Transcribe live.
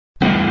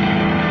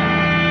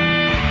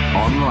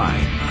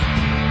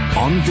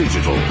on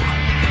digital,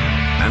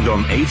 and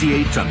on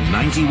 88 to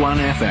 91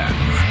 FM.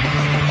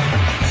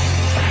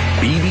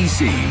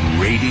 BBC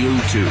Radio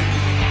 2.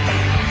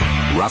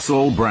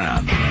 Russell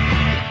Brand.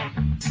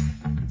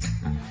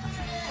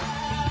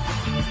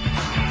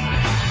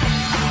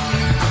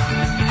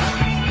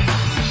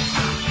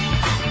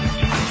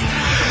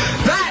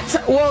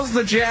 Was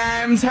the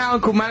Jams. How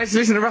Uncle Malice,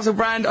 listen to Russell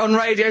Brand on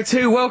Radio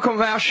 2. Welcome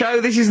to our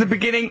show. This is the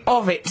beginning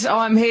of it.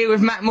 I'm here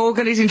with Matt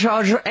Morgan. He's in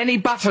charge of any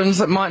buttons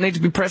that might need to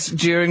be pressed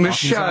during the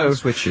show. Buttons and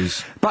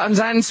switches. Buttons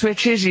and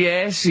switches,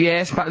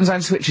 yes, buttons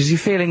and switches. You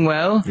feeling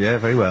well? Yeah,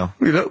 very well.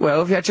 You look well.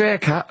 Have you had your hair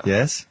cut?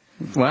 Yes.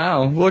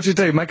 Wow. What'd you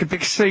do? Make a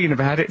big scene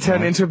about it?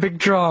 Turn it into a big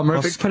drama,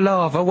 a big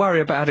palaver?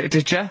 Worry about it,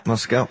 did you? My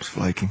scalp's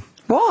flaking.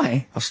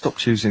 Why? I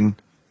stopped using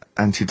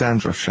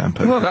anti-dandruff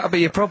shampoo. Well, that'll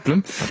be your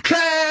problem.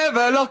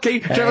 Trevor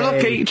Lockie,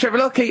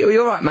 are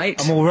you alright,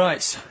 mate? I'm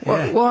alright.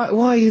 Yeah. Why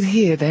are you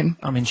here then?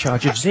 I'm in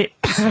charge of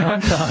zips,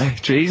 aren't I?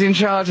 She's in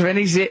charge of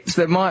any zips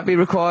that might be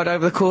required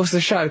over the course of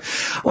the show.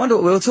 I wonder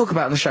what we'll talk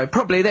about on the show.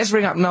 Probably, let's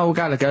ring up Noel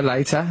Gallagher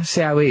later,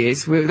 see how he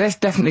is. Let's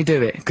definitely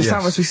do it, because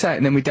sometimes we say it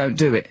and then we don't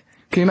do it.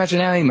 Can you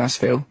imagine how he must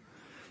feel?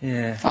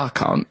 Yeah. I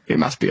can't. It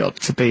must be odd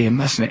to be him,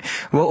 mustn't it?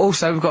 Well,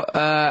 also, we've got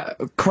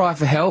Cry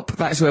for Help.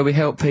 That's where we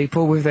help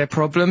people with their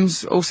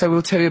problems. Also,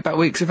 we'll tell you about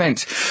week's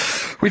events.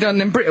 We done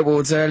them Brit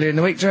Awards earlier in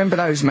the week. Do you remember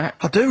those, Matt?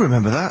 I do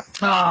remember that.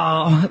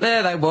 Oh,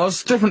 there they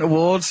was. Different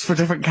awards for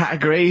different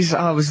categories.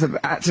 I was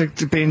had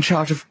to be in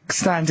charge of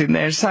standing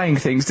there saying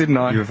things, didn't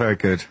I? You were very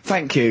good.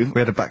 Thank you.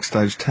 We had a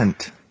backstage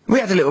tent.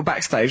 We had a little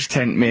backstage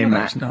tent, me and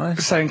Matt. That's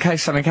nice. So in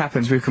case something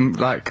happens, we can,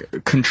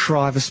 like,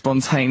 contrive a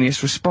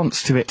spontaneous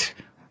response to it.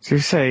 Do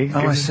you see?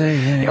 Oh, I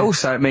see, yeah.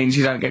 Also, it means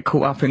you don't get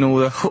caught up in all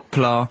the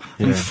hoopla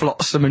and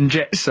flotsam and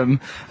jetsam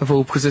of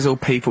all, because there's all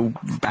people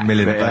back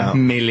Milling there. about.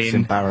 Milling. It's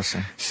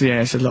embarrassing. So, yeah,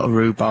 it's a lot of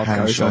rhubarb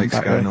goes on Handshakes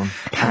back going there. on.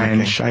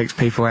 Handshakes,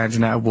 people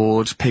handing out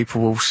awards,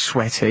 people all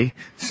sweaty.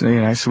 So, you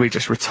know, so we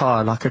just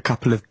retire like a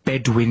couple of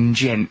Bedouin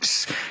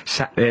gents,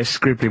 sat there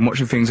scribbling,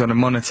 watching things on a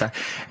monitor,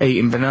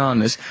 eating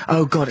bananas.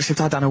 Oh, God,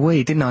 except I'd done a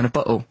wee, didn't I, in a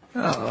bottle?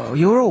 Oh,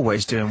 you're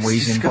always doing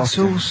wheeze in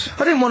bottles.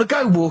 I didn't want to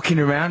go walking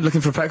around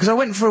looking for a place, because I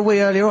went for a wee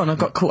earlier on. I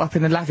got caught up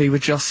in the lavvy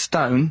with Joss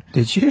Stone.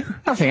 Did you?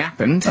 Nothing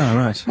happened. Oh,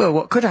 right. Well,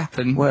 what could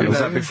happen? Well, Was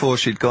that before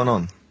she'd gone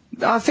on?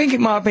 I think it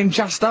might have been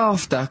just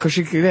after, because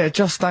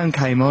Joss Stone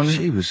came on.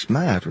 She was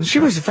mad, wasn't she? She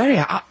was very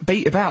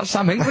upbeat about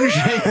something, wasn't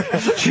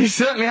she? She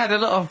certainly had a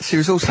lot of... She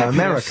was also pep in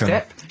her American.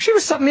 step. She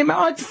was suddenly...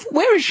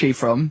 Where is she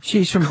from?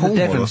 She's from Cornwall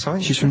Devon. or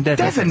something. She's from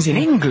Devon. Devon's in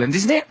England,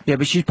 isn't it? Yeah,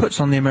 but she puts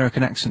on the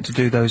American accent to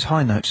do those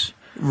high notes.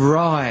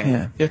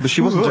 Right. Yeah. But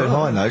she wasn't doing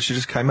high notes, she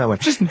just came out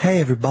and went, hey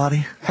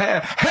everybody.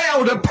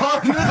 Hail the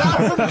partners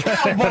out from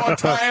Cowboy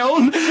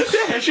Town!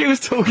 Yeah, she was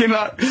talking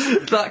like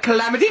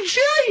Calamity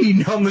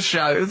Jane on the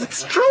show. It was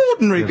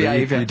extraordinary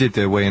behaviour. You did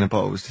do a wee in a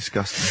bottle, it was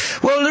disgusting.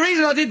 Well, the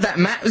reason I did that,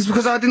 Matt, was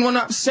because I didn't want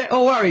to upset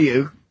or worry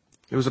you.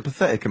 It was a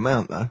pathetic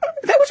amount, though.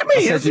 That was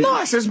me. It was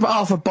nice. It was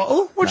half a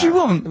bottle. What do you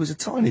want? It was a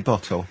tiny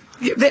bottle.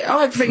 Yeah,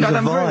 I think I've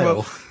done very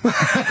well.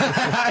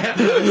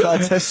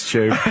 Like a test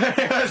tube.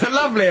 It was a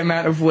lovely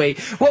amount of wee.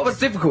 What was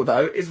difficult,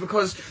 though, is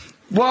because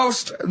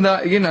whilst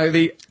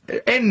the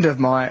end of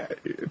my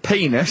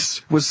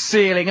penis was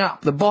sealing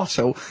up the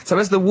bottle, so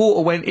as the water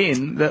went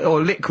in,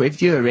 or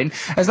liquid, urine,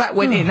 as that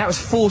went in, that was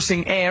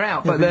forcing air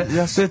out, but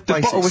the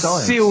bottle was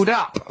sealed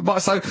up.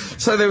 But so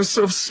there was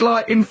sort of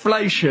slight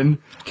inflation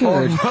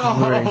of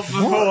the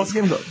force.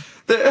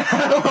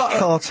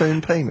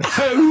 Cartoon penis.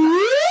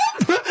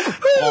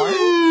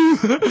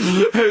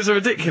 It was a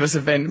ridiculous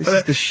event. This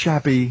is the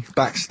shabby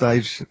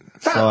backstage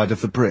side of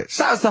the Brits.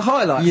 That was the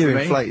highlight You for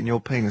me. inflating your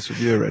penis with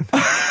urine.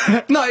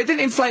 No, it didn't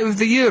inflate with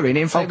the urine,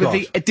 it inflated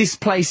with the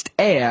displaced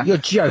air. You're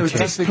joking.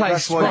 That's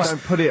why you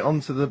don't put it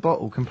onto the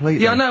bottle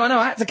completely. Yeah, I know,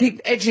 I had to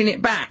keep edging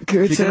it back.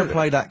 You're going to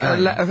play that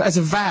game. As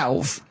a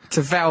valve.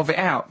 To valve it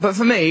out. But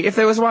for me, if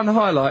there was one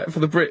highlight for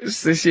the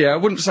Brits this year, I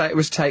wouldn't say it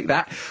was Take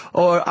That,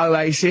 or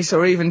Oasis,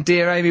 or even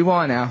Dear Amy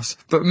Winehouse.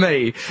 But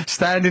me,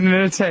 standing in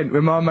a tent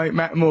with my mate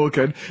Matt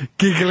Morgan,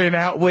 giggling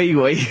out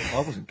wee-wee.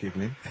 I wasn't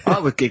giggling. I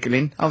was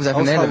giggling. I was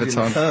having a hell of a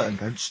time. The curtain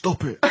going,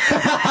 stop it.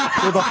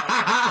 you're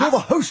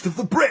the host of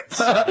the Brits.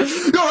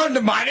 You're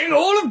undermining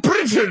all of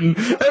Britain!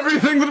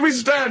 Everything that we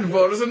stand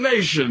for as a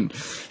nation.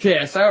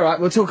 Yes,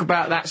 alright, we'll talk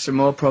about that some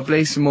more,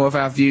 probably. Some more of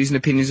our views and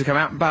opinions will come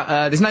out.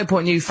 But there's no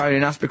point in you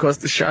phoning us, because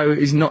the show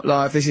is not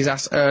live. This is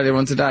us earlier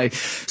on today.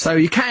 So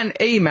you can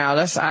email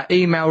us at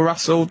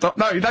emailrussell.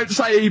 No, you don't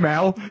say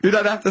email. You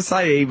don't have to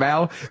say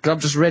email, because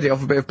I've just read it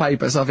off a bit of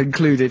paper, so I've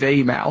included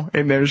email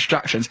in their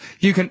instructions.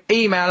 You can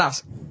email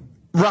us.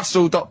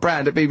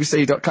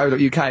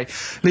 russell.brand@bbc.co.uk.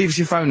 Leave us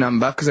your phone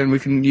number, because then we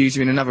can use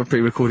you in another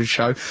pre-recorded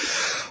show.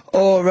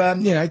 Or,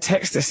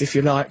 text us if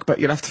you like, but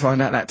you'll have to find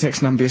out that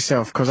text number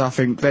yourself, because I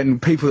think then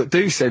people that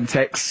do send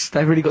texts,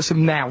 they've really got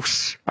some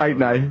nous, ain't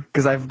they?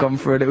 Because they've gone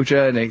through a little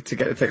journey to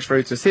get the text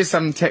through to us. Here's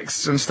some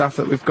texts and stuff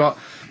that we've got.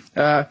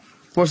 What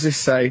does this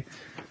say?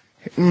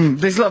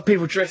 There's a lot of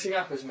people dressing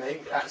up as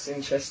me. That's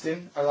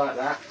interesting. I like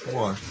that.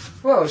 Why?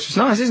 Well, it's just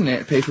nice, isn't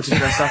it? People to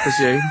dress up as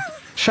you.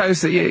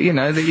 Shows that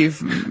that you're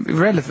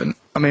relevant.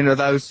 I mean, are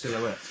those...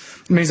 Silhouette.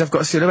 Means I've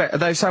got a silhouette.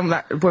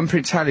 Although when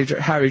Prince Harry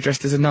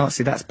dressed as a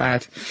Nazi, that's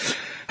bad.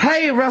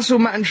 Hey, Russell,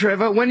 Matt and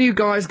Trevor, when are you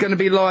guys going to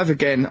be live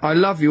again? I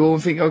love you all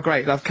and think you're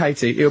great. Love,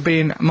 Katie. It'll be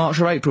in March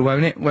or April,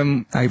 won't it?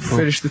 When we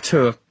finish the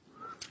tour.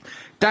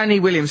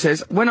 Danny Williams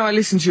says, when I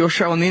listen to your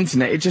show on the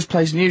internet, it just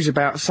plays news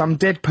about some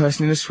dead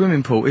person in a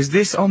swimming pool. Is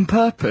this on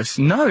purpose?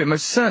 No, it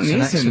most certainly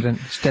It's an isn't. accident.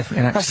 It's definitely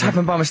an That's accident.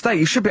 happened by mistake.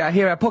 You should be able to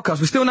hear our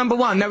podcast. We're still number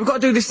one. Now, we've got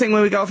to do this thing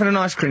where we go off in an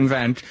ice cream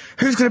van.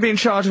 Who's going to be in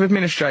charge of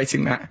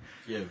administrating that?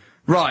 You.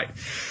 Right.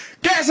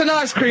 Get us an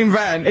ice cream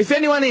van. If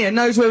anyone here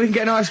knows where we can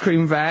get an ice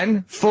cream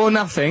van for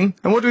nothing,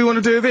 and what do we want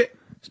to do with it?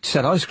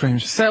 Sell ice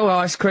creams. Sell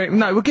ice cream.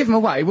 No, we'll give them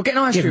away. We'll get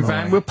an ice Give cream 'em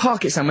van. away. We'll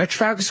park it somewhere.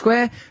 Trafalgar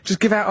Square. Just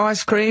give out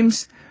ice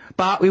creams.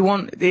 But we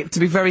want it to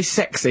be very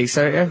sexy,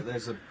 so...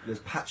 There's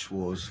patch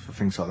wars for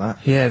things like that.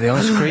 Yeah, the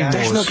ice cream Let's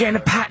wars. not get in a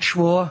patch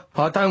war.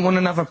 I don't want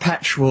another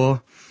patch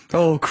war.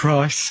 Oh,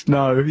 Christ,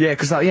 no. Yeah,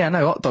 because,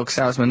 hot dog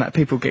salesmen, that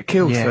people get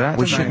killed for that,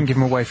 we don't shouldn't they? give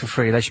them away for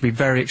free. They should be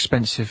very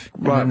expensive.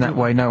 Right. And then that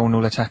way no one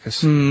will attack us.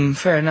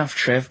 Fair enough,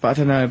 Trev, but I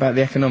don't know about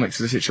the economics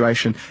of the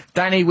situation.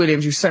 Danny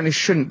Williams, you certainly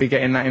shouldn't be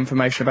getting that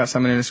information about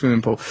someone in a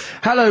swimming pool.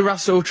 Hello,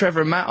 Russell, Trevor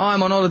and Matt.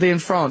 I'm on holiday in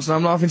France and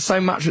I'm laughing so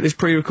much at this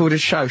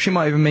pre-recorded show. She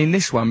might even mean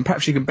this one.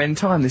 Perhaps you can bend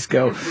time, this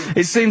girl.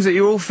 It seems that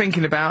you're all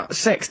thinking about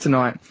sex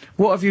tonight.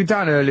 What have you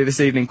done earlier this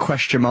evening?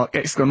 Question mark,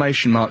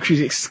 exclamation mark.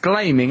 She's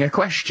exclaiming a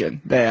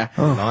question there.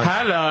 Oh, nice.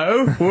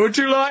 Hello, would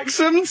you like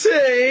some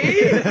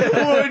tea?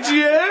 Would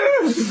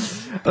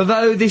you?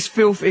 Although this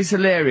filth is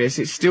hilarious,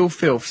 it's still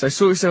filth, so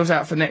sort yourselves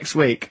out for next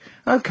week.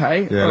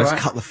 Okay, Yeah, all let's right.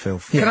 cut the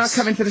filth. Can I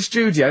come into the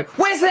studio?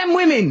 Where's them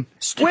women?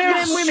 Where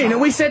are them women? And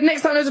we said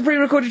next time there's a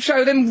pre-recorded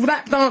show, then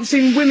lap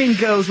dancing women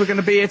girls were going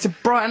to be here to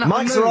brighten up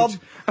Mike's the mood. Rob.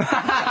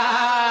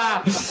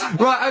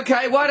 Right,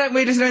 okay, why don't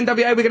we listen to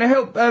NWA? We're going to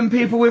help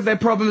people with their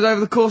problems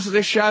over the course of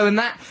this show and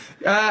that.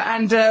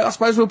 I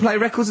suppose we'll play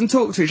records and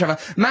talk to each other.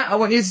 Matt, I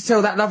want you to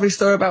tell that lovely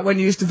story about when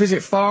you used to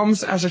visit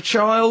farms as a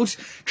child.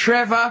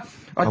 Trevor...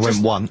 I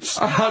went once.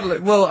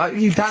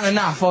 You've done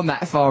enough on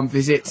that farm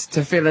visit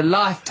to fill a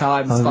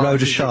lifetime. I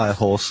rode a Shire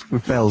horse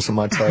with bells on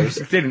my toes.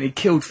 Didn't he?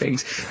 Killed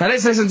things. Now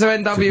let's listen to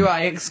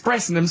NWA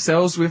expressing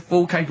themselves with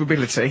full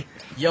capability.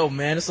 Yo,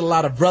 man, there's a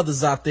lot of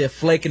brothers out there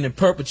flaking and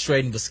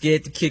perpetrating, but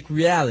scared to kick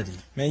reality.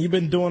 Man, you've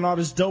been doing all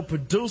this dope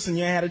producing.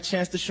 You ain't had a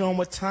chance to show them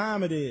what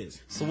time it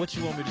is. So what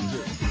you want me to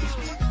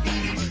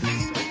do?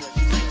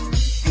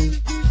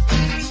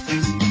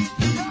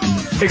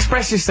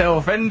 Express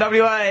yourself,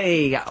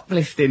 NWA!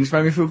 Uplifting, it's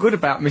made me feel good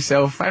about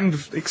myself and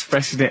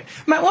expressing it.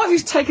 Matt, why have you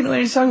taken away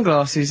your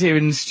sunglasses here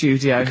in the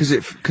studio?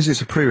 Because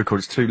it's a pre-record,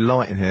 it's too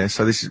light in here,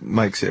 so this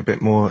makes it a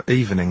bit more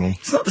evening-y.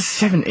 It's not the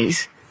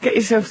 70s. Get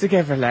yourself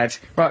together, lad.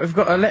 Right, we've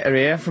got a letter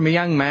here from a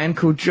young man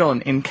called John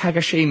in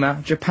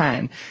Kagoshima,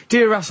 Japan.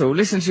 Dear Russell,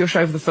 listened to your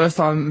show for the first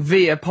time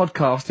via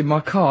podcast in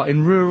my car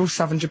in rural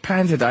southern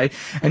Japan today,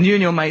 and you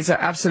and your mates are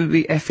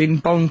absolutely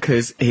effing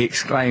bonkers, he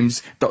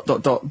exclaims. ...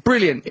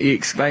 Brilliant, he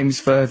exclaims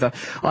further.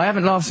 I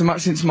haven't laughed so much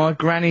since my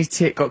granny's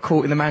tit got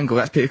caught in the mangle.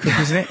 That's Peter Cook,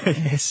 isn't it?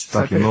 Yes.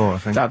 Dudley Moore, I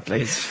think.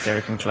 Dudley. It's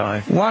Derek and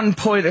Clive. One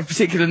point of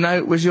particular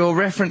note was your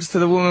reference to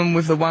the woman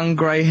with the one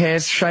grey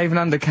hairs shaven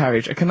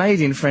undercarriage. A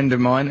Canadian friend of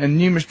mine, and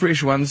numerous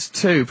British ones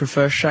too,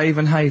 prefer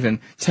shaven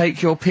haven.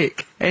 Take your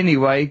pick.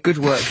 Anyway, good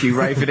work, you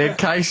Ravenhead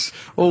case.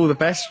 All the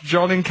best,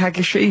 John in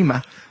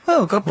Kagoshima.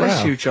 Oh, God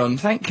bless Wow. you, John.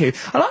 Thank you.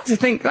 I like to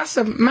think that's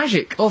the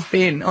magic of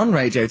being on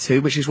Radio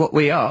 2, which is what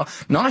we are.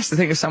 Nice to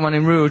think of someone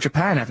in rural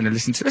Japan having to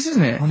listen to us,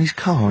 isn't it? On his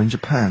car in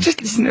Japan. Just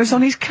listen to us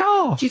on his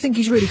car. Do you think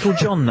he's really called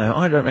John, though?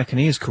 I don't reckon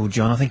he is called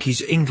John. I think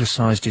he's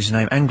anglicised his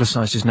name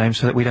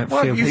so that we don't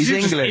feel you he's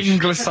just English.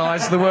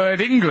 Anglicised the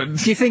word England.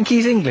 Do you think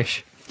he's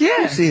English?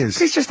 Yeah. he is.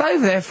 He's just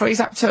over there he's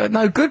up to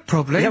no good,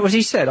 probably. Is that what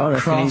he said? I reckon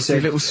Crafty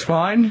he's little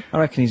swine. I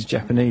reckon he's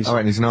Japanese. I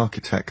reckon he's an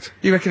architect.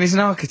 You reckon he's an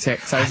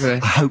architect over there?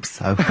 I hope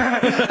so.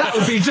 That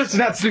would be just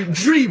an absolute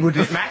dream,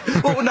 wouldn't it,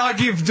 Matt? What would I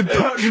give to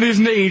perch on his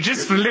knee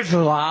just for a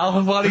little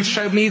while he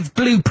showed me his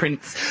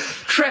blueprints?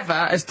 Trevor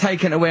has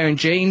taken to wearing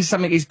jeans,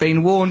 something he's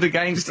been warned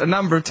against a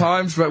number of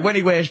times, but when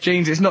he wears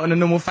jeans it's not in a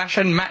normal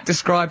fashion. Matt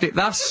described it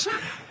thus.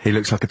 He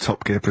looks like a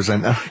Top Gear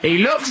presenter. He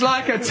looks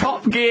like a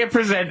Top Gear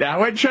presenter.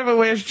 When Trevor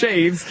wears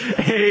jeans,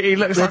 he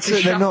looks like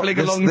he's shuffling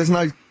along. There's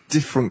no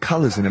different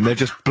colours in them, they're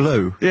just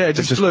blue. Yeah,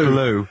 just They're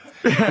blue.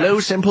 Blue,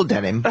 simple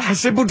denim.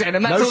 Simple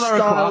denim, that's No all I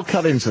style require.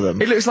 cut into them.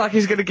 He looks like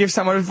he's going to give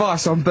someone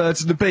advice on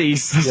birds and the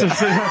bees.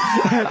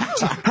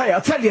 Hey,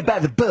 I'll tell you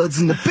about the birds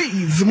and the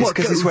bees and It's what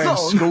because goes he's wearing on.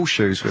 school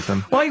shoes with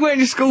them. Why are you wearing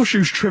your school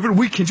shoes, Trevor, at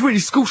weekends? You're wearing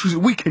your school shoes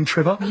at weekend,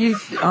 Trevor. You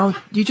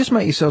just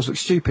make yourselves look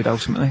stupid,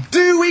 ultimately.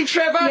 Do we,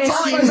 Trevor?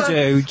 Yes, Time you as a-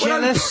 do. Well,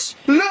 Jealous.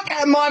 Look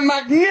at my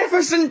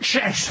magnificent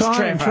chest,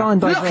 Try and Trevor.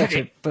 Look divert at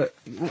it. but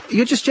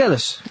you're just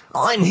jealous.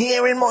 I'm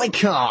here in my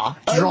car,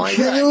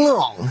 driving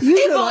along. You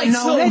If look I like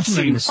Noel told you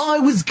Edmonds. I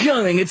was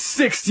going at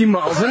 60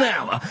 miles an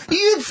hour,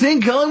 you'd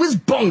think I was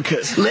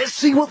bonkers. Let's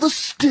see what the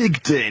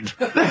Stig did.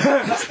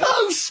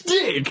 Oh,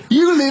 Stig,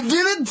 you lived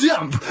in a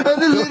dump,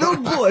 and a little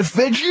boy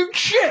fed you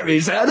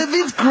cherries out of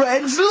his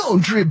gran's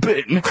laundry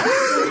bin.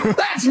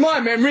 That's my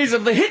memories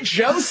of the hit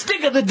show,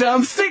 Stig of the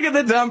Dump, Stig of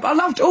the Dump. I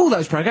loved all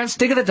those programmes,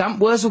 Stig of the Dump,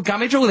 Wurzel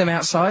Gummidge, all them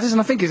outsiders,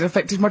 and I think it's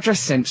affected my dress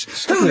sense.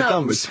 Stig Who of the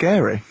Dump knows? was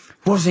scary.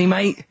 Was he,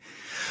 mate?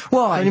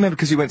 Why? I only remember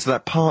because he went to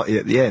that party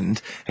at the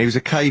end. He was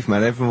a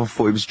caveman. Everyone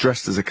thought he was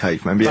dressed as a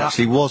caveman, but he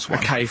actually was one.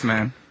 A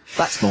caveman.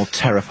 That's more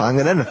terrifying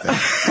than anything.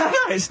 No,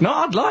 it's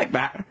not. I'd like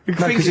that.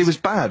 No, because he was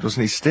bad,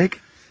 wasn't he, Stig?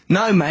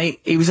 No,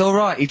 mate, he was all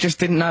right. He just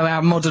didn't know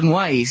our modern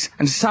ways.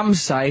 And some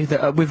say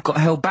that we've got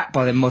held back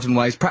by them modern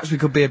ways. Perhaps we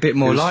could be a bit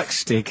more like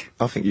Stig.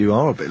 I think you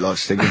are a bit like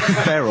Stig. You're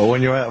feral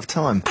when you're out of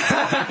time.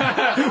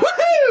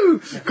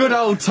 Woohoo! Good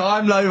old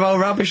time, load of old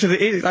rubbish that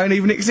it don't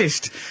even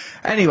exist.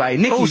 Anyway,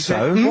 Nicky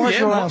Also, said... why is yeah,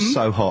 your what? house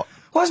so hot?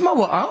 Why's my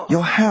what out?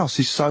 Your house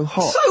is so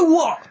hot. So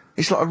what?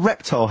 It's like a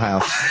reptile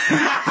house.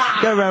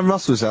 Go around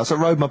Russell's house. I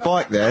rode my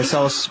bike there, so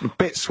I was a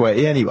bit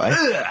sweaty anyway.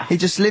 He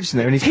just lives in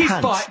there in his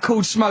pants. bike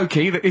called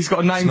Smokey, that he's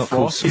got a name not for.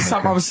 called He's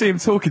Smokey. I see him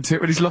talking to it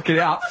when he's locking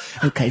it up.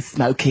 Okay,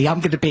 Smokey, I'm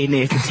going to be in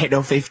here for 10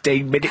 or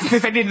 15 minutes.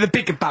 If any of the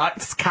bigger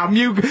bikes come,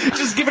 you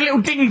just give a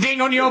little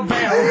ding-ding on your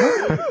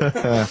bell.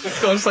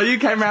 Go on, so you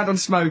came round on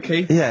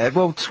Smokey. Yeah,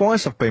 well,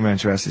 twice I've been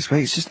round your house this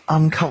week. It's just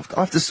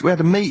uncomfortable. We had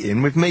a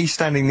meeting with me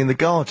standing in the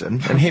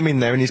garden and him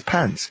in there in his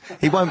pants.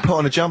 He won't put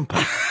on a jumper.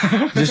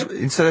 Just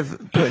instead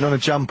of putting on a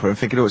jumper and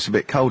thinking, oh, it's a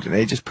bit cold in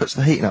here, he just puts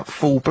the heating up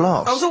full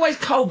blast. I was always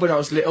cold when I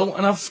was little,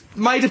 and I've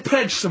made a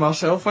pledge to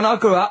myself when I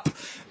grew up,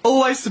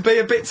 always to be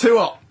a bit too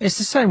hot. It's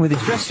the same with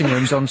his dressing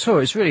rooms on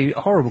tour. It's really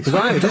horrible because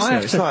I weird, have isn't it?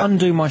 to It's like-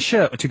 undo my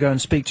shirt to go and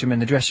speak to him in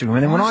the dressing room,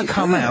 and then when I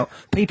come out,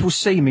 people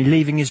see me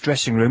leaving his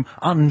dressing room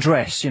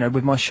undressed,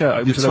 with my shirt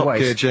open Your to the Top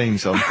waist. Gear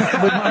jeans on. With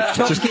my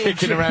Top just Gear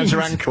kicking around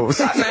your jeans. ankles.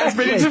 That man's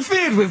been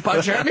interfered with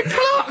by Jeremy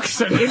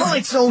Clarkson. If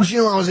I told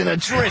you I was in a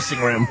dressing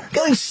room,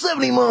 going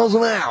 70 miles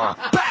an hour,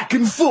 Back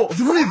and forth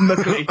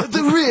rhythmically at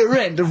the rear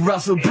end of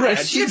Russell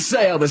Brand, you'd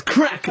say I was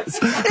crackers.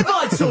 If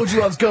I told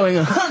you I was going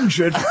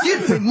 100,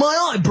 you'd think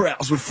my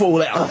eyebrows would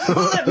fall out.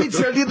 Well, let me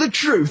tell you the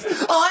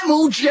truth. I'm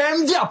all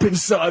jammed up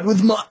inside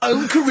with my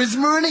own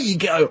charisma and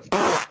ego.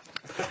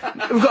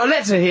 We've got a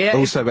letter here.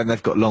 also when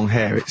they've got long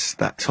hair, it's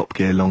that Top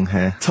Gear long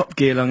hair. Top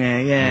Gear long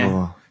hair, yeah.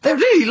 Oh. They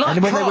really like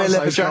And when they cars, wear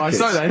leather those guys, jackets,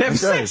 don't they? They're they do.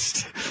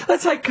 obsessed. They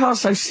take cars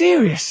so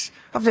serious.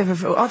 I've never...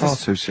 Far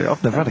too serious.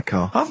 I've never had a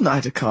car. I've not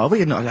had a car.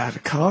 We're not allowed a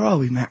car, are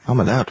we, Matt? I'm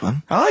allowed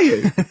one. Are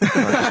you? I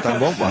just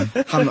don't want one.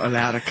 I'm not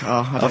allowed a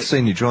car. I I've don't...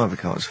 seen you drive a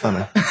car, it's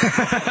funny.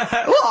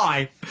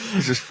 Why?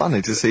 It's just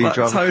funny to see you Like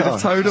drive a car.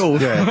 Toad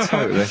Hall. Yeah,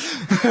 totally.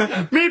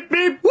 Beep,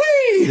 beep,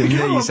 whee! Your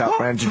Come knees on, up Pop.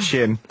 round your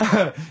chin.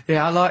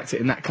 Yeah, I liked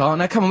it in that car.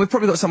 Now, come on, we've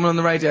probably got someone on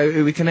the radio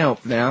who we can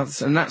help now,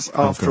 and that's,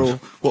 after God. all,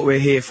 what we're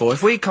here for.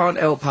 If we can't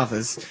help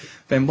others,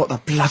 then what the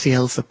bloody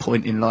hell's the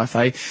point in life,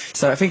 eh?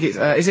 So I think it's,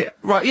 is it,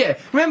 right, yeah.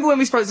 Remember when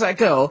we spoke to that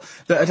girl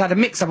that had had a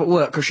mix-up at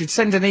work, because she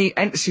sent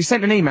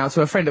an email to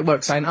her friend at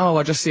work saying, oh,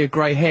 I just see a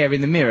grey hair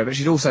in the mirror, but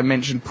she'd also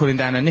mentioned pulling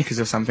down her knickers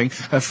or something.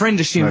 Her friend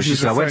assumed No, she was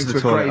she said, I went referring to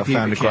the to a toilet, grey I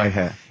found pubic a grey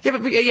hair. hair. Yeah,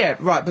 but yeah,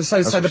 right, but so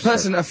what the she said.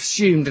 person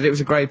assumed that it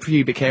was a grey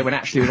pubic hair when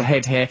actually it was a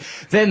head hair.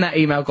 Then that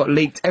email got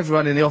leaked,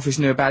 everyone in the office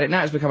knew about it,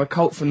 now it's become a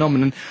cult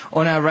phenomenon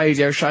on our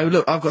radio show.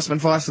 Look, I've got some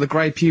advice for the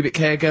grey pubic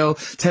hair girl,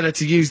 tell her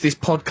to use this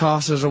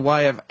podcast as a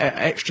way of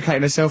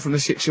extricating herself from the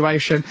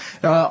situation.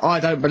 I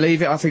don't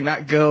believe it, I think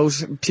that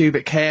girl's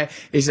pubic hair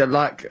is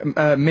like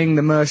Ming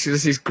the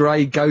Merciless's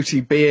grey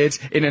goatee beard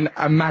in an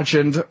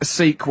imagined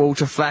sequel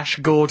to Flash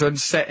Gordon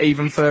set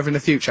even further in the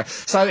future.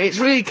 So it's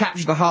really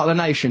captured the heart of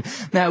the nation.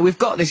 Now, we've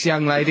got this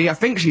young lady, I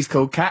think she's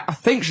called Kat, I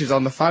think she's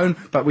on the phone,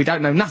 but we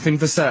don't know nothing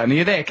for certain. Are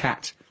you there,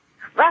 Kat?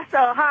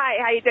 Russell, hi,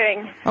 how you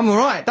doing? I'm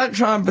alright. Don't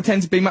try and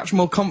pretend to be much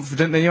more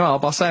confident than you are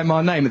by saying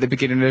my name at the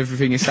beginning of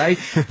everything you say.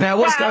 Now,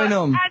 what's Well, going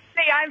on?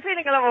 Actually, I'm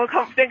feeling a lot more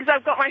confident because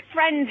I've got my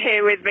friend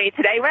here with me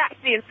today. We're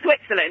actually in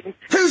Switzerland.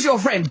 Who's your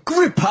friend?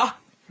 Gripper?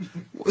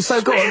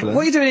 So, go on. Switzerland?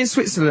 What are you doing in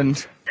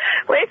Switzerland?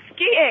 We're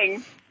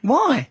skiing.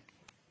 Why?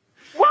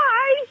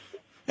 Why?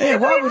 Yeah,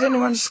 why would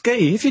anyone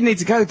ski? If you need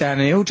to go down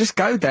a hill, just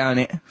go down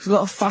it. There's a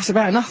lot of fuss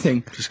about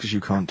nothing. Just because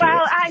you can't do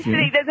Well, it.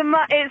 actually,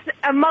 it's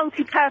a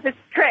multi-purpose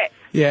trip.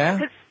 Yeah?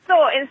 Because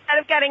thought instead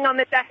of getting on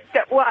the desk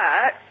at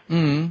work,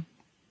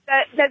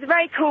 there's a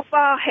very cool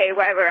bar here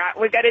where we're at.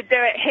 We're going to do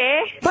it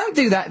here. Don't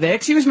do that there,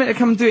 'cause you was meant to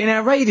come and do it in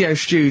our radio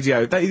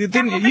studio.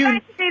 Didn't Well, you? we're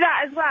going to do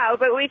that as well,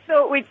 but we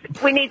thought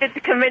we needed to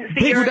convince the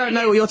People don't European-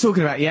 know what you're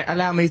talking about yet.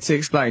 Allow me to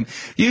explain.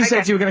 You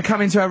said you were going to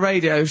come into our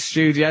radio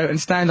studio and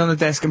stand on the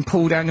desk and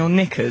pull down your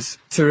knickers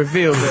to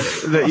reveal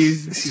that you...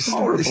 This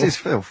is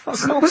filth.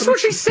 That's what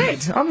she said.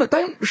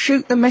 Don't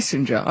shoot the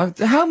messenger.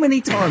 How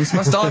many times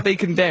must I be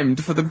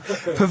condemned for the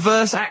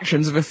perverse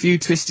actions of a few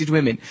twisted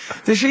women?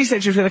 So she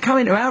said she was going to come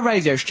into our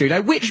radio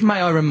studio, which,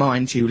 may I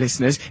remind you,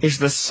 listeners, is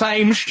the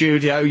same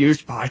studio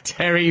used by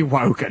Terry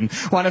Wogan,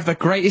 one of the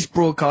greatest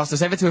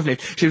broadcasters ever to have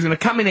lived. She was going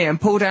to come in here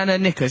and pull down her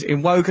knickers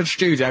in Wogan's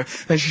studio.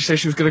 Then she said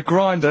she was going to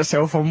grind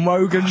herself on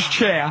Wogan's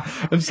chair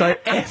and say,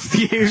 F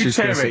you, She's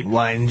gonna Terry. say,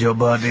 wind your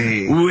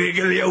body.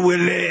 Wiggle your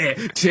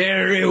willy,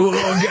 Terry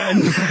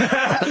Wogan.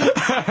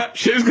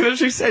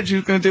 She said she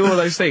was going to do all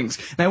those things.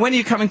 Now, when are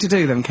you coming to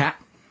do them, Kat?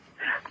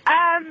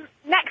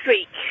 Next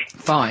week.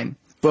 Fine.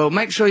 Well,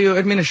 make sure you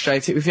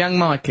administrate it with young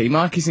Mikey.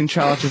 Mikey's in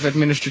charge of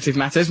administrative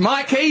matters.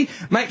 Mikey,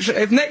 make sure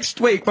if next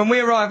week when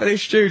we arrive at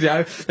this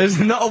studio, there's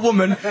not a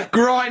woman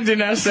grinding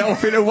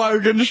herself in a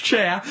Wogan's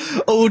chair,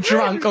 all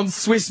drunk on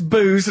Swiss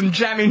booze and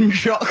jamming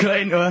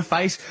chocolate into her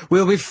face,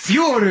 we'll be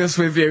furious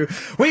with you.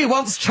 We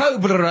want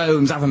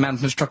Toblerones. Other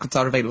mountainous chocolates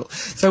are available.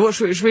 So what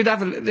should we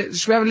have a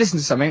listen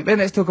to something? Then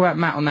let's talk about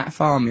Matt on that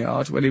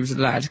farmyard when he was a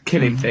lad,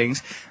 killing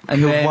things. And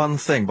Killed then one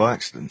thing by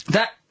accident.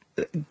 that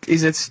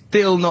is a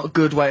still not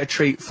good way to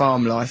treat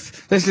farm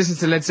life. Let's listen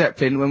to Led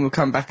Zeppelin when we'll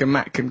come back and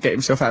Matt can get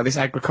himself out of this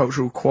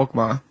agricultural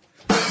quagmire.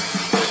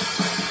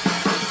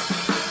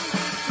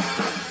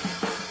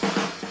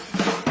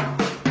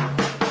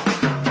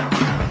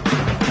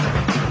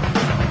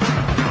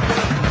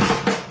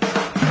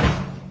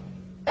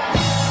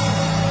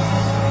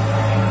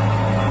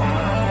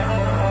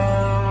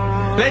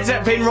 Led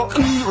Zeppelin rock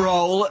and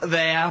roll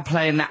there,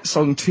 playing that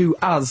song to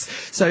us.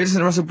 So listen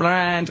to Russell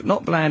Brand,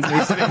 not Bland,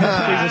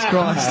 Jesus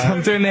Christ,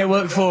 I'm doing their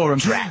work for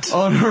them.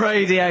 On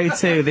Radio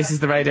 2, this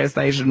is the radio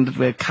station that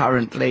we're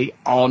currently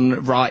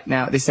on right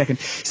now at this second.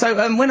 So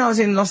when I was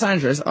in Los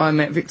Angeles, I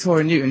met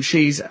Victoria Newton.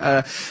 She's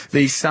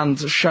the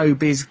Sun's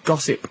showbiz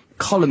gossip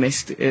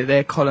columnist,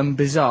 their column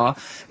Bizarre.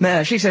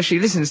 She says she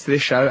listens to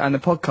this show and the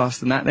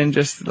podcast and that, then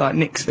just like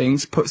nicks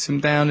things, puts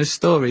them down as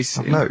stories.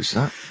 I've noticed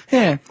that.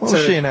 Yeah. What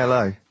was she in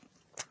LA?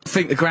 I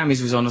think the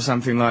Grammys was on or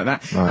something like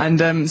that.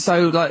 Right. And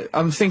so, like,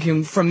 I'm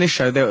thinking from this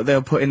show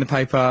they'll put in the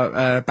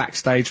paper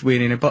backstage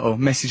win in a bottle,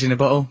 message in a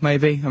bottle,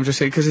 maybe. I'm just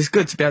saying because it's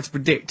good to be able to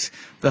predict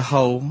the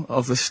whole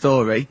of the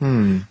story.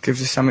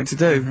 Gives us something to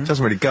do. It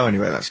doesn't really go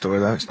anywhere, that story,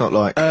 though. It's not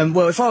like...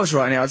 Well, if I was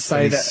writing it, I'd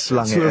say he that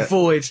slung to it.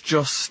 avoid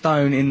Joss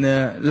Stone in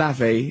the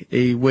lavvy,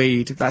 he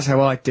weed. That's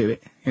how I'd do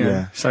it. You know?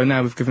 Yeah. So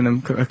now we've given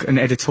them an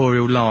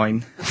editorial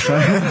line. So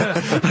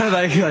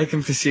they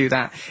can pursue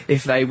that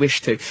if they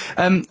wish to.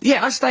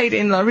 Yeah, I stayed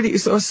in like really,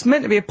 it's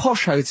meant to be a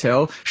posh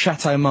hotel,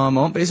 Chateau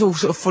Marmont, but it's all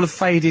sort of full of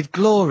faded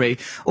glory,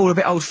 all a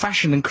bit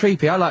old-fashioned and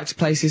creepy. I like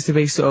places to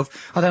be sort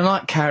of, I don't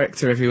like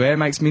character everywhere, it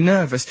makes me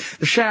nervous.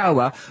 The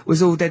shower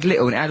was all dead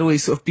little and it had all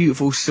these sort of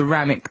beautiful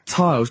ceramic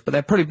tiles, but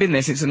they've probably been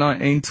there since the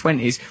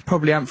 1920s.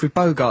 Probably Humphrey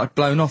Bogart had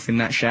blown off in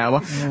that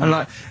shower. And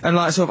like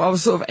sort of, I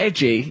was sort of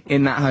edgy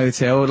in that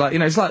hotel, like, you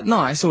know, it's like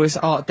nice, all this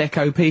Art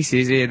Deco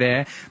pieces here,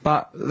 there,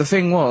 but the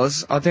thing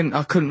was, I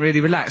couldn't really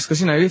relax, because,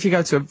 you know, if you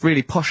go to a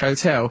really posh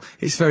hotel,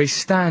 it's very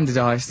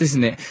standardised,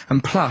 isn't it,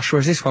 and plush,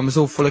 whereas this one was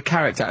all full of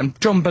character, and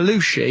John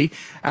Belushi,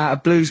 out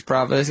of Blues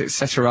Brothers,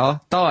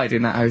 etc., died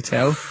in that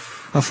hotel.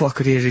 I thought I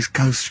could hear his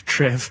ghost,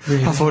 Trev.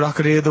 Really? I thought I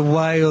could hear the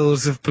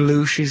wails of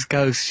Belushi's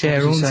ghost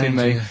share haunting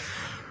me.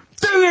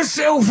 Do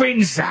yourself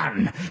in,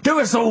 son! Do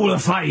us all a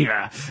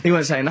favour! He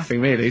won't say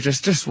nothing, really,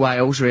 just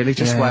wails, really,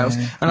 just wails.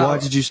 And Why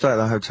did you stay at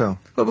that hotel?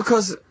 Well,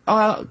 because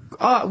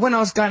when I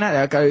was going out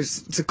there, I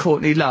goes to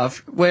Courtney Love,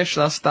 where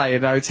shall I stay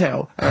in a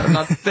hotel? And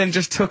I then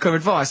just took her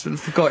advice and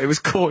forgot it was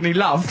Courtney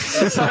Love,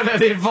 so that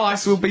the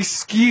advice will be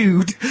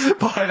skewed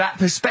by that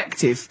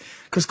perspective.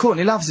 Because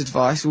Courtney Love's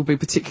advice will be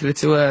particular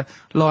to her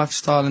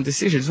lifestyle and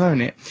decisions,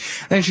 won't it?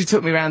 Then she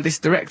took me around this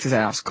director's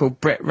house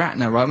called Brett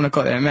Ratner, right? When I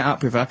got there and met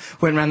up with her,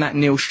 went round that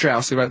Neil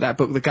Strauss who wrote that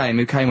book, The Game,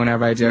 who came on our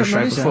radio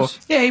show before.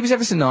 Yeah, he was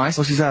ever so nice.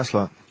 What's his house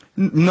like?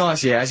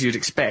 Nice, yeah, as you'd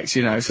expect,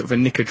 you know, sort of a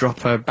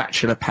knicker-dropper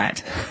bachelor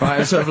pad,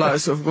 right?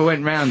 We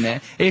went round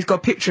there. He's got a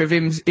picture of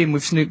him in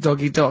with Snoop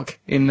Doggy Dogg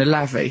in the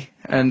lavvy.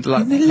 And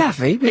like, in the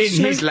lavvy? In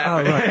his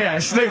lavvy. Oh, right. Yeah,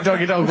 Snoop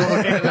Doggy Dogg in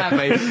the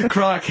lavvy.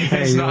 Crikey.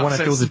 Hey, you want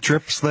to feel the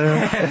drips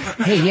there?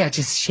 Hey, yeah,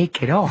 just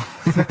shake it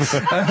off.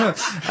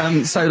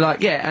 So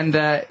like, yeah, and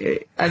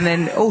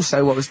then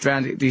also what was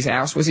around at his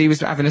house was he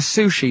was having a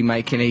sushi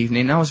making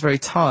evening. I was very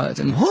tired.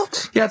 And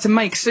what? You had to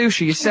make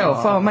sushi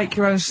yourself. Oh, make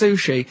your own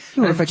sushi.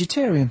 You were a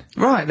vegetarian.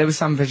 Right, there were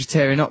some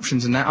vegetarian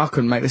options and that. I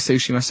couldn't make the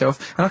sushi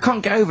myself. And I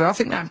can't get over, I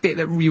think that bit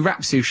that you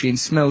wrap sushi in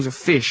smells of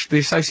fish. The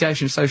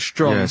association is so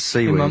strong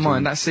in my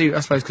mind. That I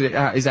suppose because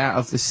it is out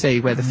of the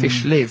sea where the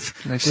fish live.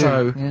 They do,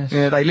 so, yes.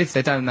 yeah, they live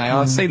there, don't they?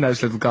 I've seen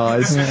those little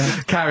guys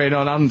carrying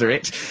on under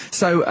it.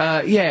 So,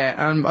 I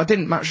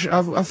didn't much,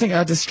 I think I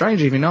had a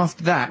strange evening.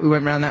 After that, we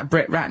went round that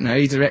Brett Ratner,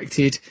 he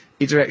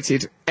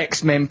directed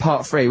X-Men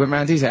Part 3, went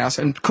round his house,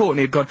 and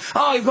Courtney had gone,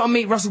 oh, you've got to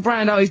meet Russell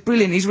Brand, oh, he's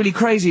brilliant, he's really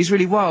crazy, he's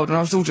really wild, and I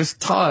was all just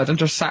tired and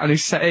just sat on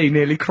his settee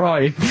nearly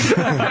crying.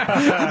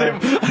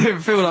 I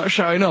didn't feel like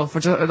showing off,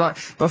 but I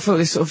felt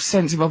this sort of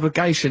sense of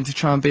obligation to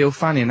try and be all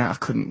funny, and that I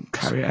couldn't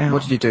carry it out.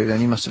 What did you do then?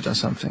 You must have done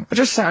something. I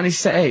just sat on his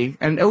settee,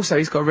 and also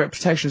he's got a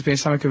reputation as being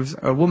something of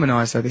a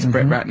womaniser, this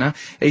Brett Ratner.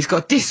 He's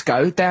got a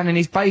disco down in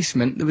his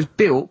basement that was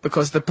built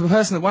because one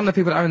of the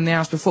people that owned the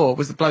house before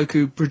was the bloke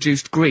who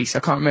produced Grease. I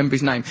can't remember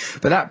his name.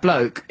 But that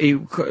bloke,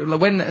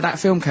 when that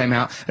film came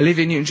out,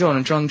 Olivia Newton-John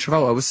and John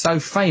Travolta was so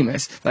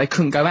famous they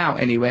couldn't go out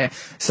anywhere.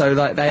 So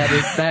like they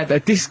had a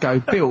disco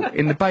built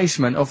in the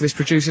basement of this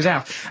producer's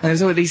house, and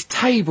there's all these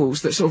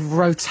tables that sort of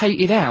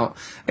rotated out,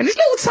 and there's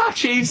little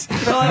touches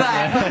like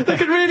that that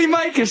could really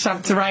make a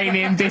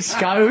subterranean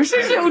disco. There's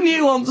little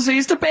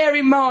nuances to bear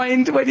in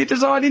mind when you're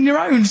designing your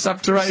own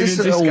subterranean This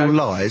is disco. all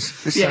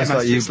lies. This Yeah, sounds most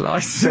like of you it's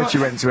lies. said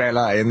you went to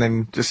LA and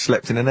then just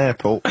slept in an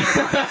airport.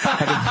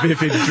 Had a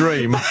vivid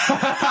dream.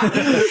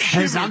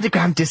 There's an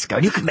underground disco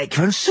and you can make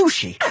your own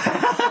sushi.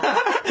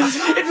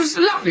 It was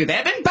lovely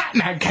there. Then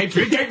Batman came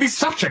through and gave me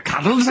such a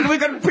cuddle, and we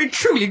got to be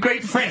truly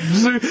great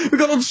friends. We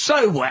got on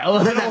so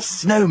well. Then that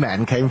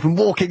snowman came from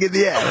walking in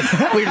the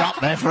air. We were up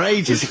there for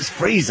ages. It was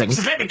freezing.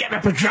 So let me get my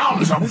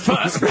pyjamas on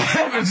first, for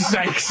heaven's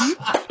sakes.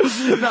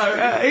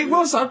 No, it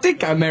was. I did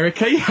go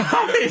America.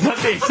 I did.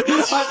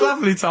 I had a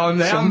lovely time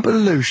there. John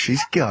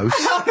Belushi's ghost.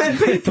 I met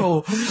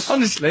people.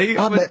 Honestly.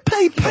 I met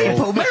people.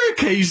 People.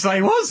 Americans,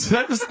 they was.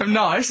 That was so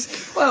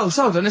nice. Well,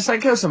 so hold on. Let's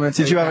take something.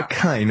 Did you have a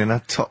cane and a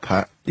top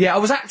hat? Yeah, I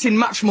was acting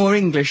much more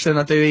English than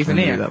I do even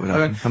I knew here. that would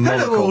happen. I went, A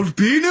monocle. hello, old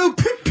beano,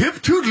 pip pip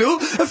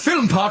toodaloo, a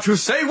film part will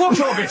say, what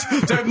of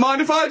it? Don't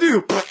mind if I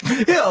do.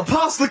 Here,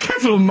 pass the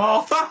kettle,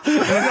 Martha.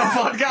 And off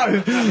I'd go.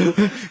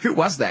 Who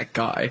was that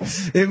guy?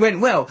 It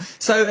went well.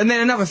 So, and then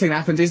another thing that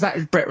happened is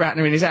that Brett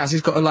Ratner in his house,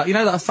 he's got a, like, you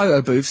know, like a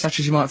photo booth, such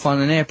as you might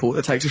find in an airport,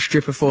 that takes a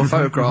strip of 4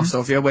 photographs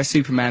of you, where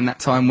Superman that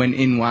time went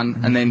in one,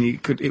 and then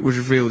it would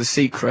reveal the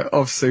secret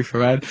of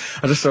Superman.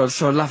 I just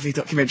saw a lovely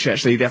documentary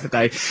actually the other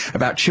day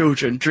about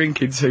children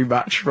drinking too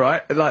much,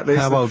 right? Like this.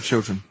 How old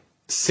children?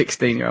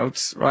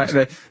 16-year-olds, right?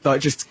 They're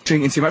like just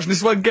drinking too much. And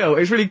this one girl,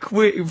 it's really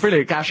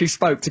brilliant, actually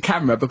spoke to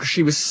camera because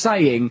she was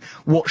saying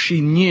what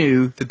she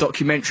knew the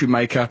documentary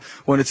maker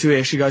wanted to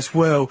hear. She goes,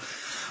 well,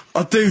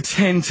 I do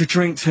tend to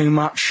drink too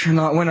much, and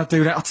like, when I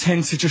do that, I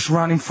tend to just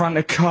run in front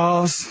of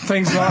cars,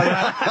 things like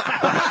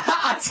that.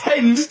 I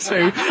tend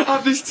to. I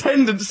have this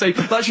tendency,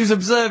 like she was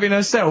observing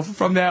herself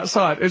from the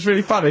outside. It was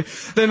really funny.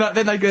 Then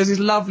there's this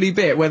lovely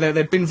bit where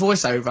there'd been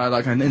voiceover,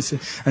 like, and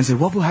so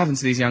what will happen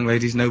to these young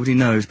ladies, nobody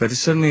knows, but it's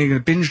suddenly a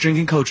binge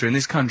drinking culture in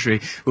this country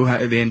will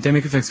have the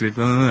endemic effects of it.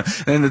 And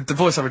then the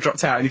voiceover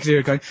dropped out, and you could hear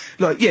her going,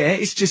 like, yeah,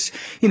 it's just,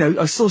 you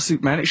know, I saw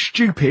Superman, it's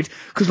stupid,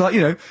 because, like,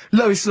 you know,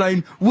 Lois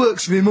Lane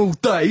works with him all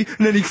day,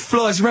 and then he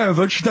flies around with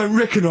her and she don't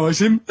recognise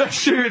him.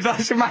 That's true,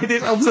 she made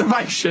this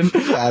observation.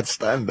 Bad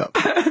stand-up.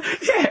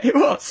 Yeah, it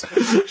was.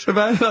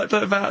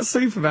 About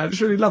Superman.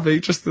 It's really lovely,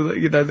 just that,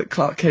 you know, that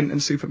Clark Kent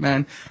and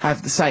Superman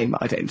have the same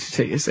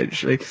identity,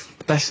 essentially.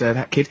 Bless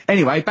that kid.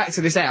 Anyway, back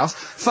to this house.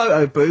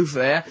 Photo booth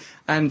there.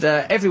 And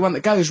everyone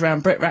that goes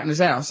round Brett Ratner's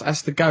house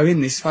has to go in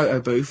this photo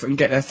booth and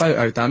get their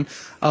photo done.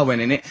 I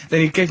went in it.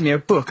 Then he gave me a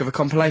book of a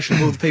compilation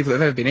of all the people that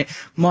have ever been in it.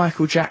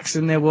 Michael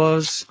Jackson there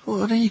was.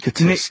 What an Nick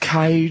egotist.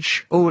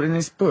 Cage, all in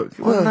this book.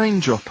 What a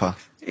name dropper.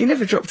 He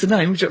never dropped a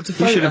name, he dropped a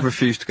photo. He should have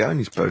refused to go in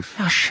his booth.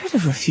 I should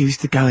have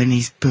refused to go in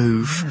his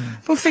booth.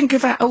 Well, think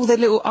about all the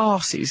little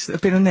arses that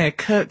have been in there.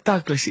 Kirk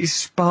Douglas, his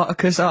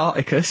Spartacus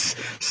Articus,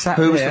 sat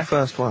Who was there. the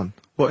first one?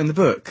 What, in the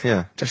book?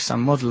 Yeah. Just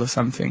some model or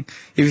something.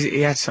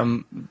 He had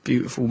some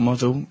beautiful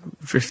model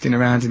drifting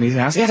around in his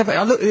house. He had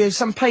there was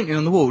some painting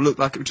on the wall, looked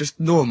like it was just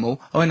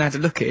normal. I went and had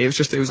a look at it,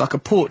 it was like a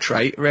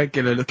portrait,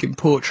 regular looking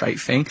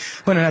portrait thing.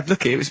 When I had a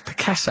look at it, it was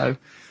Picasso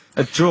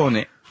had drawn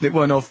it. It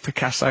wasn't of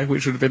Picasso,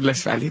 which would have been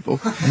less valuable.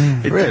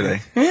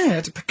 Really? Yeah,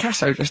 it's a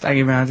Picasso just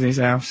hanging around in his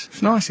house.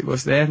 It's nice it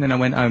was there, and then I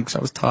went home because I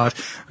was tired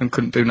and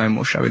couldn't do no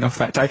more showing off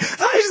that day.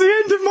 That is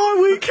the end of my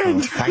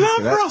weekend. Thank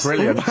you, that's Russell.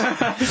 brilliant.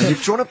 And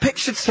you've drawn a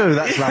picture too,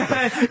 that's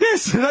lovely.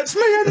 Yes, that's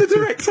me and the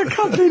director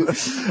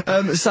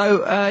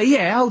cuddling.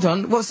 Yeah, hold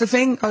on. What's the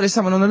thing? Oh, there's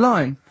someone on the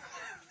line.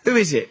 Who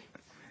is it?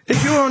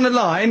 If you're on the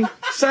line,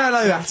 say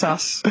hello at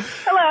us.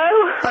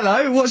 Hello.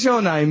 Hello, what's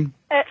your name?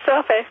 It's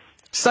Sophie.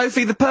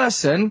 Sophie the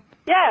person?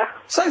 Yeah.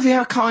 Sophie,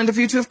 how kind of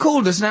you to have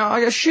called us. Now, I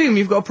assume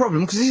you've got a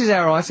problem, because this is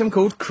our item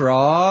called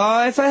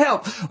Cry for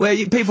Help, where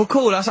people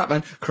call us up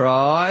and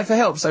cry for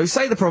help. So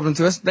say the problem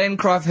to us, then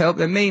cry for help,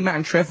 then me, Matt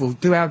and Trev will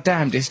do our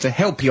damnedest to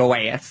help your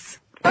ass.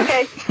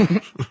 Okay.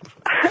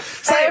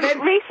 Say it then.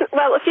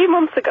 Well, a few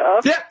months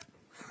ago, Yep.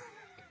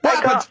 What I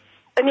happened? got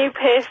a new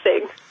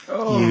piercing.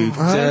 You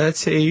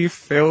dirty,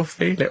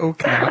 filthy little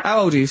cow. How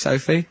old are you,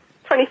 Sophie?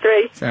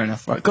 23. Fair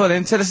enough. Right, go on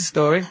then, tell us a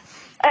story.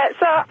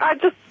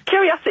 So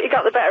curiosity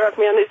got the better of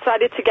me and I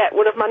decided to get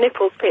one of my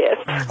nipples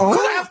pierced.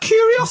 Oh, out of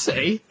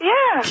curiosity?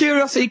 Yeah.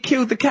 Curiosity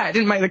killed the cat. It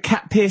didn't make the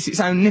cat pierce its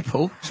own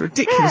nipple. It's a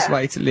ridiculous Yeah.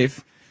 way to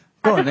live.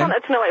 Go I on just then.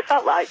 wanted to know what it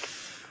felt like.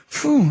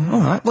 Phew,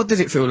 alright. What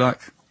did it feel like?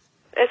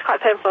 It's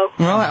quite painful.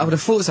 Right, I would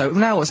have thought so.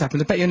 Now what's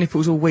happened? I bet your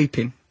nipple's all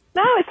weeping.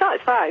 No, it's not.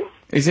 It's fine.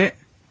 Is it?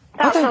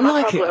 That's I don't not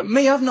my like it. problem.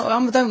 Me, I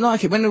don't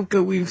like it. When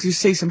you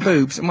see some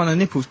boobs and one of the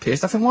nipples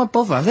pierced, I think, why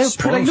bother? They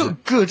Spoils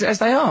look good as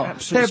they are.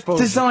 Absolutely They're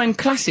spoils it. design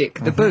classic,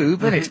 the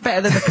boob, and it's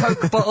better than the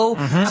Coke bottle.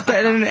 It's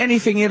better than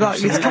anything you're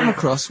likely to come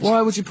across.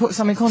 Why would you put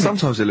something on it?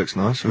 Sometimes it looks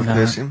nice with a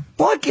piercing.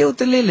 Why gild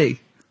the lily?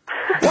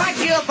 Why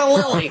gild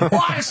Lily,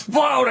 why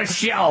spoil the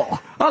show?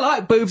 I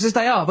like boobs as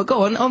they are, but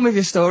go on with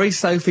your story,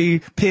 Sophie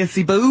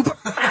Piercy Boob. Well,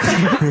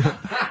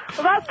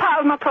 that's part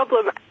of my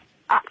problem,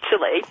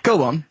 actually.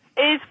 Go on.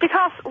 Is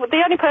because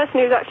the only person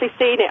who's actually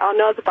seen it or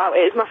knows about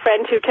it is my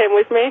friend who came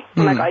with me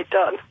when I got it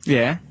done.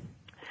 Yeah.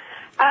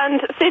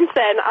 And since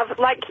then, I've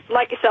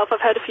like yourself,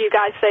 I've heard a few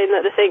guys saying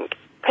that they think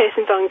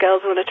piercings on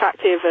girls are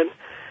unattractive and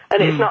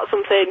it's not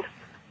something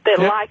they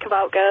like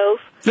about girls.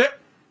 Yep.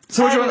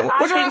 So what do you want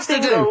I've us to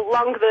been do? single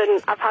longer than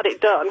I've had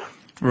it done.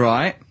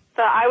 Right.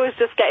 So I was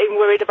just getting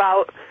worried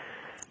about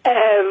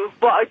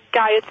what a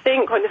guy would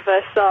think when they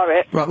first saw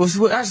it. Right, well,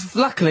 that's,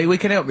 luckily we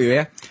can help you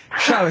here.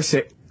 Show us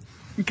it.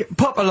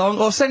 Pop along,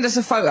 or send us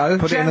a photo.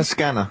 Put it in a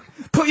scanner.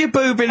 Put your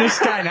boob in a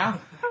scanner,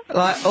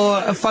 like, or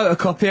a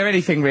photocopy or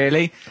anything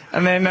really,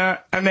 and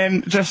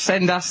then just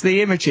send us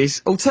the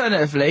images.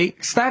 Alternatively,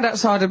 stand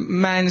outside a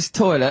man's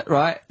toilet,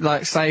 right,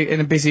 like say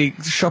in a busy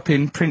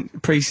shopping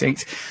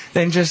precinct,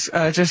 then just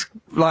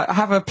like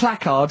have a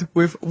placard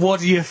with "What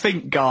do you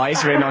think,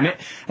 guys?" written on it,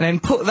 and then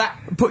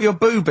put your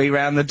boobie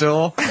round the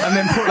door, and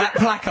then put that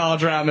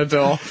placard round the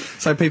door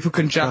so people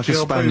can judge Like a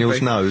your spaniel's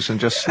boobie. nose and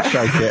just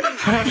shake it.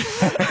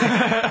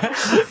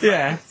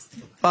 Yeah,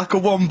 like a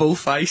womble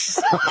face.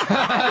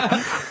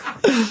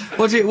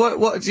 What do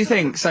you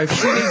think,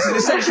 Sophie?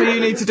 Essentially, you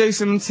need to do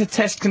some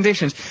test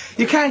conditions.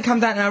 You can come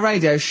down to our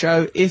radio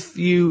show if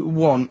you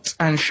want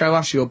and show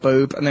us your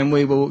boob, and then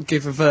we will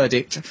give a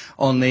verdict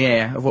on the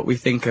air of what we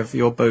think of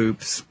your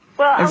boobs.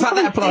 Well, In fact,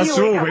 that applies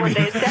to all women.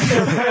 It's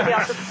definitely going to be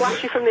able to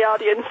flash you from the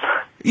audience.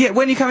 Yeah,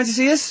 when are you coming to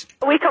see us?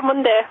 A week on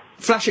Monday.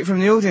 Flash it from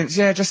the audience,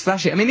 yeah, just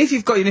flash it. I mean, if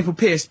you've got your nipple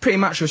pierced, pretty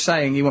much you're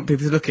saying you want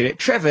people to look at it.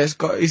 Trevor's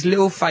got his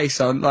little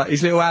face on, like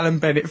his little Alan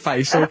Bennett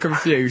face, all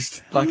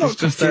confused. Like he's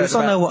just Confused.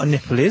 I know what a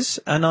nipple is,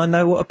 and I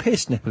know what a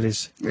pierced nipple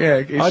is.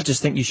 Yeah, I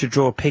just think you should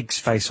draw a pig's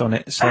face on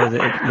it so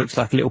that it looks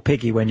like a little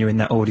piggy when you're in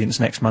that audience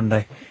next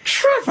Monday.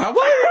 Trevor,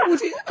 why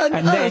would you,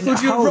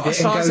 would you hold it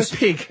and eroticise a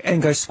pig?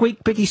 And go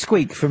squeak, piggy,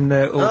 squeak from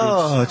the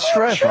audience. Oh,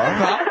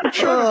 Trevor.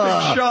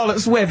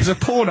 Charlotte's Web's a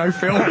porno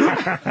film.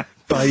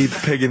 Babe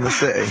pig in the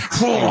city.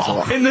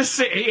 In the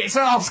city, it's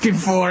asking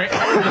for it.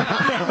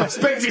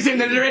 Expect it's in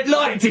the red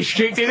light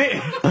district, isn't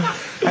it?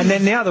 And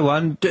then the other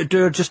one,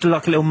 do just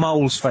like a little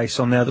mole's face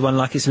on the other one,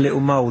 like it's a little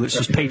mole that's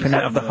just peeping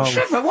out of the hole.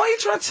 Trevor, why are you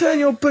trying to turn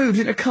your boobs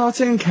into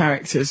cartoon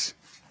characters?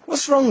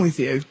 What's wrong with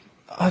you?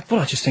 I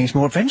just think it's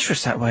more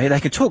adventurous that way.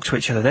 They could talk to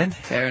each other then.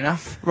 Fair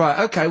enough. Right,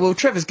 okay, well,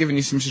 Trevor's given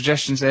you some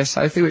suggestions there,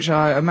 Sophie, which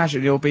I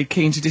imagine you'll be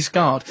keen to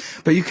discard.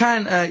 But you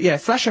can,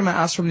 flash them at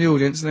us from the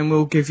audience, and then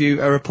we'll give you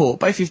a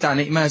report. But if you've done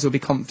it, you may as well be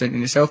confident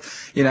in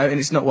yourself, you know, and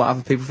it's not what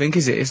other people think,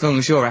 is it? As long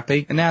as you're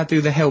happy. And now do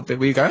the help bit,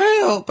 where you go,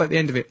 help, at the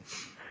end of it.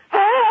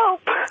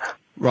 Help!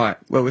 Right,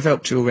 well, we've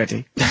helped you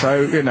already.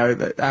 So, you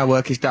know, our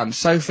work is done.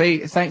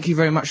 Sophie, thank you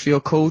very much for your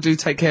call. Do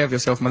take care of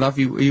yourself, my love.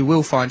 You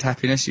will find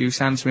happiness. You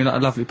sound to me like a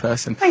lovely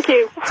person. Thank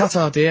you.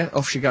 Ta-ta, dear.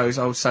 Off she goes,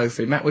 old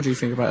Sophie. Matt, what do you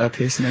think about her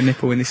piercing her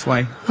nipple in this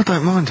way? I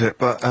don't mind it,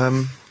 but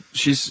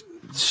she's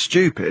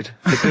stupid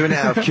for doing it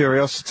out of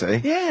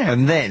curiosity. Yeah.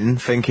 And then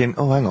thinking,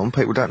 oh, hang on,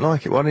 people don't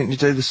like it. Why didn't you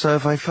do the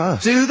survey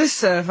first? Do the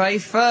survey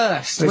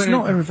first. It's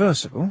not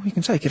irreversible. You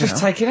can take it out.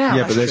 Just take it out.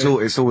 Yeah, but that's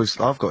it's true. always.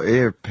 I've got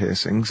ear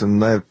piercings,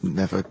 and they're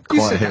never You quite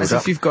said that healed as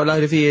up. if you've got a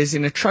load of ears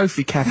in a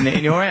trophy cabinet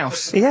in your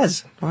house. He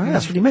has.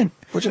 That's what he meant.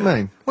 What do you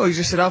mean? Well, you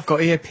just said, I've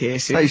got ear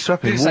piercing. Hey, you're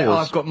You didn't say,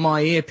 wars. I've got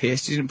my ear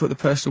pierced. You didn't put the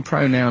personal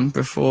pronoun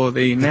before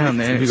the noun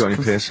there. Have you It's got any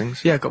conf-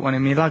 piercings? Yeah, I've got one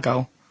in my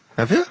luggo.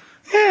 Have you?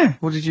 Yeah.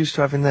 What did you used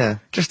to have in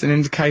there? Just an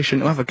indication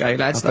to other gay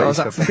lads I that I was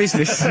bet up you for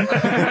business.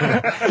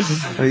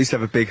 I used to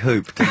have a big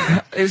hoop, didn't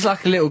you? It was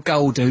like a little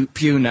gold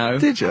hoop, you know.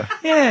 Did you?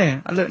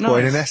 Yeah, I looked nice. Well,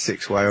 in an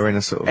Essex way or in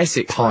a sort of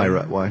Essex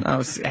pirate way? I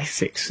was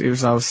Essex. It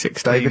was I was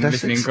 16 David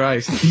living in Essex?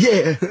 Grays.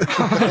 Yeah.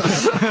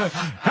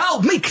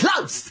 Hold me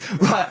close!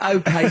 Right,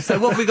 okay, so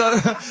what have we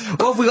got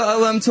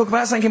to talk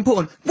about? Something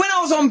important. When I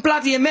was on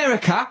Bloody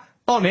America,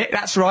 on it,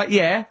 that's right,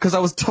 yeah, because I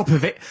was top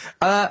of it,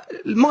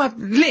 my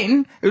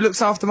Lynn, who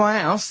looks after my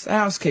house,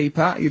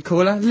 housekeeper, you'd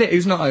call her,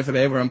 who's not over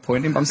there where I'm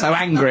pointing, but I'm so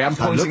angry, I'm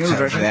pointing in all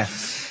looked over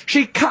directions.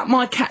 She cut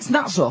my cat's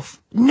nuts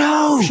off.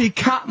 No! She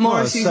cut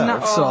Morrissey's herself?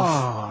 nuts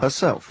off.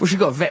 Herself. Well, she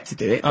got a vet to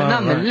do it, but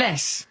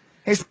nonetheless,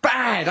 it's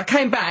bad. I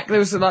came back, there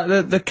was like,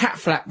 the cat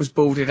flap was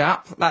boarded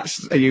up.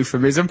 That's a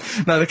euphemism.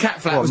 No, the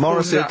cat flap What, was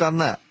Morrissey boarded had up. done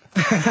that?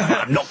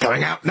 I'm not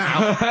going out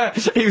now.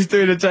 He was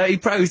doing a dirty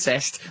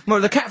protest. Well,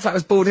 the cat flap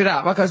was boarded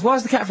up. I goes, why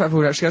is the cat flap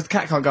boarded up? She goes, the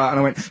cat can't go out. And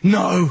I went,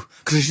 no!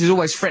 Because she's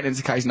always threatening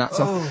to cut his nuts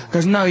off.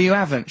 Goes, no, you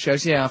haven't. She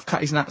goes, yeah, I've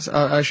cut his nuts.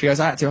 She goes,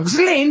 I had to. I goes,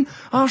 Lynn,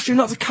 I asked you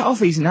not to cut off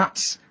his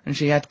nuts. And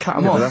she had cut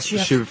them Yeah, off. but that's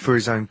for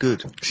his own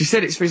good. She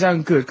said it's for his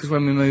own good, because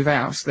when we move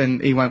house,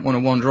 then he won't want to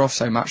wander off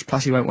so much,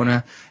 plus he won't want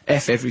to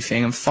F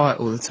everything and fight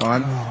all the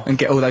time, and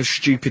get all those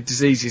stupid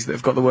diseases that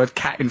have got the word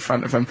cat in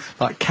front of them,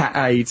 like cat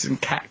AIDS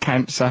and cat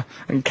cancer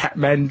and cat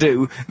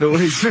mandu, and all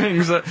these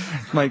things that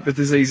make the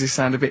diseases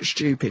sound a bit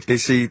stupid.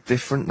 Is he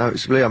different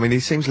noticeably? I mean, he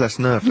seems less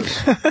nervous.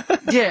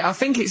 Yeah, I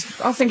think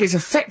it's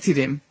affected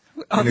him.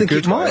 In a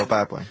good way or a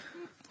bad way?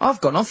 I've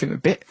gone off him a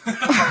bit.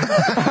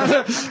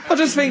 I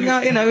just think,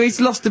 he's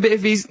lost a bit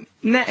of his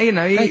net,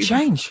 They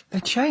change. They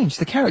change.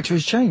 The character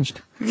has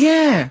changed.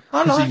 Yeah,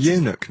 I He's a like it.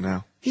 eunuch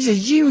now. He's a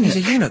eunuch. He's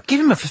a eunuch. Give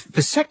him a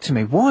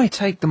vasectomy. Why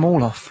take them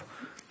all off?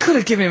 Could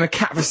have given him a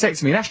cat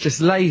vasectomy. That's just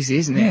lazy,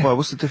 isn't it? Well,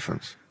 what's the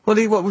difference? What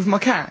with my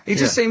cat? He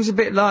just seems a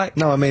bit like...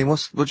 No, I mean,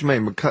 what do you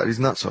mean? We're cutting his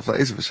nuts off? That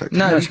is a vasectomy.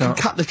 No, it's you not.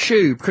 can cut the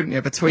tube, couldn't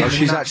you, between Oh, the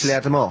she's nuts. actually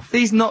had them off.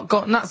 He's not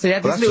got nuts. He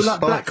had Well, these little,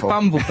 that's like, just black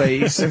spiteful.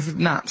 bumblebees of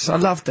nuts. I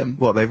loved them.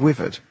 What, they've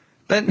withered?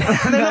 They're not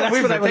That's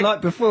with what they it. were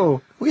like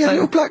before. Well, yeah,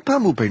 little black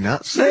bumblebee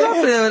nuts. They're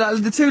lovely. They were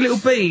like the two little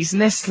bees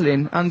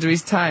nestling under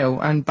his tail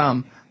and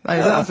bum. They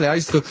were lovely. I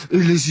used to go, oh,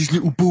 there's his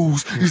little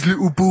balls, his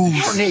little balls.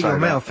 Near Say your that,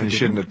 mouth. and you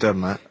shouldn't have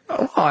done that.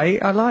 Why?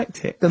 I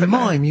liked it. The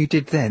mime you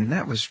did then,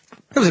 that was...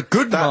 It was a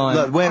good That, mime.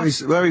 look, where he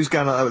was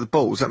going like that with the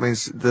balls, that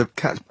means the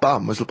cat's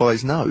bum was by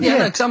his nose.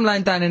 Yeah, because I'm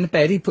laying down in the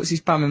bed, he puts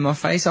his bum in my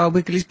face, I'll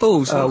wiggle his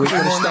balls. Oh, we've got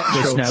to More stop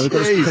this natural. now,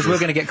 because we're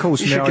going to get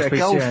calls You from the should get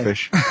a RSPCA.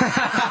 goldfish.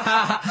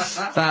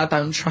 I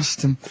don't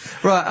trust him.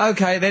 Right,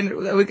 okay, then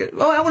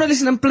I want to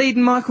listen to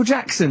Bleeding Michael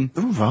Jackson.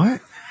 All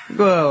right.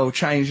 Well,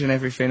 changing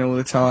everything all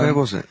the time. Where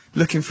was it?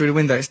 Looking through the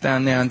window, it's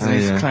down there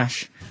underneath Oh, yeah.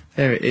 Clash.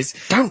 There it is.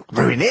 Don't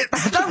ruin it.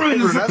 Don't ruin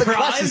the The surprise.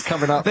 Clash is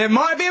coming up. There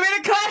might be a bit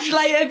of Clash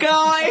later,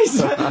 guys.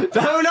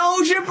 Don't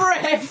hold your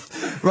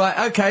breath.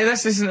 Right, okay,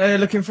 let's listen to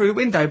Looking Through the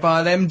Window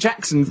by them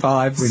Jackson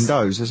 5s.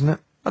 Windows, isn't it?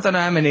 I don't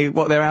know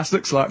what their house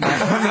looks like, mate. I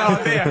have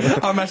no idea.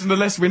 I imagine the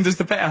less windows,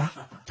 the better.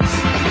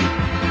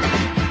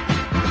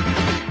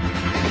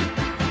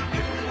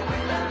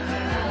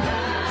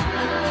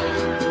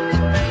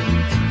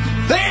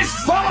 There's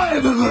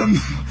 5 of them!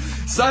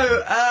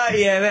 So,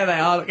 yeah, there they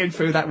are, looking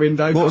through that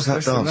window. What was that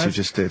Listen, dance you mate.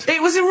 just did?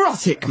 It was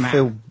erotic, man.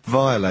 Feel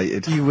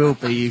violated. You will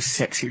be, you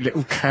sexy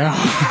little cow.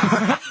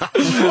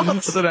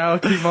 So now I'll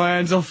keep my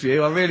hands off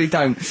you, I really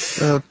don't.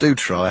 Well, do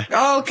try.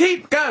 I'll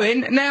keep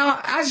going. Now,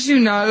 as you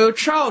know,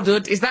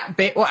 childhood is that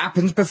bit what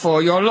happens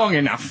before you're long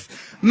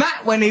enough.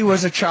 Matt, when he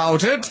was a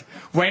childhood,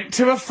 went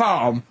to a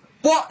farm.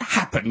 What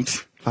happened?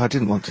 I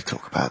didn't want to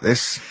talk about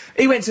this.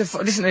 He went to...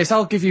 Listen to this,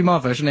 I'll give you my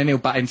version, then he'll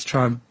butt in to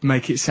try and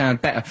make it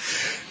sound better.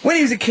 When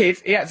he was a kid,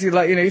 he had to,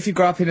 if you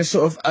grow up in a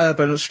sort of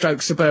urban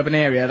stroke suburban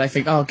area, they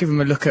think, oh, give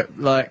him a look at,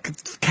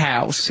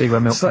 cows. See where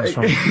milk comes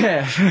from.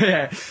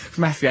 Yeah.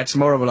 Matthew had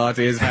some horrible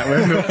ideas about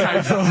where milk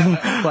came from,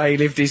 the way he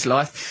lived his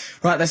life.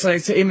 Right, so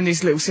him and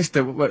his little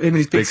sister, him and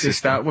his big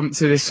sister, went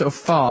to this sort of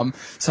farm,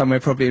 somewhere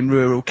probably in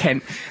rural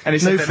Kent. And he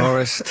said New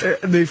Forest.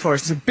 New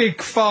Forest. It's a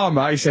big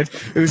farmer, he said,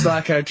 who was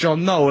like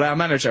John Knoll, our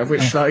manager,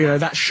 which,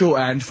 that's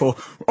shorthand for,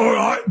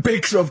 alright,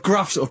 big sort of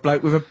gruff sort of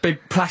bloke with a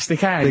big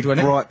plastic hand, Big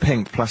wasn't it? bright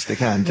pink plastic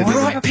hand, didn't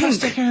Bright it? pink.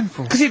 plastic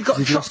handful? Because he'd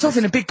got chopped off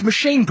in a big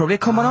machine, probably a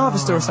combine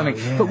harvester or something.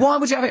 yeah. But why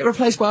would you have it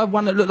replaced by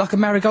one that looked like a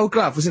marigold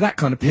glove? Was it that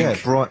kind of pink?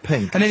 Yeah, bright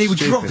pink. And then he would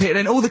Stupid. drop it, and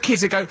then all the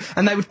kids would go,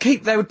 and they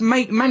would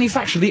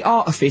manufacture the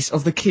artifice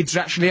of the kids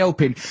actually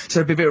helping. So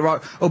it'd be a bit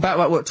about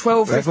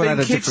 12, 15 Everyone had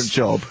a kids? different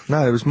job.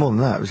 No, it was more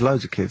than that. It was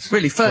loads of kids.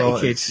 Really, 30 Well,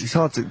 kids? It's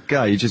hard to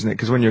gauge, isn't it?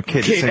 Because when you're a kid,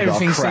 it seems like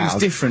everything a crowd.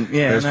 seems different,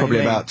 yeah. There was I know probably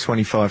what you mean. about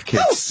 25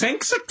 kids. Those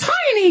sinks are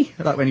tiny!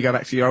 Like when you go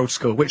back to your old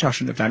school, which I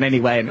shouldn't have done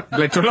anyway, and it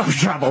led to a lot of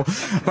trouble.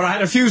 But I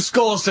had a few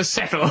scores to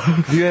settle.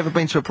 Have you ever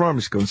been to a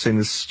primary school and seen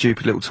the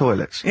stupid little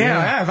toilets? Yeah,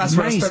 I have. That's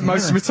where I spent Amazing,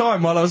 most of my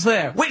time while I was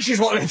there. Which is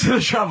what led to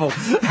the trouble.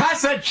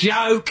 That's a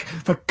joke!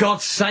 For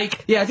God's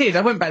sake. Yeah, I did.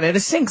 I went back there. The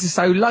sinks are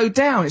so low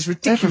down. It's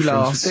ridiculous.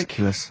 Everything's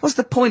ridiculous. What's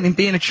the point in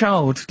being a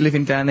child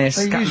living down there They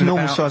scattering use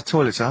normal about? sized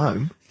toilets at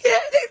home. Yeah,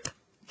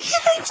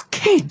 these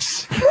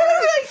kids. Who do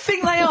they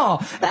think they are?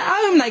 At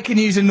home they can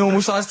use a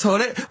normal sized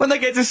toilet. When they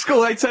get to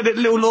school they turn it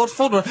little Lord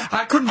Fauntleroy.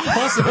 I couldn't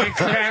possibly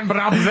clamber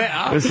up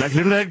there. It's like a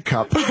little egg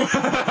cup. Do you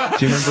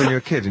remember when you were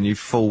a kid and you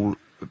fall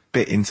a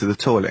bit into the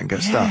toilet and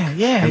get stuck?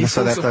 yeah, you And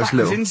so fall they have sort of those backwards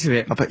little. into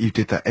it. I bet you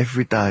did that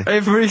every day.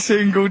 Every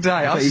single day.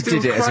 I bet you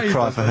did it as a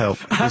cry for help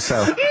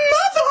yourself.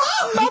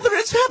 Mother,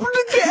 it's happened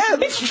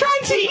again! It's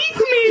trying to eat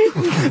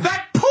me!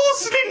 That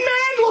porcelain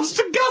man wants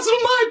to guzzle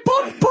my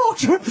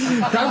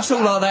pot! Don't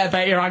talk like that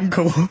about your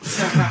uncle.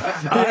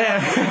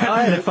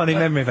 I had a funny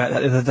memory about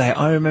that the other day.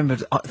 I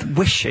remembered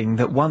wishing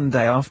that one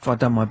day after I'd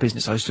done my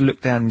business, I used to look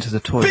down into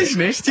the toilet.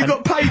 Business? You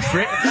got paid for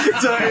it?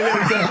 Dirty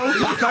little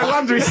devil. No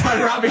wonder he's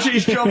so rubbish at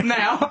his job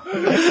now.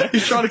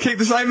 He's trying to keep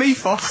the same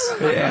ethos.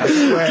 Yeah.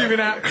 Giving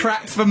out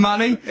crap for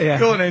money. Yeah,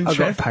 Go on then, I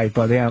Trev. got paid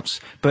by the ounce.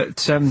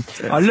 But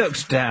I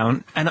looked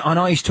down, and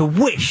I used to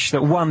wish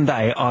that one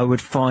day I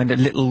would find a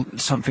little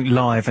something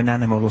live, an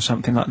animal or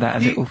something like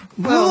that.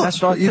 Well,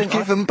 that's what I you'd think.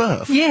 give them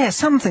birth. Yeah,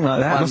 something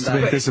like that. Must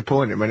have been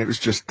disappointing when it was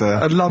just.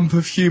 A lump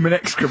of human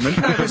excrement.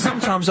 But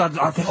sometimes I'd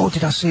think, oh,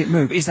 did I see it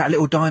move? Is that a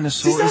little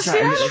dinosaur? Did I Is that see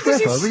a it? little...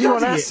 Does he Were you on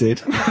study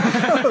it?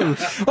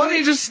 acid? Why don't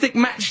you just stick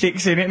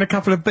matchsticks in it and a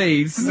couple of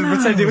beads and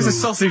pretend it was a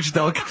sausage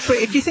dog? But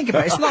if you think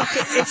about it,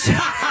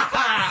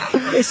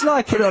 it's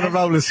like Put it on a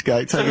roller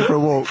skate, take it for a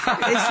walk.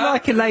 it's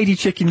like a lady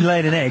chicken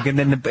laying an egg, and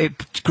then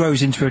it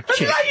grows into a chick.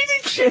 Lady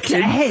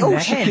chicken. All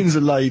chickens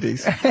are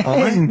ladies.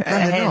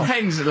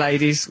 Hens are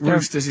ladies,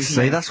 roosters is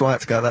See, that's why I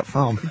had to go to that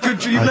farm.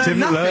 Good, you I learned didn't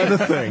nothing. learn a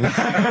thing.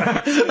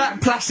 That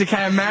plastic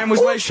hand man was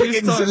All wasting his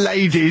chickens time. are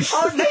ladies.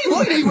 Oh, no,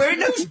 why are you wearing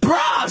those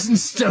bras and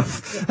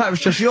stuff? That was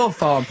just your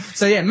farm.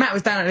 So yeah, Matt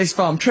was down at this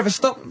farm. Trevor,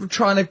 stop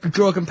trying to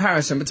draw a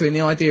comparison between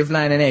the idea of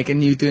laying an egg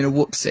and you doing a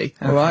whoopsie.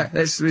 All right,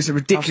 it's a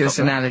ridiculous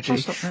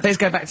analogy. Let's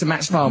go back to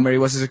Matt's farm where he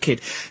was as a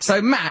kid.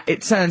 So Matt,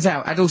 it turns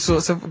out, had all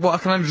sorts of what I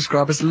can only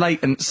describe as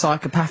latent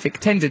psychopathic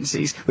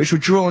tendencies, which were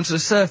drawn to the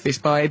surface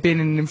by being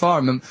in an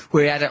environment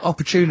where he had an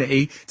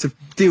opportunity to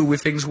deal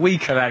with things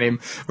weaker than him.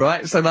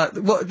 Right. So like,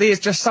 there's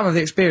just some of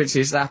the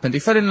experiences that happened. He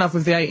fell in love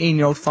with the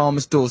 18-year-old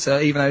farmer's daughter,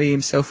 even though he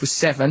himself was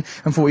 7,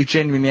 and thought he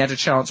genuinely had a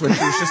chance when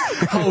she was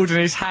just holding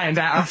his hand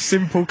out of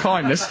simple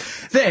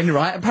kindness. Then,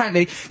 right,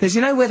 apparently, there's,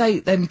 you know, where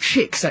them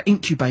chicks are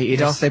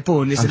incubated after they're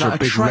born. There's Under like a a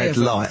big tray red of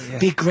them. light.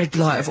 Big red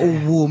light of all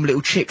warm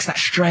little chicks. That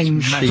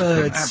strange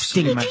bird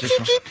Absolutely stink.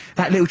 magical.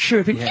 That little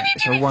chirping. Yeah,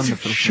 it's a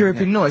wonderful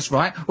chirping noise,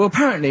 right? Well,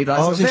 apparently, like,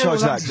 I was in they're charge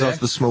of all that under because I was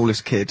there. the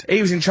smallest kid.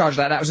 He was in charge of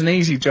that. That was an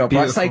easy job,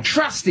 right? So they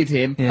trusted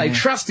him. Yeah, They yeah.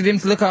 trusted him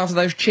to look after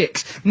those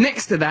chicks.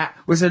 Next to that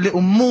was a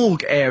little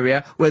morgue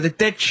area where the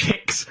dead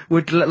chicks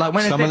would, like,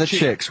 when a Some dead of the chick-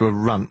 chicks were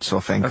runts, I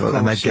think,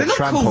 and they'd They're get not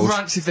called trampled.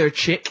 runts if they're a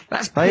chick.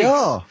 That's They pigs.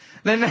 are.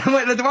 Then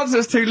when the ones that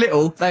was too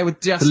little, they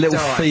would just The little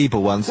die.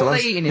 feeble ones. What the are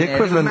ones- they eating the in there?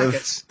 equivalent Little of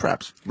maggots?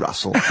 perhaps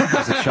Russell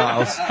as a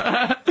child,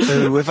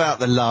 who, without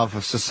the love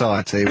of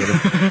society, would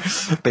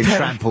have been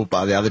trampled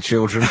by the other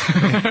children.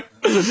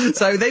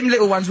 So them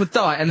little ones would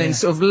die, and then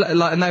sort of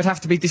like, and they'd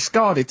have to be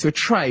discarded to a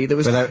tray that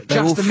was But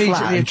they're all just flat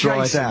immediately and dried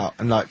adjacent. out,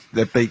 and like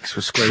their beaks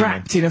were screaming.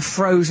 Trapped in a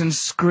frozen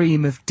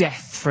scream of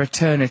death for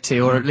eternity,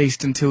 or at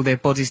least until their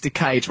bodies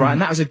decayed, right?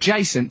 And that was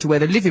adjacent to where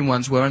the living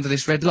ones were under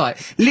this red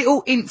light.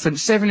 Little infant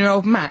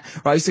 7-year-old Matt,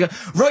 right, used to go,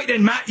 right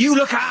then, Matt, you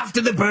look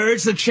after the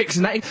birds, the chicks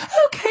and that. He'd,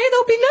 okay,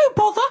 there'll be no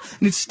bother.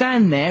 And he'd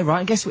stand there, right,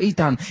 and guess what he'd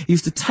done? He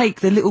used to take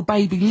the little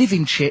baby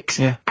living chicks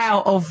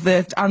out of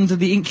under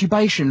the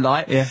incubation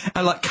light,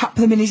 and like cup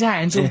them in his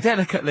hands all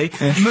delicately,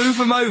 move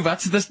them over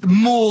to the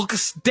morgue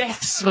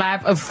death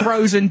slab of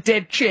frozen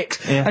dead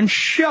chicks, and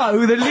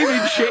show the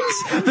living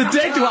chicks, the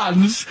dead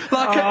ones,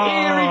 like an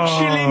eerie,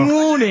 chilling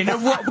warning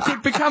of what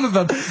could become of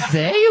them.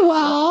 There you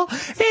are.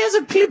 Here's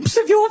a glimpse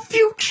of your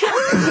future.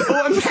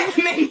 And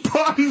then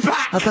put them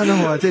back. I don't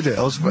know why I did it.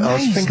 I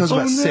think I was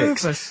about 6.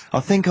 nervous. I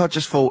think I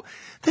just thought,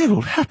 they're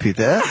all happy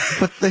there,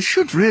 but they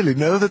should really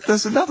know that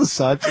there's another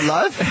side to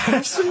life.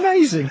 It's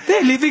amazing.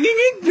 They're living in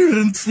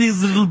ignorance,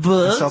 these little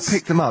birds. So I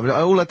picked them up, and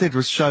all I did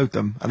was showed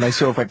them, and they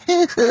sort of went,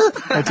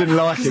 they didn't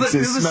like it because it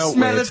There's the smelled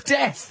smell weird. of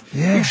death.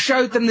 Yeah. You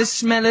showed them the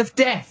smell of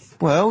death.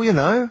 Well, you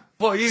know,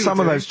 What are you some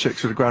of doing? those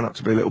chicks would have grown up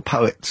to be little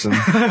poets and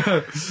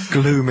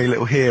gloomy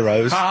little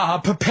heroes.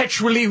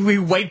 Perpetually we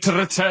wait to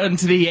return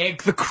to the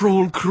egg, the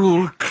cruel,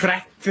 cruel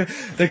crack,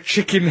 the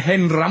chicken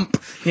hen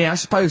rump. Yeah, I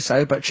suppose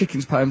so, but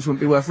chickens' poems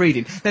wouldn't be worth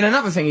reading. Then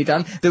another thing he'd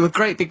done, there were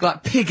great big,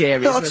 like, pig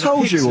areas. No, I where the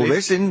told pigs you all lived.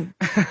 this in,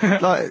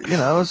 like, you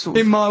know, I was sort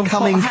of In my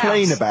coming hot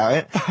clean house. about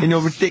it in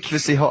your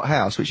ridiculously hot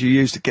house, which you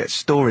use to get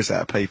stories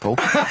out of people.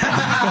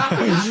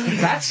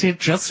 That's it,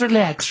 just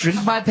relax,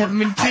 drink my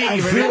peppermint tea.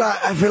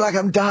 I feel like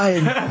I'm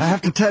dying. I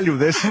have to tell you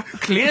this.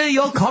 Clear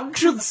your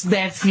conscience,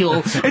 Matthew.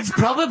 It's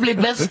probably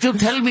best you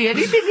tell me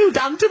anything you've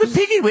done to the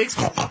piggy wigs.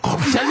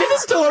 Tell me the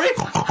story.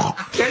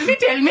 Tell me.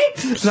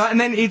 Right, and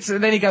then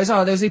he goes,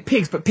 oh, there's these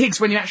pigs, but pigs,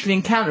 when you actually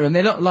encounter them,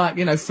 they're not like,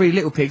 you know, 3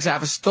 little pigs out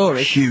of a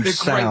story. Huge They're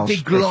sows. great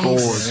big They're long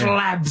boars.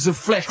 slabs of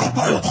flesh,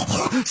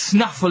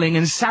 snuffling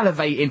and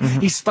salivating.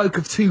 He spoke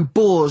of 2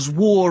 boars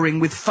warring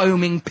with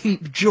foaming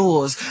pink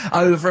jaws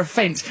over a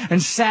fence,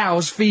 and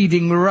sows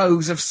feeding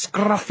rows of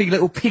scruffy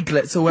little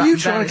piglets all Are up you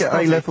and down trying to his get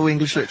body. A-level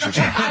English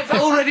literature? I've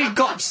already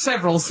got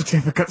several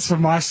certificates for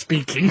my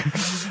speaking.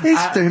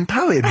 He's doing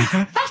poems.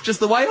 That's just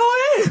the way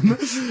I am.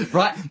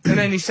 Right, and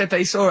then he said that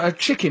he saw a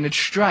chicken had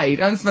strayed.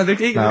 And I went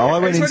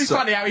it's really inside-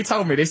 funny how he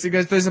told me this. He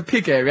goes, there's a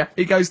pig area.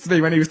 He goes to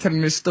me when he was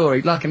telling his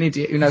story, like an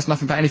idiot who knows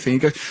nothing about anything. He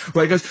goes,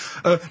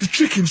 the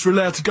chickens were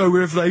allowed to go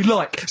wherever they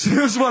like. So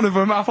there was one of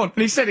them up on,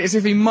 and he said it as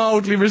if he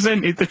mildly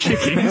resented the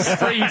chickens'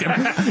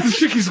 freedom. The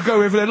chickens would go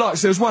wherever they like.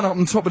 So there was one up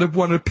on top of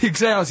one of the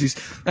pigs' houses.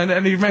 And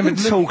he remembered...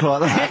 Didn't talk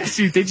like that. Yes,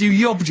 you did. You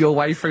yobbed your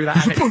way through that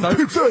anecdote.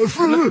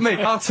 Look at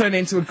me. I'll turn it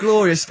into a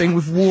glorious thing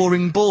with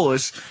warring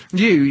boars.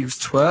 You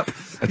twerp.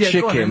 A Yeah,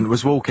 go on chicken then.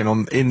 was walking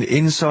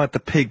inside the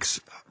pigs.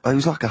 It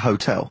was like a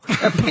hotel.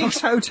 A pig's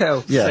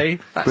hotel. Yeah. See?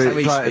 That's But, how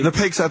he like, speaks.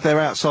 the pigs had their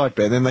outside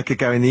bit, and then they could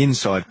go in the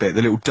inside bit,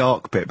 the little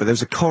dark bit, but there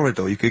was a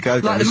corridor you could go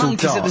down. Like the It's all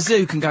monkeys at dark. the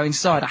zoo can go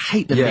inside. I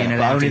hate them being Yeah, but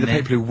allowed only in the there.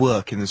 people who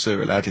work in the zoo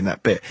are allowed in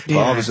that bit. But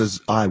Yeah.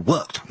 I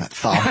worked on that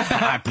farm.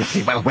 I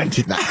pretty well went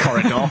in that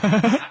corridor.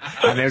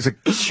 And there was a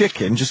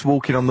chicken just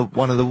walking on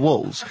one of the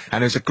walls,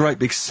 and there was a great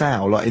big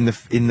sow, like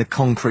in the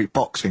concrete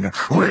boxing,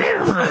 going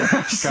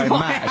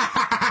mad.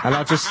 And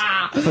I just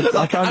But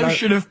I don't know.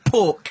 Ocean of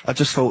pork. I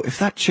just thought, if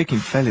that chicken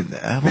fell in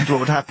there, I wonder what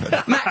would happen.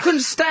 Matt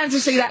couldn't stand to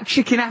see that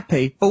chicken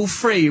happy, all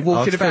three,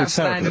 walking I feel about, terrible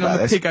standing about on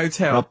the this. pig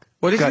hotel. And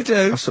What did you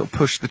do? I sort of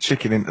pushed the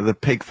chicken into the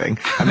pig thing,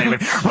 and then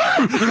it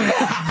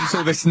went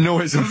saw this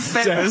noise of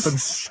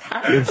Feathers.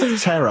 death and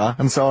terror,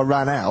 and so I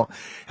ran out.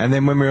 And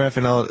then when we were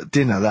having our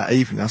dinner that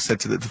evening, I said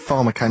to the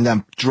farmer came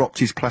down, dropped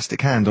his plastic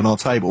hand on our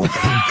table.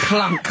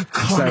 Clunk, So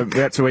clunk. we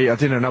had to eat our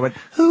dinner, and I went,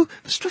 "Oh,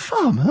 Mr.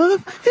 Farmer,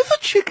 if a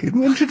chicken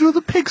went into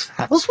the pig's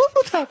house, what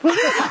would happen?"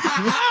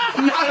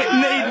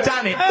 No, he'd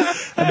done it.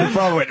 And the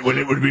farmer went, "Well,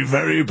 it would be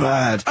very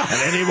bad,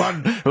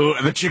 and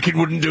the chicken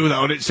wouldn't do that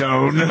on its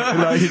own."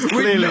 Like, he's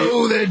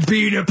clearly, there'd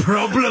been a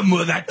problem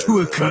with that to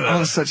occur. I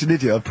was such an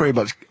idiot. I pretty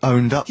much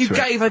owned up You to it.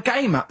 gave a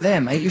game up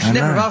there, mate. You should I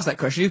never know. have asked that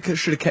question. You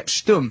should have kept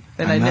stum.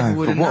 Then I they never know,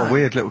 would but have what known. a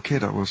weird little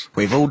kid I was.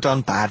 We've all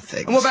done bad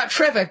things. And what about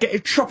Trevor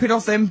chopping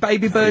off them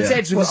baby birds' Yeah.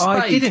 heads with Well, a I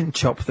spade? didn't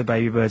chop the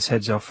baby birds'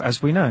 heads off,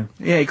 as we know.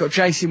 Yeah, you got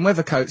Jason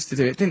Weathercoats to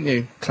do it, didn't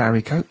you?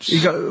 Clary Coates.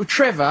 You got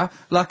Trevor,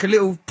 like a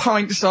little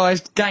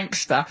pint-sized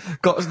gangster,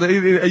 got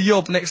a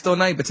yob next door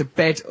neighbour to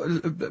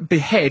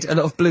behead a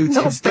lot of blue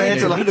tits.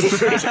 bed, a load of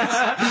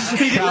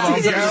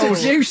You didn't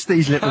seduce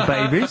these little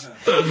babies.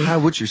 How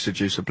would you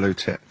seduce a blue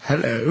tit?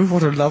 Hello,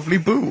 what a lovely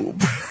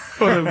boob.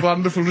 What a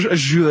wonderful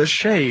azure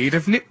shade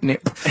of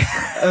nip-nip.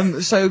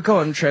 So go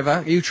on,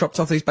 Trevor. You chopped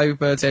off these baby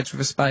birds' heads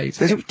with a spade.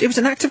 It was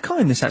an act of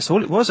kindness, that's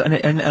all it was, and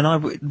I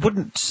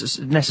wouldn't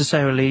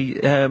necessarily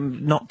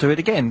not do it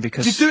again,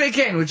 because... You'd do it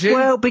again, would you?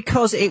 Well,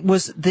 because it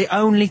was the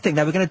only thing.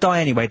 They were going to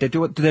die anyway.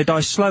 Do they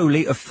die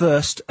slowly of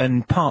thirst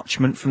and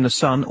parchment from the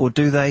sun, or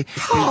do they...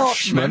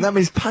 Parchment? That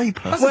means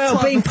paper. That's well, a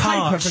type being of paper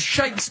parched. for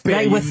Shakespeare.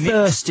 They were you nit.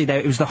 thirsty, though.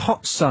 It was the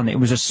hot sun. It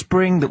was a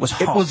spring that was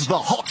hot. It was the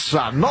hot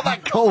sun, not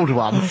that cold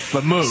one.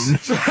 The moon.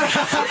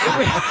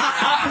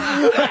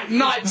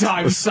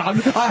 Nighttime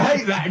sun. I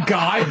hate that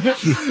guy.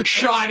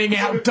 Shining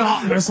out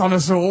darkness on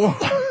us all.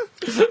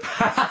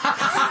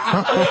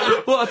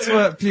 What a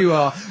twerp you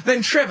are.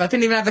 Then Trevor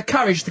didn't even have the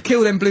courage to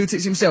kill them blue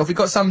tits himself. He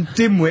got some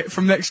dimwit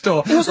from next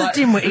door. He wasn't a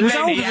dimwit, he was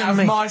Lenny older than out of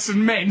me. Mice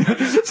and Men.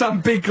 Some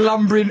big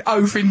lumbering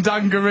oaf in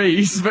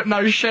dungarees, but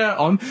no shirt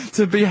on,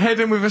 to behead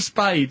him with a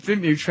spade,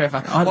 didn't you,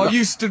 Trevor? While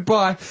you stood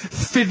by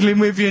fiddling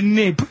with your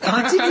nib.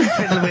 I didn't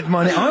fiddle with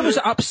mine. I was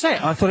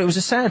upset. I thought it was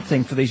a sad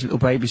thing for these little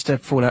babies to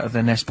fall out of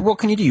their nest. But what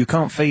can you do? You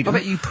can't feed I them.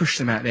 bet you pushed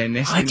them out their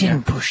nest. I didn't you?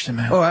 didn't push them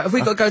out. All right, have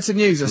we got to go to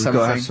news or We've something?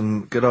 got to have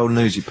some good old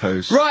newsy poos.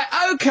 Right,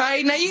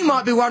 okay, now you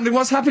might be wondering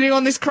what's happening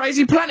on this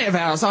crazy planet of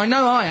ours. I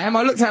know I am.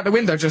 I looked out the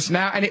window just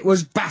now and it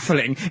was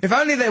baffling. If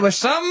only there was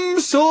some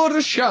sort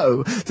of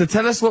show to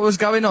tell us what was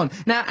going on.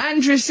 Now,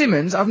 Andrea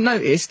Simmons, I've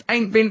noticed,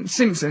 ain't been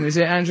Simpson, is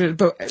it, Andrea?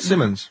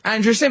 Simmons.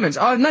 Andrea Simmons.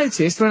 I've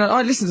noticed when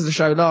I listened to the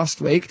show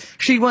last week,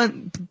 she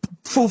weren't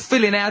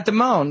fulfilling our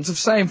demands of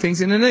saying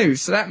things in the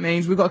news. So that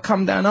means we've got to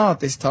come down hard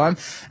this time.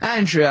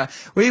 Andrea,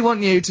 we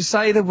want you to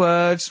say the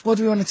words. What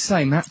do we want to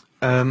say, Matt?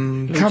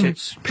 Blue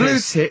tits. Blue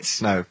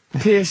tits. No.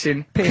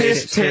 Piercing.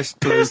 Pierce tit.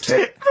 blue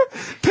tit.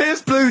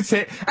 Pierce blue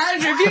tit.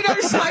 Andrew, if you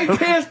don't say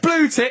Pierce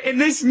blue tit in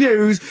this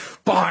news,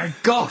 by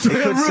God, It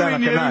we'll could ruin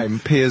sound like you. a name.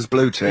 Piers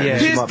Blue Tit. Yeah. You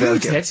Pierce might be able blue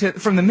to get-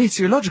 tit from the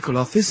meteorological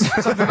office.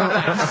 Something like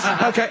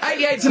that. Okay,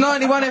 88 to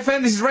 91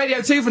 FM. This is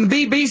Radio 2 from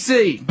the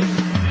BBC.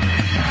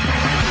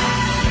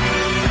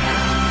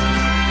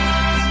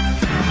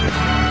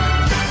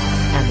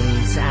 And the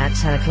news at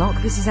 10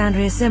 o'clock. This is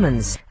Andrea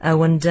Simmons.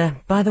 Oh, and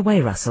by the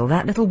way, Russell,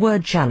 that little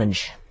word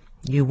challenge.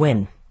 You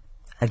win.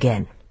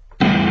 Again.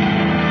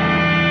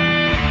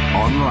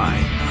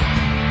 Online,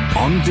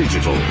 on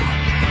digital,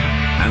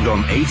 and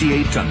on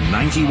 88 to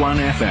 91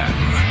 FM.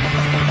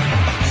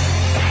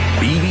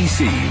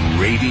 BBC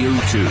Radio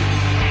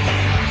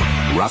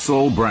 2.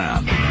 Russell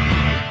Brand.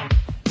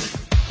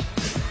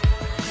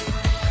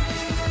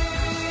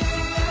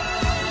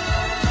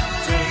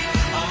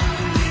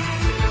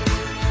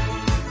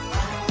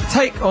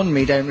 Take on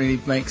me don't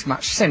really make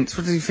much sense.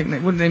 What do you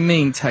think? What do they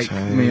mean? Take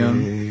me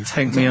on.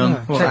 Take me on.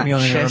 What, Take me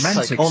on in a chest?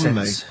 romantic on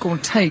sense. Go on,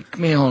 take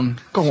me on.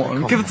 Go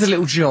on, give us a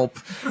little job.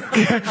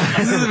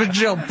 This is a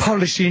job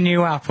polishing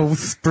you up, all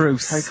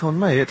spruce. Take on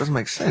me. It doesn't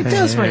make sense. It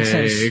does make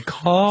sense.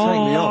 Take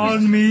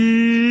on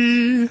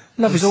me.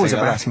 Love is always Sing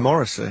like about... that's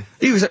Morrissey.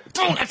 He was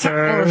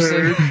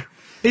Morrissey.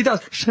 He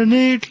does.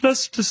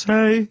 Needless to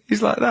say,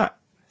 he's like that.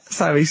 That's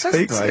how he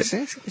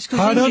speaks.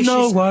 I don't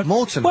know what.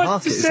 Morton what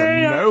Harket to is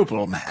say. a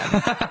noble man.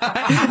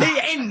 He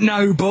ain't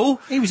noble.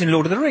 He was in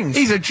Lord of the Rings.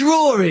 He's a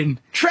drawing.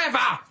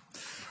 Trevor!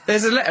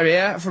 There's a letter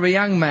here from a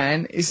young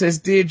man. It says,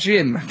 Dear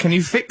Jim, can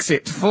you fix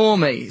it for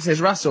me? It says,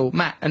 Russell,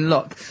 Matt and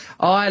Locke.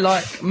 I,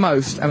 like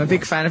most, am a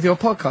big fan of your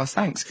podcast,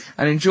 thanks,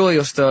 and enjoy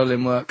your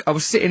sterling work. I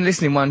was sitting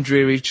listening one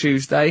dreary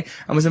Tuesday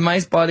and was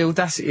amazed by the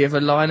audacity of a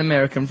lying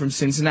American from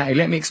Cincinnati.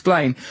 Let me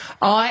explain.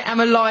 I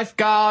am a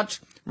lifeguard.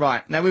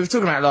 Right, now we were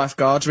talking about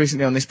lifeguards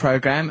recently on this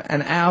programme,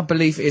 and our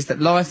belief is that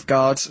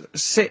lifeguards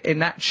sit in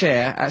that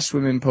chair at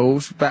swimming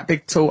pools, that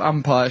big tall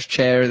umpire's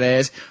chair of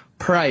theirs,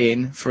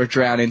 praying for a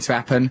drowning to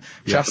happen,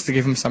 just to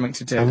give them something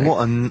to do. And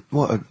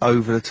what an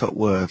over-the-top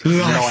word.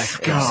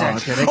 Lifeguard.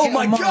 Exactly. Oh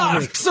my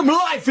God! Some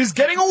life is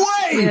getting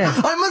away! Yeah.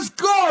 I must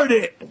guard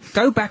it!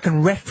 Go back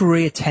and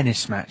referee a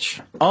tennis match.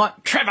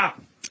 Trevor!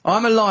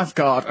 I'm a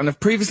lifeguard and have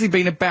previously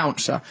been a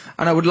bouncer,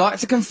 and I would like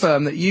to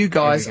confirm that you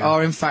guys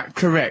are in fact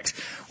correct.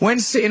 When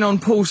sitting on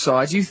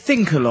poolside, you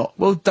think a lot.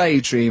 Well,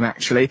 daydream,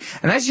 actually.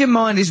 And as your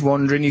mind is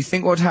wandering, you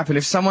think what would happen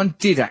if someone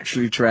did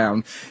actually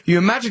drown. You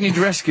imagine you'd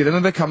rescue them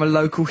and become a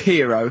local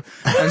hero.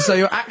 And so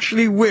you're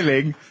actually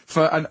willing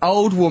for an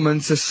old woman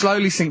to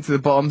slowly sink to the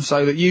bottom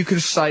so that you can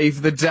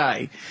save the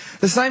day.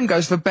 The same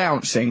goes for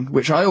bouncing,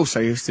 which I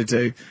also used to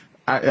do.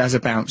 As a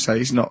bouncer,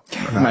 he's not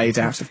made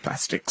out of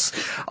plastics.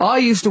 I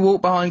used to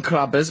walk behind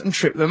clubbers and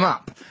trip them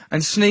up,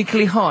 and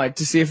sneakily hide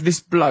to see if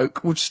this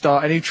bloke would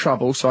start any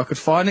trouble so I could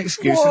find an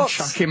excuse and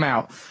chuck him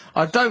out.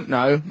 I don't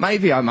know,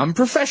 maybe I'm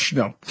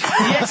unprofessional.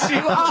 Yes,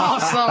 you are,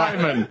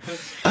 Simon!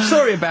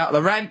 Sorry about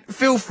the rant.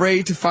 Feel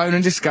free to phone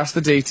and discuss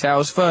the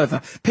details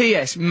further.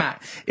 P.S.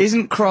 Matt,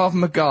 isn't Krav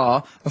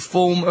Maga a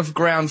form of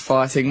ground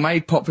fighting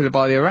made popular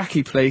by the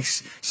Iraqi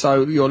police,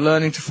 so you're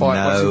learning to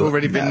fight once you've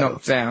already been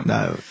knocked down?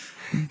 No.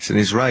 It's an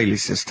Israeli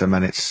system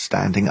and it's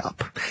standing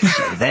up.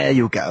 So there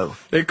you go.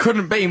 It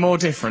couldn't be more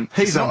different.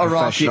 He's not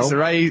Iraqi, it's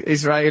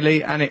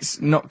Israeli, and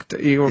it's knocked.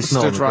 You're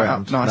stood right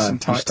up, nice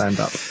and tight. You stand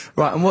up.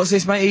 Right, and what's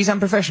this, mate? He's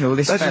unprofessional.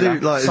 This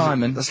fella,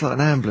 Simon. That's like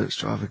an ambulance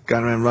driver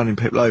going around running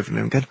people over and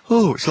then going,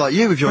 "Oh, it's like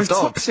you with your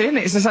dog." It's the same.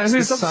 It's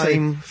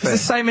the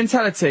same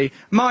mentality.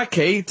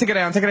 Mikey, take it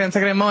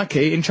down,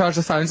 Mikey, in charge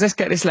of the phones. Let's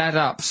get this lad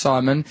up,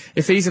 Simon.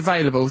 If he's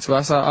available to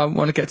us, I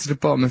want to get to the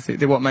bottom of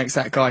what makes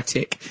that guy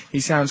tick. He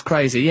sounds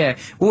crazy, yeah.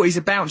 Well, he's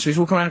a bouncer, he's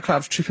walking around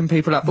clubs tripping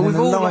people up, but we've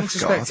all long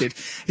suspected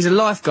he's a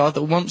lifeguard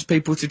that wants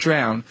people to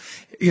drown.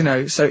 You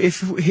know, so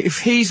if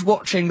he's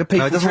watching the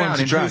people doesn't drowning,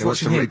 want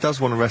to drown, he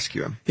does want to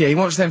rescue him. Yeah, he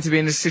wants them to be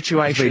in a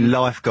situation. The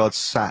lifeguard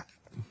sat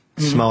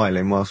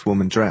smiling whilst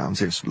woman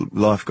drowns. It's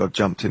lifeguard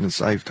jumped in and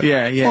saved her.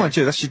 Yeah, yeah. Mind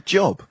you, that's your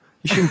job.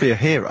 You shouldn't be a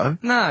hero.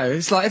 No,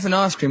 it's like if an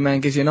ice cream man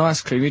gives you an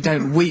ice cream, you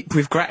don't weep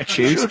with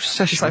gratitude. Your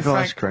obsession with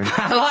ice cream.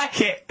 I like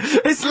it.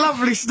 It's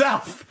lovely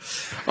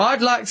stuff.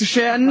 I'd like to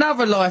share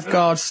another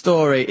lifeguard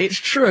story. It's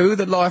true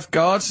that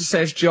lifeguards,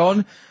 says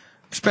John,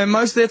 spend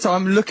most of their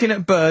time looking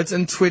at birds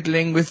and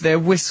twiddling with their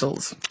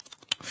whistles.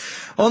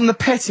 On to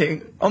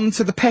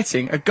the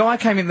petting, a guy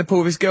came in the pool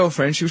with his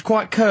girlfriend. She was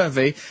quite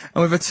curvy,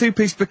 and with a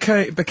two-piece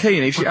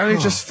bikini, she only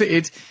just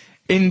fitted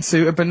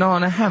into a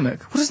banana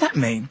hammock. What does that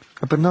mean?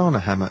 A banana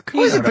hammock.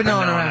 What is a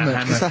banana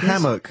hammock? It's a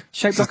hammock.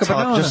 Shaped like a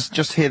banana.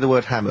 Just hear the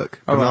word hammock.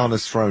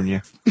 Banana's thrown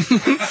you.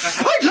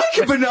 I'd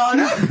like a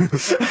banana! Are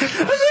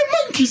there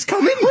monkeys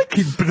coming? I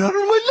keep banana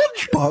in my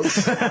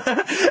lunchbox.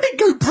 It'd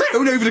go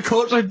brown over the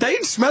course of the day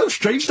and smell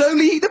strange to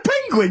only eat the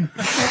penguin.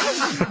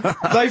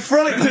 They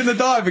frolicked in the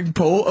diving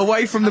pool,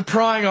 away from the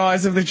prying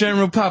eyes of the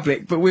general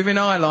public, but within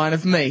eye line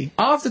of me.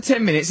 After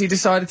 10 minutes, he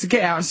decided to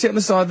get out and sit on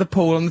the side of the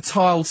pool on the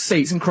tiled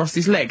seats and crossed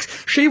his legs.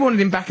 She wanted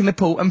him back in the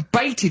pool and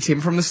baited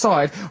him from the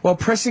side while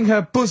pressing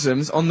her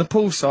bosoms on the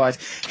pool side.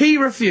 He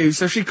refused,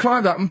 so she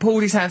climbed up and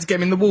pulled his hand to get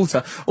him in the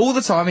water. All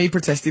the time he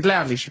protested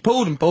loudly. She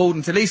pulled and pulled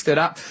until he stood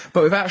up,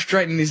 but without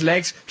straightening his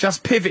legs,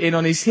 just pivoting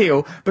on his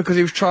heel because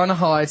he was trying to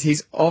hide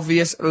his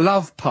obvious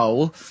love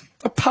pole.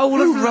 A pole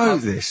Who of wrote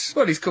love. this?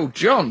 Well, he's called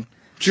John.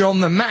 John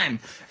the man,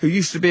 who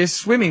used to be a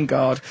swimming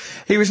guard.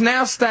 He was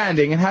now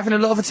standing and having a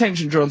lot of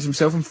attention drawn to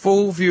himself in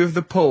full view of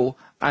the pool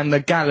and the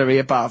gallery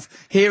above.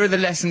 Here are the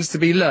lessons to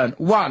be learned.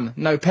 1.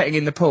 No petting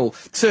in the pool.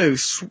 2.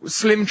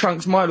 Slim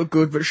trunks might look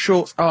good, but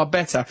shorts are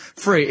better.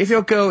 3. If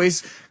your girl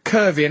is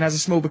curvy and has a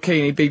small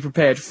bikini, be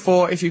prepared.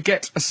 4. If you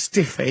get a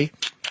stiffy,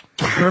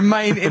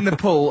 remain in the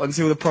pool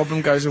until the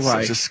problem goes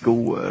away. Such a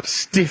school word.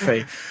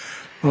 Stiffy.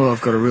 Oh,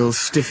 I've got a real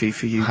stiffy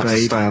for you, I had to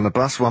babe. stay on the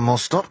bus one more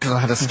stop because I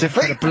had a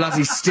stiffy. A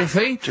bloody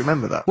stiffy. Do you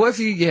remember that? What if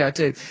you... Yeah, I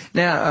do.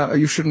 Now,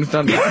 you shouldn't have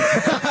done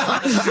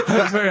that.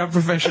 That's very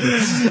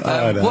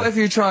unprofessional. What if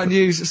you try and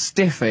use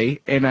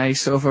stiffy in a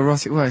sort of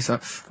erotic way? It's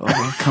like,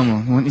 oh, come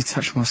on, why don't you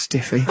touch my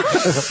stiffy?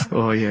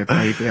 Oh, yeah,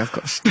 baby, I've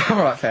got a stiffy.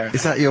 All right, fair enough.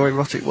 Is that your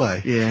erotic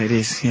way? Yeah, it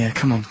is. Yeah,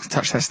 come on,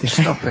 touch that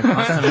stiffy. Stop it.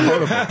 I sound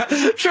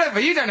horrible.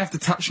 Trevor, you don't have to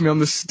touch me on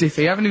the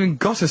stiffy. I haven't even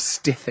got a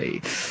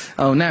stiffy.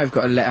 Oh, now we've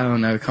got a letter. Oh,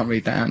 no, we can't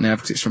read that out now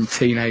because it's from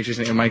teenagers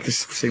and it'll make us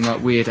seem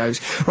like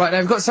weirdos. Right, now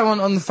we've got someone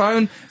on the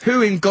phone.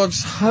 Who in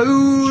God's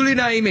holy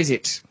name is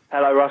it?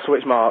 Hello, Russell,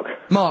 it's Mark.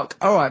 Mark,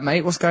 all right,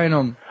 mate, what's going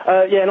on?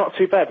 Yeah, not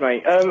too bad,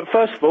 mate.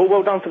 First of all,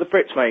 well done for the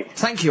Brits, mate.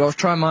 Thank you, I was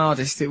trying my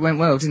hardest. It went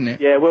well, didn't it?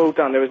 Yeah, well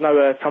done. There was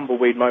no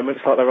tumbleweed moments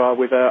like there are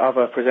with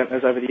other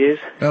presenters over the years.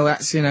 Well,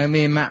 that's, you know,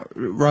 me and Matt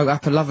wrote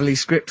up a lovely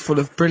script full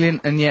of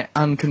brilliant and yet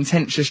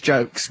uncontentious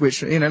jokes,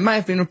 which, you know, may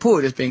have been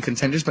reported as being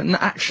contentious, but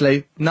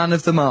actually, none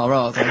of them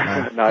are they?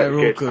 No, they're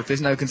all good. good.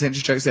 There's no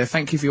contentious jokes there.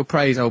 Thank you for your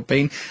praise, old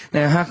bean.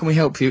 Now, how can we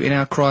help you in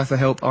our cry for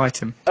help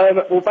item?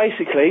 Well,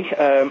 basically,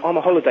 I'm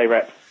a holiday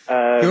rep.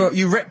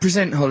 You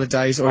represent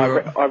holidays, or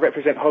I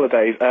represent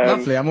holidays.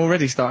 Lovely, I'm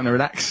already starting to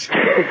relax.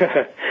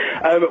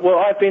 Well,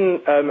 I've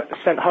been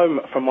sent home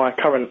from my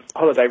current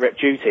holiday rep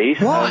duties.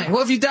 Why? What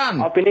have you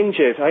done? I've been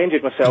injured. I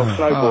injured myself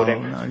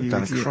snowboarding. Oh, no, You've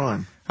done a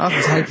crime. I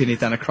was hoping he'd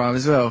done a crime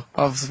as well.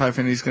 I was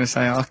hoping he was going to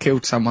say, I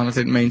killed someone, I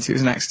didn't mean to, it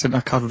was an accident,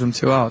 I cuddled him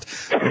too hard.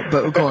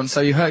 But go on,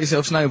 so you hurt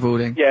yourself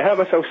snowboarding? Yeah, hurt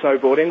myself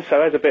snowboarding,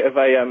 so as a bit of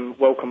a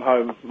welcome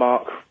home,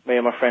 Mark, me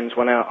and my friends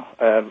went out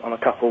on a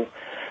couple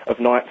of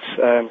nights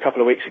a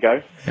couple of weeks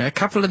ago. Yeah, a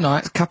couple of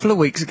nights, couple of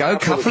weeks ago,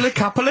 couple for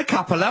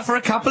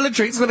a couple of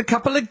drinks with a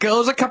couple of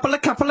girls, a couple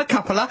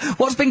of.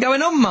 What's been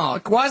going on,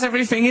 Mark? Why is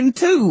everything in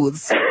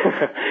twos?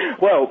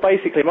 Well,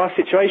 basically, my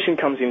situation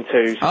comes in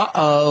twos.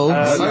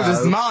 Uh-oh. So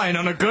does mine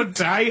on a good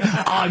day.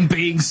 I'm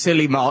being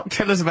silly, Mark.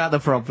 Tell us about the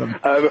problem.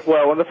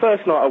 Well, on the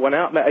first night I went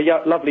out, met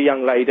a lovely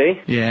young lady.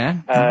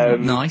 Yeah.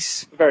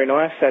 Nice. Very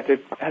nice. Had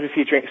a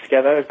few drinks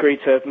together, agreed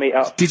to meet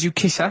up. Did you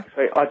kiss her?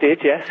 I did,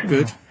 yes.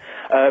 Good.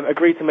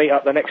 Agreed to meet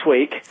up the next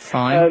week.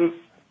 Fine.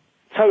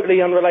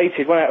 Totally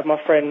unrelated, went out with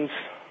my friends.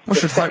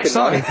 What's your type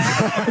say?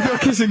 If you're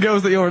kissing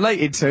girls that you're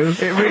related to,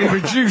 it really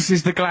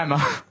reduces the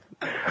glamour.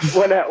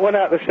 Went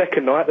out the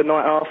second night, the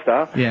night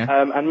after,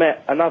 and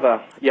met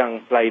another young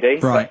lady.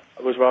 Right.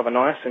 That was rather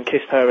nice, and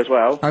kissed her as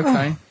well.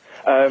 Okay.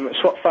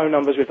 Swapped phone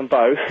numbers with them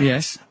both.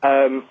 Yes.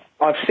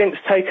 I've since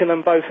taken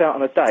them both out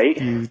on a date.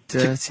 You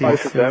dirty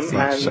both of them,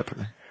 and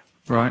Separately.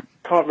 right.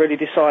 Can't really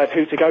decide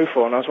who to go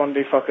for, and I was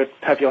wondering if I could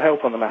have your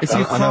help on the matter.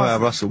 I know how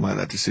Russell made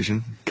that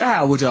decision.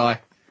 How would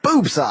I?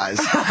 Boob size!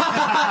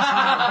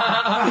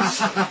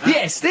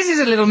 Yes, this is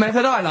a little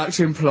method I like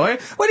to employ.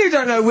 When you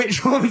don't know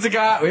which one to go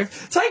out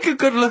with, take a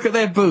good look at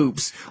their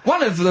boobs.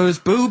 One of those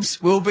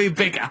boobs will be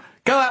bigger.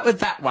 Go out with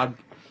that one.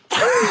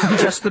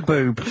 Just the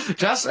boob.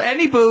 Just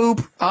any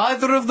boob.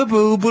 Either of the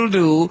boob will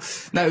do.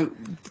 No,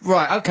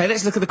 right, okay,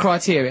 let's look at the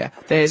criteria.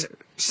 There's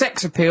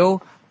sex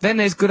appeal, then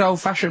there's good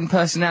old-fashioned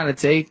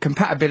personality,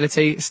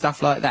 compatibility,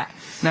 stuff like that.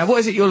 Now, what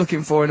is it you're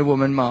looking for in a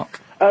woman,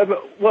 Mark?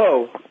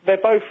 Well, they're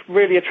both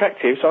really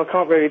attractive, so I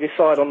can't really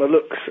decide on the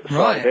looks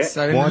side of it.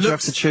 So Why do you have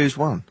to choose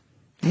one?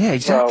 Yeah,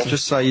 exactly.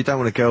 Just say you don't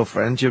want a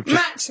girlfriend, you're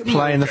just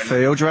playing the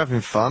field, you're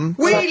having fun.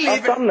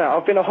 I've done that.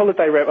 I've been a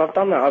holiday rep. I've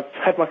done that. I've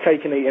had my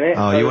cake and eaten it.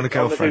 Oh, so you want a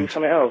I wanna girlfriend? do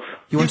something else.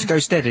 You want to go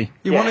steady?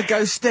 You want to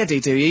go steady,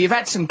 do you? You've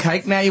had some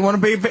cake, now you want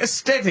to be a bit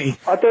steady.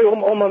 I do.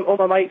 All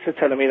my mates are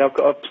telling me that I've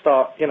got to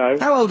start,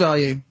 How old are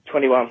you?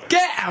 21.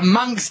 Get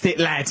amongst it,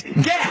 lad.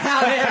 Get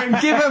out there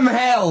and give them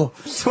hell.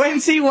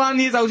 21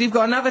 years old, you've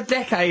got another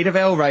decade of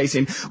hell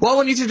raising. What I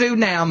want you to do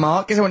now,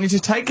 Mark, is I want you to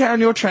take down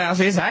your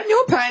trousers and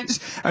your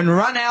pants and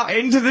run out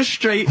into the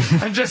street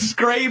and just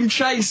scream,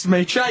 chase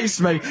me,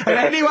 chase me. And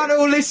anyone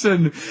who'll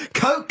listen,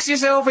 coax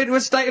yourself into a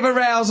state of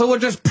arousal or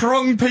just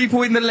prong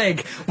people in the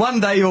leg.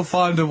 One day you'll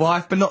find a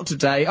wife, but not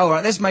today. All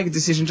right, let's make a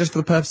decision just for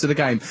the purpose of the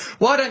game.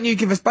 Why don't you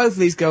give us both of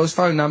these girls'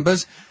 phone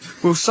numbers?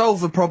 We'll solve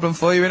the problem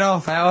for you in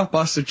half hour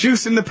by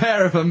juicing the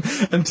pair of them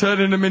and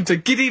turning them into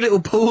giddy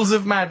little pools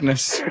of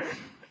madness.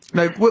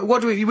 No,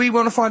 what do we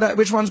want to find out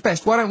which one's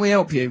best. Why don't we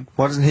help you?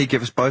 Why doesn't he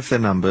give us both their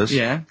numbers?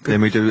 Yeah. Then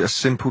we do a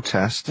simple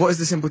test. What is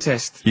the simple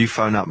test? You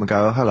phone up and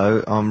go, oh,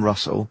 hello, I'm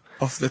Russell.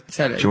 Off the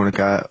telly. Do you want to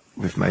go out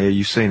with me? Are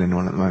you seeing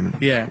anyone at the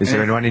moment? Yeah. Is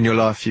there anyone in your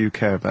life you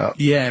care about?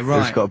 Yeah,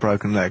 right. Who's got a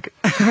broken leg?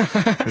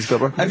 Who's got a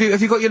broken leg?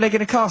 Have you got your leg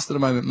in a cast at the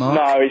moment, Mark?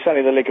 No, it's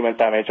only the ligament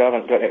damage. I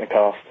haven't got it in the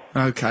cast.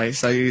 Okay,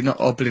 so you're not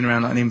hobbling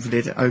around like an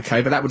invalid.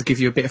 Okay, but that would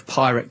give you a bit of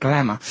pirate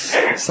glamour.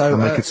 So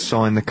And they could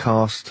sign the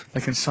cast. They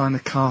can sign the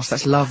cast.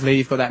 That's lovely.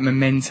 You've got that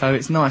memento.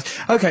 It's nice.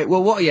 Okay,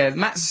 well,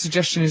 Matt's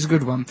suggestion is a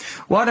good one.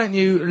 Why don't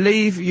you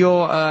leave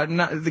your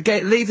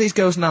leave these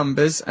girls'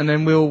 numbers, and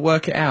then we'll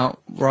work it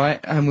out, right?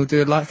 And we'll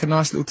do like a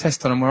nice little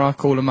test on them where I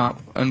call them up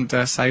and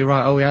say,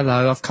 right, oh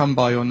hello, I've come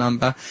by your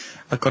number.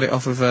 I got it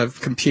off of a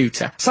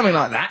computer, something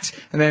like that.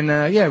 And then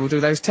we'll do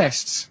those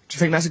tests. Do you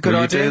think that's a good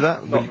idea? Will you do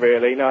that? Not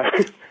really, no.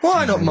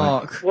 Why not,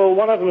 Mark? Well,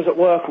 one of them's at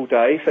work all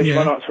day, so you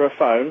won't answer a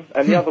phone,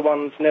 and the other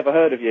one's never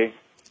heard of you.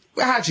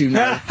 How do you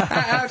know?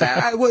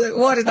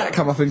 Why did that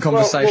come up in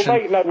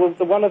conversation? Well,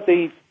 one of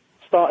the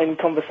starting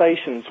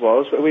conversations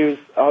was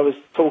I was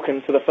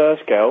talking to the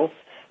first girl.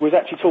 We was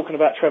actually talking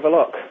about Trevor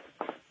Locke.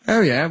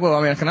 Oh yeah, well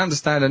I mean I can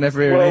understand I never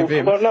heard of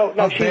him. Well, no,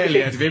 I've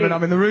barely heard of him, and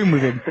I'm in the room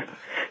with him.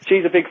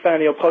 She's a big fan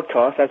of your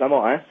podcast, as am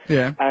I.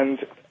 Yeah. And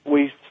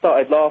we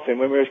started laughing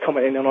when we were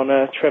commenting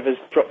on Trevor's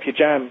 "Drop Your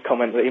Jam"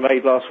 comment that he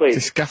made last week.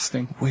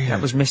 Disgusting.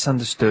 That was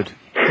misunderstood.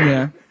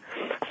 Yeah.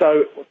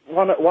 So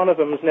one of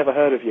them has never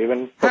heard of you,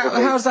 and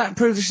how's that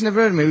proved that she's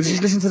never heard of me? Was she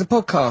listening to the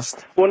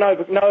podcast? Well,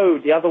 no,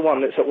 the other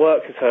one that's at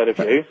work has heard of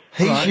you.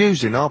 He's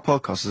using our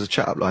podcast as a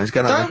chat-up line. He's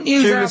going Don't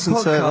use our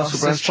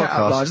podcast as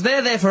chat-up lines.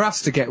 They're there for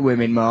us to get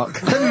women,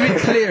 Mark. Let me be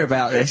clear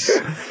about this.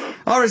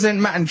 I resent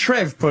Matt and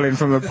Trev pulling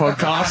from the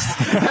podcast.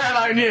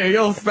 Hello,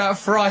 you're about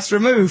thrice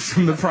removed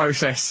from the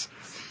process.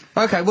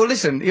 Okay, well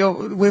listen,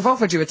 we've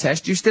offered you a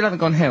test. You still haven't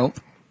gone help.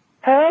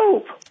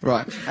 Help!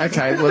 Right,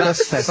 okay, well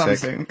that's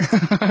something.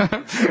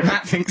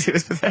 Matt thinks it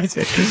was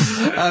pathetic.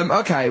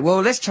 Okay, well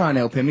let's try and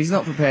help him. He's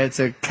not prepared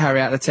to carry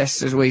out the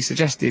test as we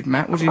suggested.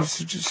 Matt, would you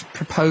just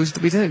propose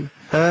that we do?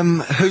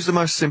 Who's the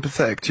most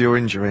sympathetic to your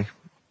injury?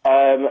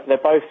 They're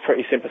both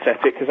pretty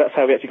sympathetic because that's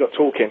how we actually got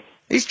talking.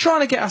 He's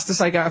trying to get us to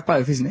say go out of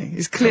both, isn't he?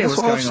 It's clear That's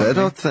what's what I've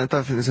going said. on. I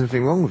don't think there's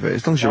anything wrong with it,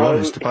 as long as you're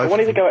honest to If I both.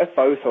 wanted to go out of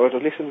both, I would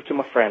have listened to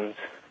my friends.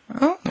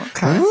 Oh,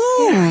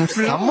 okay.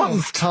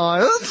 Someone's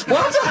tired.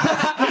 What?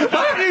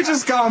 Why don't you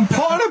just go and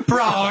put on a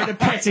bra and a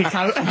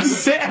petticoat and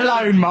sit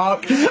alone,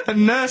 Mark,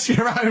 and nurse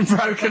your own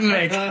broken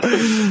leg?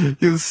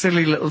 You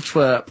silly little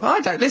twerp.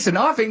 I don't listen.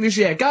 I think this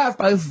year, go out of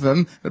both of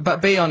them,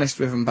 but be honest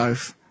with them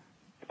both.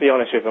 Be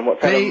honest with them.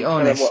 Tell them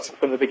honest. what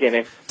from the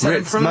beginning. Tell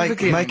them from the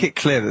beginning. Make it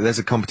clear that there's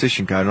a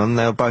competition going on and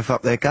they'll both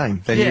up their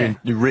game. Then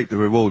you reap the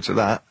rewards of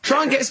that.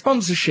 Try and get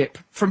sponsorship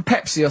from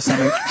Pepsi or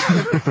something.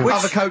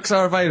 Other Cokes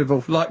are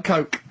available, like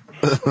Coke.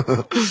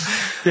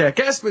 Yeah,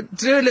 get us,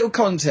 do a little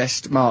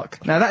contest,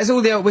 Mark. Now that is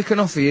all the help we can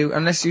offer you,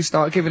 unless you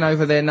start giving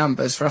over their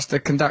numbers for us to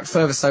conduct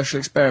further social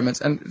experiments.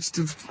 And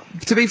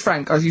to be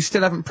frank, you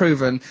still haven't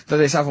proven that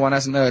this other one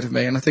hasn't heard of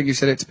me, and I think you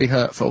said it to be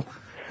hurtful.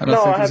 And No, I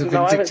I think it's haven't- a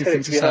no, I haven't vindictive said it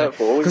thing to to be say.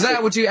 hurtful. Because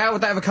how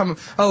would that ever come?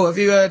 Oh, have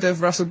you heard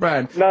of Russell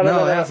Brand? No,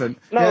 I haven't.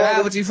 No, Yeah, I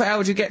how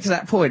would you get to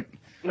that point?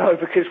 No,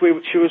 because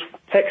she was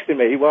texting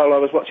me while I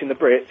was watching the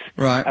Brits.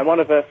 Right. And one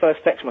of her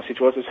first text message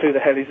was who the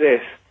hell is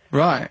this?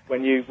 Right.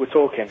 When you were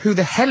talking. Who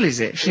the hell is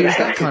it? She was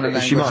that kind of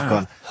language. She might have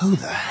gone, who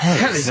the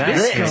hell is Hell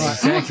is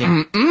this guy?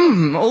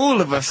 Exactly.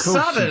 All of a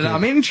sudden,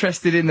 I'm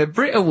interested in the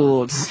Brit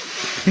Awards.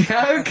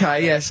 Yeah,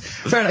 okay, yes.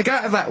 Fair enough. Go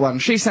out of that one.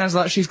 She sounds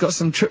like she's got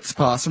some trips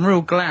past, some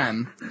real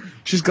glam.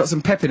 She's got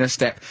some pep in her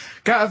step.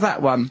 Go out of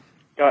that one.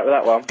 Go out with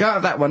that one. Go out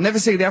of that one. Never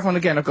see the other one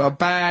again. I've got a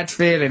bad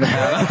feeling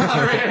about it. I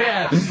really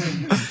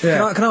have.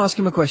 Yeah. Can I ask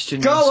him a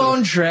question? Go Russell?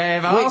 on,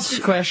 Trev. Ask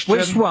a question.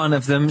 Which one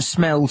of them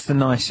smells the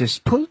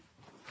nicest? Pull.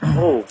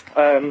 Oh,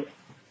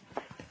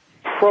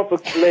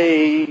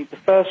 probably the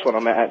first one I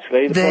met,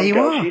 actually. The There blonde you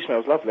girl, are. she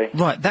smells lovely.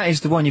 Right, that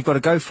is the one you've got to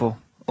go for.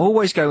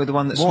 Always go with the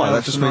one that Why? smells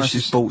That just the means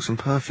nicest. she's bought some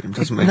perfume.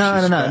 Doesn't mean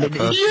No, she's no, a no. better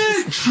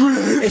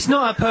person. It's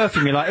not her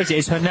perfume you like, is it?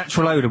 It's her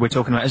natural odour we're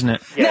talking about, isn't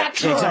it?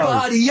 Natural Exactly.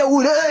 body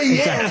odor,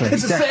 yeah. Exactly,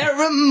 It's exactly. a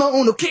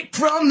pheromonal kick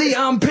from the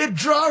armpit,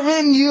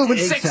 drawing you in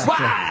Exactly.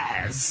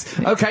 sex-wise.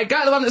 Okay, go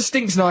to the one that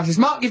stinks nicest.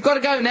 Mark, you've got to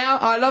go now.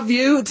 I love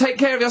you. Take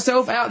care of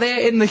yourself out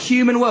there in the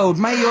human world.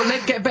 May your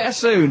leg get better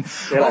soon.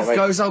 Off mate.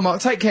 goes old Mark.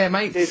 Take care,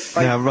 mate.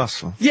 Now,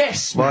 Russell,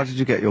 Yes. why did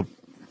you get your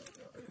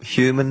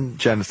human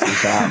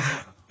genitals out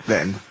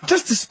then?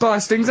 Just to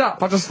spice things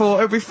up, I just thought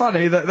it'd be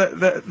funny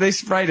that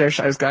this radio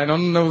show's going on,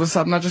 and all of a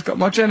sudden I just got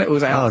my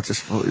genitals Oh, I out.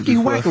 just thought it was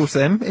You worth- waggled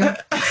them.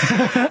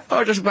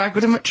 I just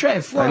waggled him at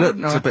Trev. Why They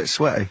wouldn't looked I? a bit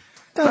sweaty.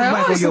 Don't They are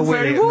waggle some your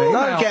very willy at me. warm.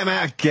 Don't get them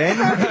out again.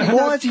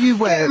 Why do you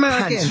wear them out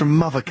pants again. from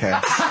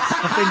Mothercare?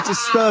 I've been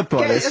disturbed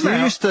by this. them You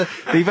out. used to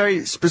be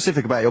very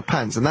specific about your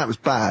pants, and that was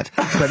bad.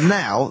 But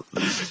now,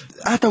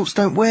 adults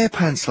don't wear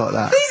pants like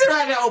that. These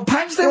are adult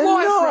pants, they're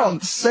white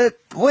fronts.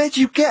 Where'd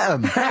you get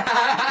them?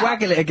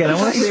 Waggle it again. I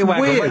want to see a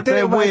waggle. weird. Do a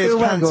They're waggle, weird do a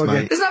pants, waggle again.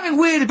 mate. There's nothing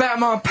weird about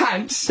my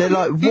pants. They're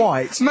like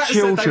white Matt said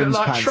they look children's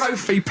like pants.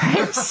 trophy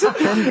pants.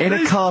 In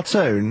a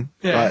cartoon,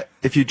 Yeah. like,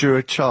 if you drew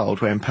a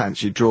child wearing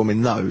pants, you'd draw them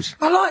in those.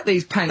 I like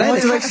these pants. Why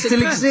They're do they classic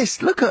still pants.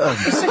 exist? Look at them.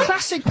 It's a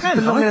classic pant.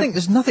 I don't think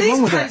there's nothing These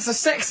wrong with pants it. are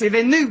sexy,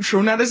 they're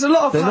neutral. Now, there's a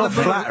lot of They're not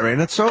colour-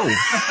 flattering at all.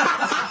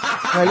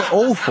 They look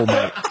awful,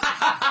 mate.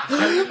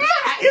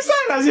 Matt, you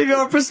sound as if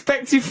you're a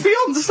prospective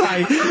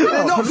fiancé.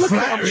 They're not Look at,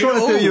 I'm flattering trying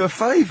at to do all. you a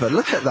favour.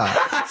 Look at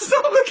that.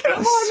 Stop looking at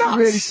my It's nuts.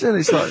 really silly.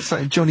 It's like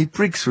something Johnny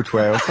Briggs would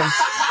wear or something.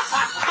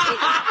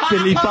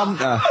 Billy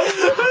Bunter.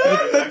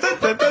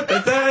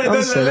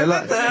 Honestly, they're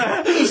like...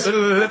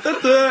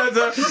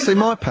 See,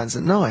 my pants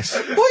are nice.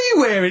 What are you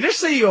wearing? Let's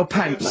see your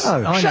pants.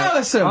 No. I Show know,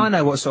 us them. I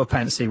know what sort of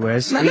pants he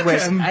wears. Now He look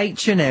wears at 'em.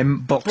 H&M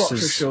boxers.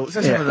 Boxer shorts.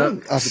 Let's Yeah. have a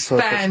look. That's a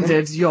perfect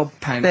Standard yob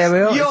pants. There we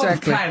are, Yob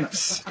exactly.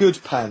 pants. Good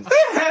pants.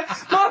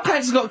 My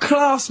pants have got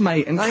class,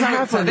 mate, and They character.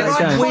 haven't, They're they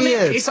don't. iconic.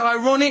 Weird. It's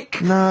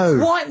ironic. No.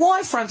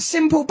 White front,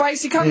 simple,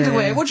 basic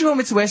underwear. What do you want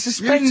me to wear? You tell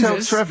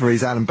Suspenders. Trevor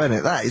he's Alan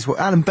Bennett. That is what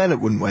Alan Bennett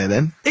wouldn't wear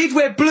them. He'd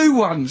wear blue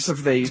ones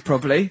of these,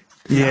 probably.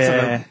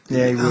 Yeah,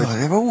 yeah, he would. Oh,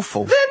 they're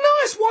awful. They're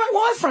nice.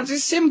 White fronts.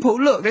 It's simple.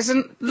 Look, there's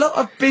a lot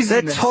of They're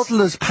business.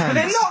 toddlers' pants.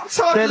 They're not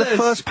toddlers. They're the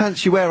first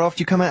pants you wear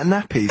after you come out of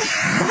nappies.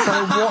 I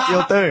don't know what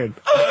you're doing.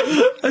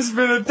 It's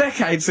been a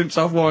decade since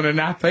I've worn a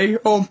nappy,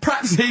 or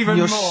perhaps even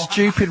Your more.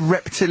 stupid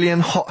reptilian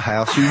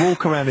hothouse, you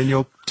walk around in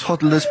your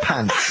toddler's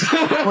pants.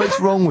 What's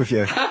wrong with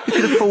you? You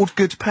can afford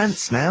good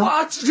pants now.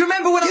 What? Do you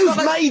remember when I You've got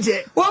those, made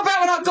it. What about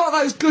when I got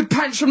those good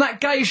pants from that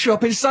gay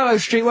shop in Soho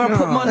Street where I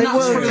put my They nuts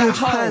weren't through good that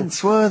hole?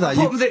 pants, were they?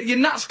 I put your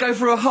nuts go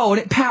through a hole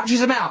and it pouches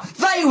them out.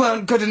 They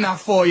weren't good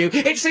enough for you.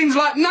 It seems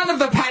like none of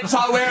the pants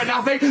I wear are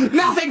nothing.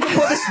 Nothing to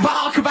put the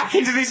spark back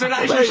into this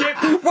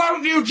relationship.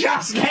 Won't you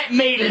just let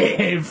me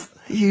live?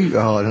 You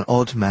are an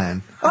odd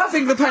man. I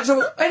think the pants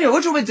are... Anyway,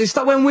 what do you want me to do?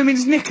 Start wearing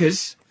women's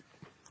knickers?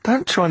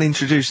 Don't try and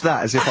introduce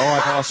that as if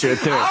I've asked you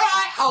to do it. Alright,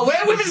 I'll wear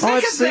women's I've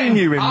knickers seen then.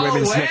 you in I'll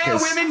women's wear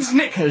knickers. women's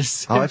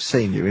knickers. I've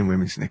seen you in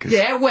women's knickers.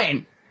 Yeah,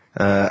 when?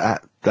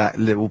 At that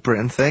Little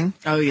Britain thing.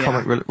 Oh,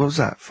 yeah. What was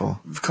that for?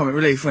 Comic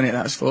relief, wasn't it,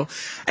 that's for?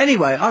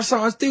 Anyway, I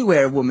sometimes do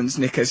wear a woman's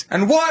knickers.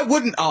 And why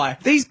wouldn't I?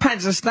 These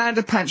pants are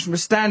standard pants from a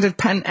standard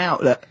pant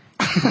outlet.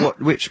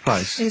 Which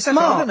place?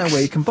 Exactly. I don't know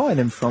where you can buy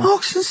them from.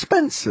 Marks and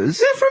Spencer's?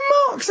 They're from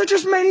Marks. I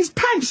just made his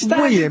pants.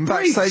 William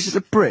backstage at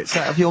the Brits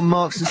out of your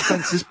Marks and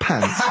Spencer's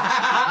pants.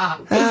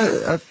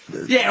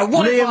 Yeah,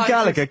 what if Liam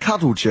Gallagher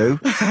cuddled you.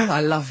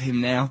 I love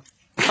him now.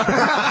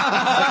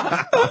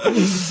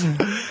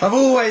 I've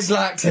always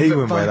liked him. He but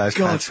wouldn't wear by those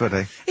God, pants, would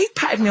he? He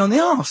patted me on the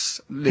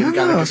arse. Liam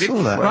Gallagher I did.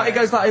 saw that. Right, he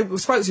goes like, he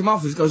spoke to him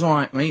afterwards, goes,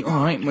 alright mate,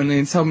 alright, when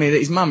he told me that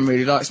his mum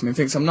really likes me and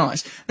thinks I'm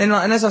nice. Then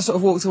like, and as I sort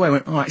of walked away, I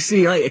went, alright,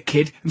 see you later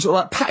kid, and sort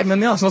of like patted me on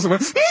the arse, and I sort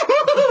of went,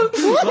 oh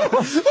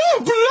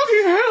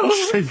bloody hell!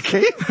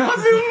 Cheeky. I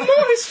feel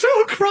moist,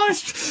 oh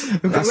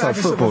Christ! That's how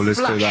footballers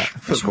do that.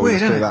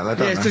 Footballers do that, though, don't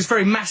Yeah, it's they? just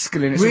very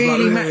masculine. It's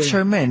Really like,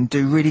 macho men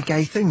do really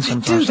gay things They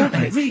sometimes, do, don't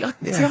they? Really,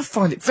 I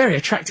find it very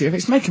attractive.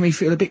 It's making me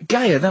feel a bit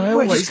gayer than I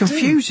Well, it always just do.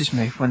 confuses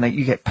me when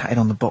you get patted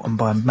on the bottom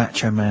by a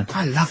macho man.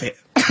 I love it.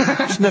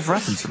 It's never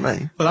happened to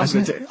me. Well, I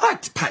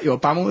like to pat your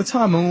bum all the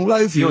time. I'm all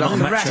over you. You're like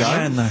not a a macho rat.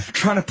 man, though.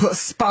 Trying to put a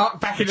spark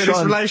back into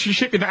this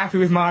relationship. You're not happy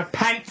with my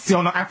pants.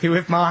 You're not happy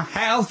with my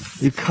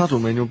health. You cuddle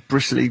me and your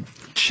bristly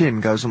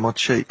chin goes on my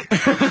cheek.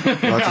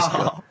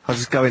 I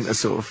just go into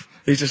sort of...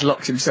 He just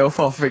locks himself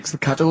off, thinks the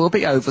cuddle will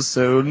be over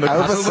soon. The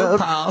cuddle will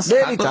pass.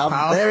 Nearly cuddle done.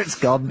 pass. There it's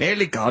gone.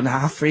 Nearly gone.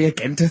 Half free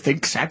again to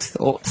think sad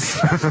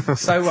thoughts.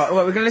 So what?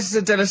 Well, we're going to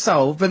listen to De La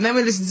Soul, but then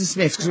we listen to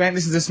Smiths because we haven't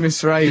listened to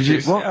Smiths for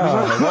ages. What?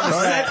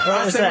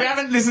 I said we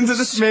haven't listened to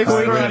the Smiths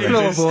for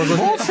ages.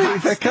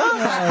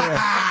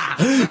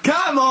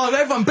 Come on,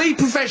 everyone, be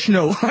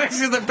professional. This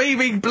is the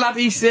BB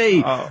bloody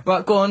C.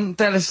 Right, go on,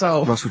 De La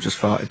Soul. Russell just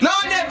farted. No,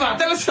 never.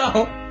 De La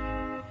Soul.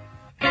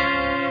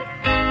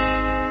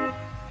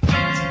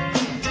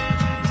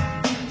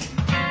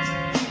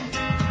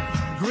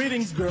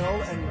 Greetings,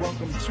 girl, and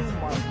welcome to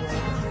my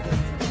world.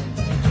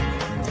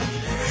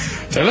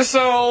 De La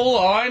Soul,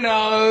 I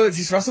know. This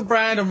is Russell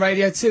Brand on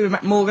Radio 2 with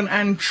Matt Morgan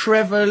and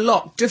Trevor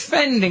Locke.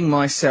 Defending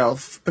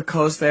myself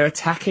because they're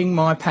attacking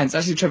my pants.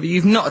 Actually, Trevor,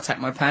 you've not attacked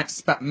my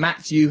pants, but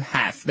Matt, you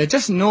have. They're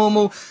just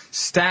normal,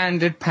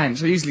 standard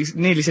pants. I usually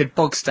nearly said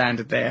bog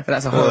standard there, but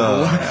that's a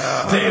horrible one.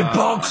 They're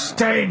bog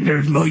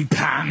standard, my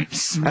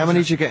pants. How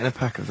many did you get in a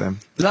pack of them?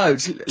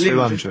 Loads.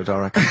 200, I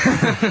reckon.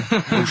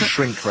 All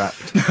shrink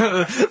wrapped.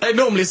 They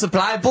normally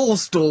supply ball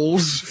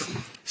stalls.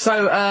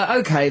 So,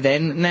 okay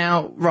then.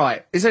 Now,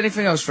 right. Is there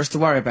anything else for us to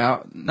worry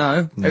about?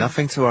 No?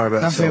 Nothing to worry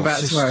about. Nothing at all. about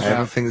to worry about.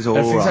 Everything's all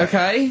Everything's right.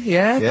 okay?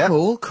 Yeah? Yeah.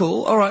 Cool,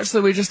 cool. Alright,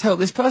 so we just help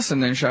this person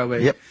then, shall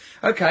we? Yep.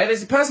 Okay,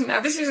 there's a person... Now,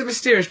 this is a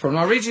mysterious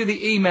problem. I'll read you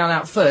the email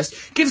out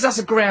first. Gives us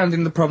a ground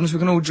in the problems. We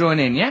can all join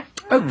in, yeah?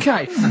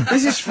 Okay.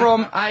 This is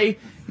from a...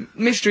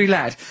 mystery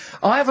lad.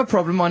 I have a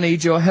problem, I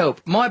need your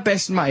help. My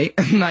best mate,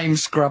 name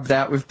scrubbed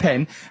out with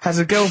pen, has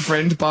a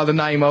girlfriend by the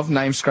name of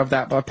name scrubbed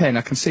out by pen.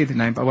 I can see the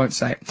name, but I won't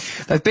say it.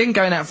 They've been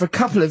going out for a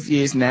couple of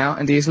years now,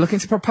 and he is looking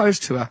to propose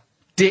to her.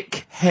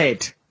 Dick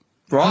Head.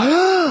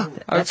 Right?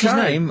 That's his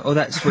name, or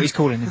that's what he's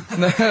calling him?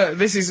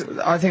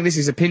 I think this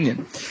is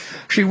opinion.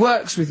 She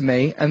works with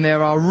me, and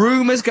there are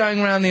rumours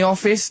going around the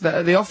office that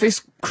at the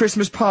office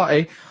Christmas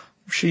party,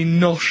 she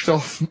noshed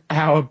off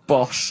our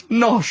boss.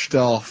 Noshed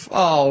off.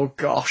 Oh,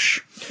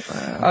 gosh.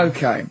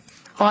 Okay.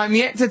 I'm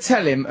yet to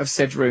tell him of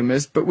said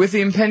rumours, but with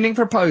the impending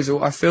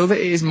proposal, I feel that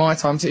it is my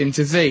time to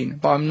intervene,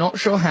 but I'm not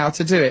sure how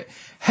to do it.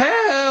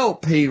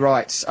 Help, he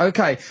writes.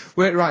 Okay,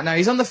 right now,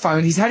 he's on the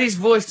phone. He's had his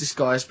voice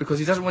disguised because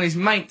he doesn't want his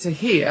mate to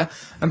hear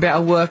and be able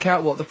to work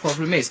out what the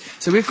problem is.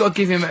 So we've got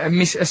to give him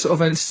a sort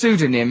of a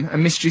pseudonym, a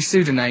mystery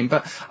pseudonym,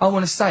 but I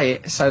want to say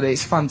it so that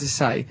it's fun to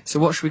say. So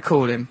what should we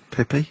call him?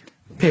 Pippi?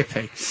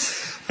 Pippi.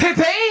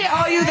 Pippi,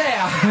 are you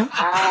there?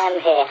 I am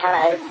here,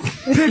 hello.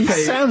 Pippi.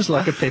 He sounds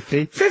like a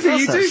Pippi. Pippi,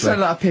 you do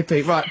sound like a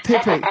Pippi. Right,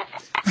 Pippi.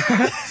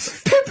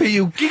 Pippi,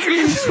 you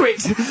giggling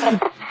twit.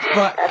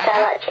 Right. I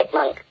sound like a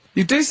chipmunk.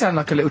 You do sound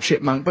like a little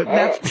chipmunk, but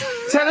now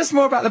tell us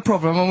more about the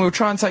problem and we'll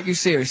try and take you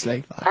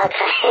seriously. Okay.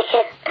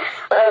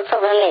 Well, the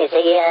problem is,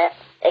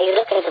 he's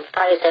looking to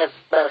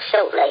propose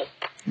shortly.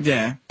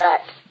 Yeah.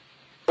 But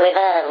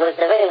with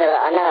the rumour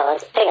that I know, I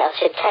think I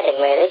should tell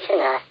him, really,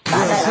 shouldn't I?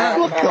 I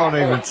don't know. I can't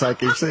even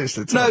take him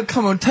seriously. No,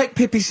 come on, take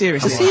Pippi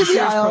seriously. Is he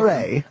the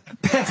IRA?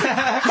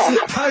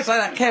 Don't say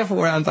that, careful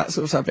around that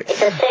sort of subject.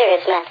 It's a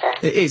serious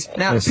matter. It is.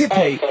 Now,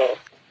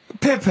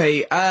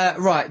 Pippi,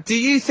 right, do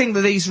you think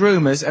that these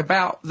rumours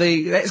about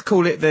let's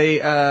call it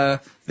the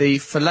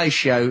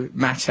fellatio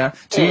matter,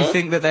 do you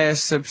think that they're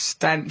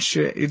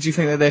substantial, do you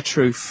think that they're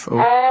truthful?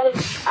 I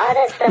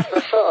had stuff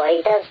before.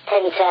 He does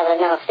tend to have a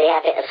nasty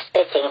habit of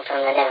spitting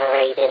from the never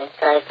reading,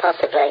 so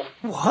possibly.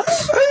 What?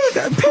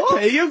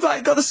 Pippi, you've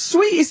got the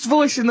sweetest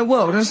voice in the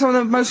world and some of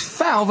the most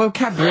foul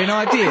vocabulary and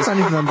ideas. I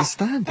don't even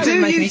understand. Do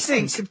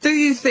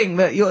you think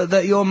that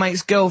your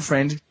mate's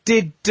girlfriend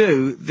did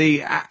do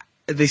the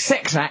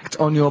sex act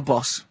on your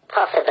boss?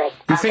 Possibly.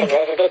 I think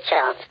there's a good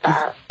chance,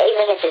 but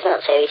even if it's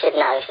not true, he should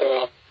know,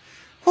 shouldn't he?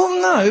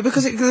 Well, no,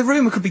 because the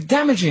rumour could be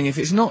damaging if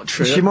it's not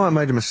true. She might have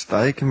made a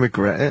mistake and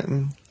regret it.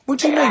 And... What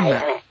do you mean,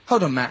 that?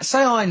 hold on, Matt.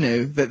 Say I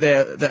knew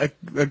that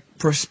a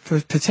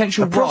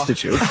potential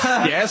prostitute?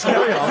 Yes,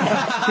 carry on.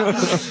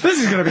 This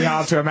is going to be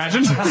hard to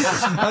imagine.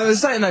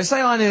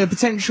 Say I knew a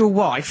potential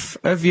wife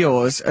of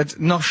yours had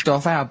noshed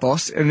off our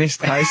boss, in this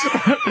case,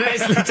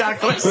 Leslie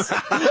Douglas,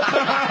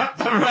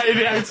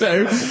 Radio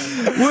 2.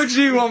 Would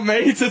you want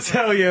me to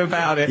tell you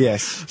about it?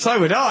 Yes. So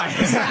would I.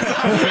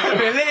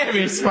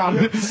 Hilarious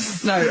fun.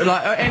 No,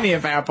 like any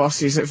of our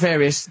bosses at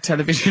various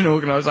television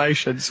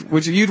organisations.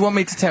 You'd want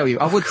me to tell you?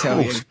 I would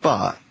tell you.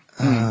 But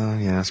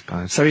yeah, I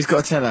suppose. So he's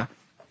got to tell her.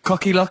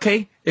 Cocky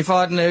Locky, if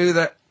I knew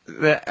that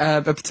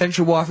a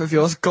potential wife of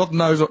yours, God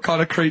knows what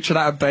kind of creature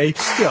that would be.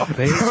 Stop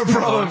it.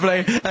 Probably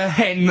a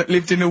hen that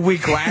lived in a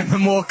wigwam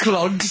and wore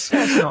clogs.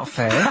 That's not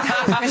fair.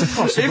 That's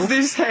impossible. If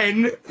this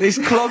hen, this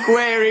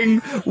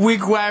clog-wearing,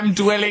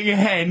 wigwam-dwelling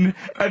hen,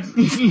 had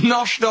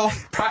noshed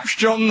off perhaps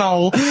John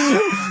Knoll,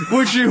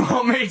 would you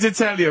want me to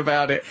tell you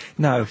about it?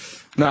 No.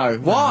 No.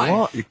 Why?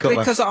 What? You've got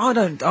Because I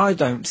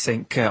don't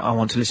think I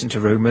want to listen to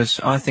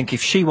rumours. I think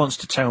if she wants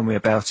to tell me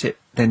about it,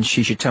 then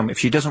she should tell me. If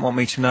she doesn't want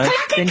me to know,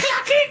 then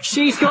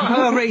she's got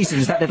her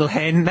reasons, that little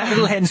hen. That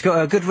little hen's got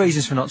her good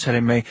reasons for not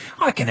telling me.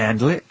 I can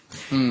handle it.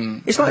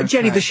 It's like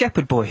Jelly the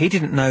Shepherd Boy. He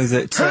didn't know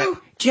that... Who?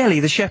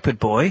 Jelly the Shepherd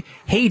Boy,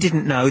 he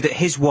didn't know that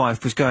his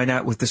wife was going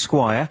out with the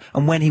squire,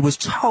 and when he was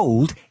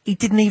told, he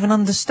didn't even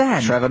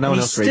understand. Trevor, no one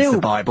else reads the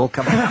Bible.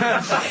 Come on.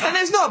 And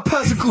there's not a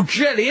person called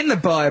Jelly in the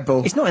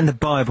Bible. It's not in the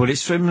Bible.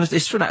 It's from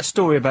that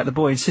story about the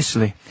boy in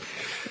Sicily.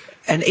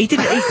 And he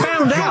didn't. He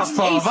found out.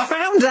 He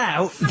found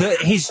out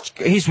that his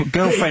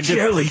girlfriend. Hey,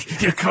 Jelly,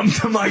 you come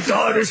to my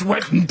daughter's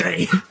wedding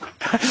day.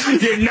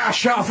 You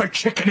nosh off a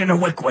chicken in a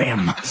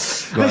wigwam.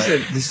 Right,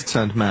 Listen, this has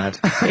turned mad.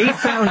 He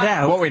found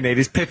out. What we need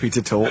is Pippi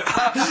to talk.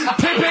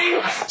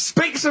 Pippi,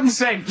 speak some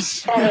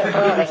sense. Very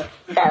boring.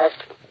 But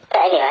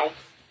anyway.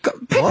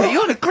 Pippi,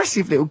 you're an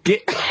aggressive little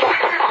git.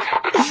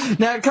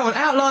 Now, come on,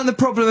 outline the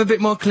problem a bit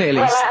more clearly.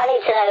 Well, I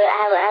need to know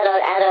how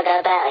do I go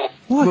about it?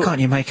 Why can't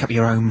you make up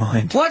your own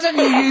mind? Why don't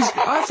you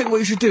I think what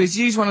you should do is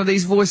use one of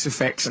these voice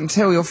effects and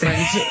tell your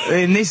friend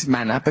in this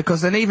manner,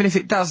 because then even if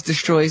it does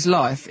destroy his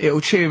life, it'll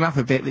cheer him up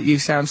a bit that you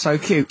sound so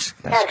cute.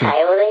 Okay,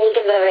 well then you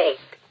give him a ring.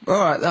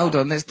 Alright, hold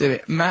on, let's do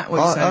it. Matt, what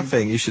are you saying? I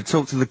think you should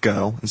talk to the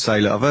girl and say,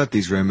 look, I've heard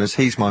these rumours,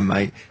 he's my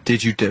mate,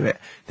 did you do it?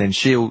 Then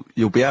you'll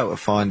be able to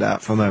find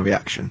out from her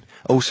reaction.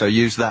 Also,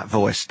 use that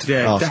voice to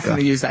ask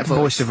definitely her. use that voice.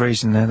 Voice of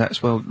reason there,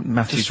 that's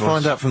Matthew's Just voice.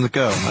 find out from the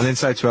girl, and then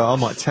say to her, I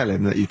might tell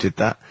him that you did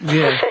that.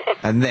 Yeah.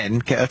 And then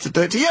get her to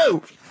do it to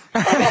you!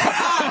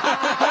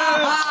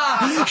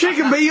 She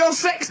can be your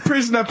sex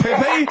prisoner,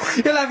 Pippi.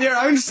 You'll have your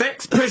own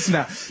sex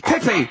prisoner.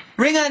 Pippi,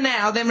 ring her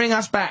now, then ring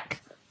us back.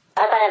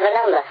 I don't have a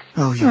number.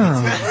 Oh,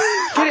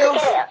 Get it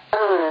off.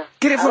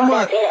 Get it from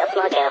work. Get it off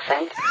my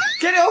girlfriend.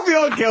 Get it off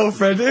your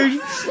girlfriend.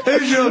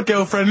 Who's your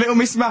girlfriend? Little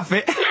Miss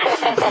Muffet.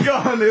 Go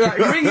on,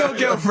 ring your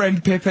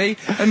girlfriend, Pippi,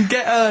 and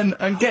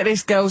get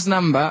this girl's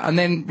number, and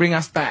then ring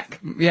us back.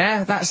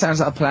 Yeah, that sounds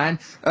like a plan.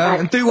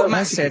 And do what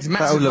Matt said.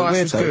 Matt's That'll look advice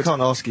weird, was though. He good.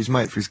 can't ask his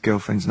mate for his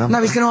girlfriend's number.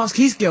 No, he's going to ask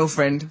his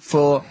girlfriend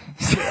for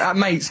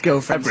mate's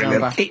girlfriend's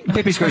number.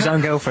 Pippi's got his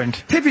own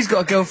girlfriend. Pippi's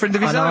got a girlfriend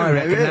of his I know, own. I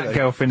reckon that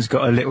girlfriend's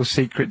got a little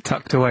secret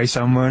tucked away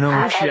somewhere and all.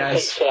 I don't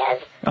think she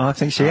has. I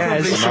think she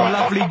has. Probably some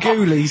lovely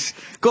ghoulies.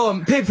 Go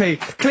on, Pippi,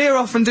 clear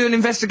off and do an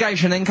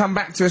investigation, then come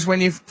back to us when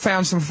you've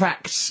found some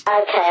facts. Okay,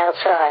 I'll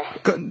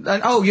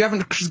try. You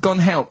haven't gone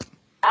help.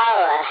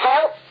 Oh,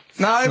 help?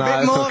 No, a bit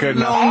that's more. not good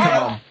enough. Longer.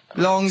 Come on.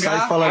 Longer. Say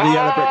follow the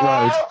yellow brick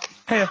road.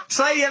 Here,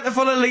 say you have to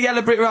follow the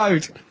yellow brick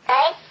road.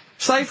 Hey?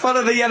 Say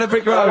follow the yellow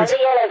brick Follow road. the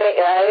yellow brick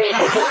road.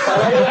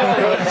 Follow the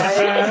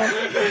yellow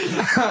brick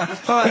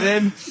road. Alright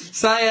then.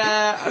 Say,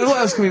 what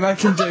else can we make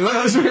him do? What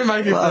else can we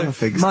make him What other do?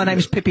 things? My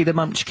name's Pippi the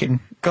Munchkin.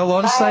 Go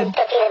on, I'm say.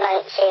 cooking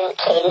my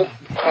chicken.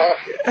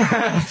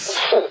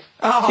 Say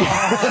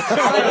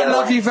I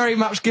love you very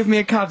much, give me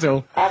a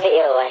cuddle. Have it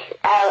your way.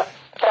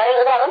 Sorry,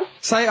 was that one?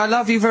 Say I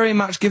love you very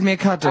much, give me a I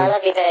cuddle.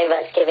 love you very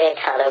much. Give me a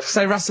cuddle.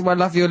 Say Russell, I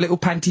love your little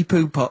panty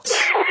poo pots.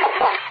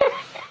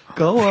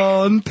 Go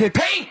on,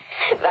 Pippi!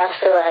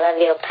 Russell, I love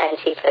your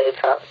panty poo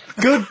pops.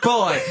 Good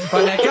boy.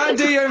 Right, now go and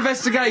do your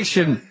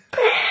investigation.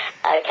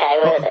 Okay,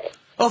 will do.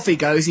 Off he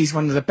goes. He's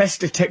one of the best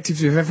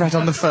detectives we've ever had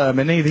on the firm,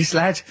 isn't he, this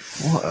lad?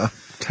 What a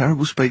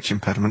terrible speech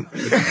impediment.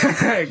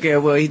 Yeah,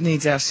 well, he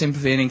needs our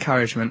sympathy and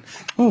encouragement.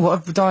 Oh,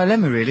 what a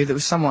dilemma, really, that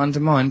was somewhat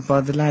undermined by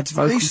the lad's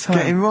vocal He's tone.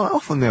 getting right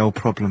off on the old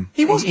problem.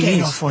 He was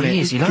getting off on it. He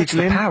is. He likes the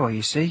giggling. power,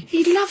 you see.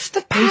 He loves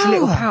the power. He's a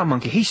little power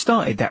monkey. He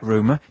started that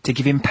rumour to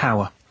give him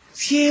power.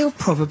 Yeah, you're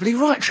probably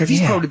right, Trev.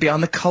 He's Yeah. probably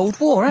behind the Cold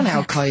War and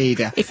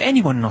Al-Qaeda. If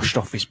anyone noshed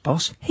off his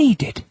boss, he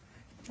did.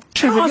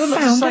 Trevor, I you're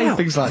not found saying out.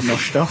 things like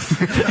noshed off.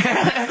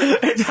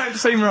 It don't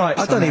seem right.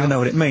 I don't even know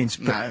what it means,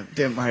 but No,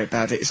 don't worry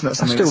about it. It's not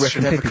something still that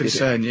reckon should ever Pippi did it.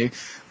 concern you.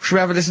 Should we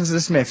have a listen to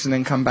the Smiths and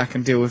then come back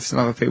and deal with some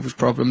other people's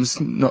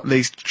problems, not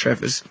least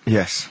Trevor's?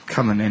 Yes.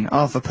 Come on in.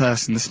 Arthur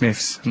Person, the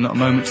Smiths. Not a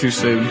moment too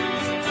soon.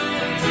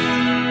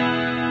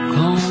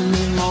 Call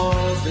me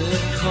morbid,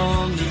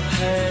 call me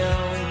pale.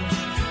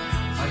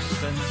 I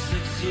spent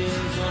 6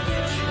 years on the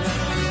train.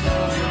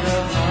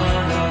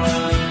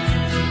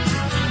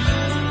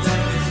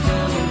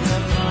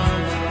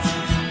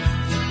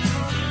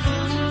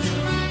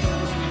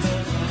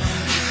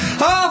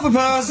 Half a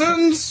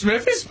person,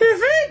 Smithy.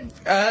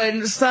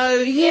 And so,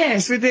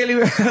 yes, we're dealing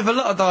with a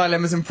lot of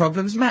dilemmas and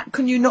problems. Matt,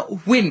 can you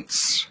not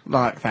wince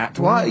like that?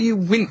 Why are you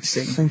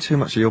wincing? I've seen too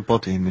much of your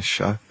body in this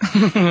show.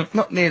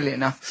 Not nearly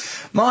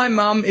enough. My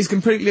mum is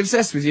completely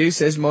obsessed with you,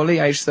 says Molly,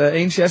 aged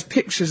 13. She has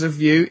pictures of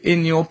you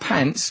in your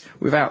pants,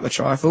 without the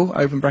trifle,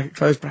 open bracket,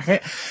 close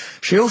bracket.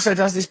 She also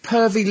does this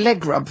pervy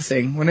leg rub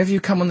thing whenever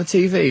you come on the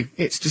TV.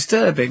 It's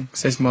disturbing,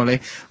 says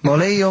Molly.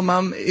 Molly, your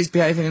mum is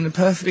behaving in a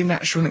perfectly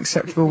natural and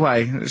acceptable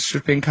way. It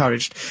should be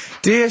encouraged.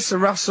 Dear Sir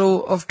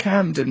Russell of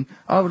Camden,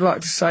 I would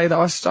like to say that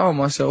I style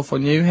myself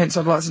on you, hence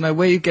I'd like to know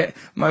where you get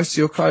most of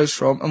your clothes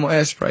from and what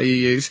hairspray you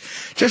use.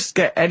 Just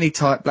get any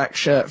tight black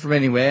shirt from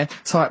anywhere,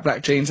 tight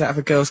black jeans out of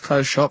a girl's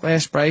clothes shop,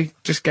 hairspray,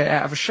 just get it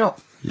out of a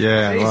shop.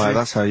 Yeah, Easy. right,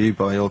 that's how you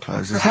buy your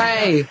clothes, isn't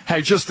Hey! it?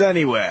 Hey, just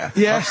anywhere.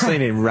 Yeah. I've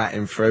seen him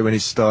ratting through when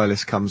his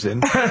stylist comes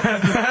in.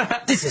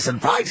 This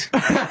isn't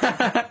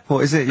right.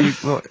 What is it?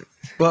 What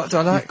do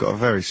I like? You've got a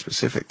very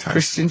specific taste.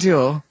 Christian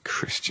Dior.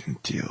 Christian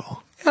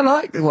Dior. I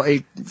like what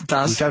he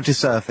does. You don't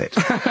deserve it.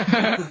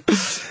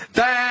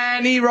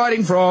 Danny,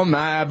 writing from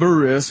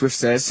Aberystwyth,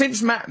 says,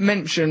 since Matt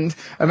mentioned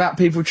about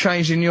people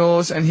changing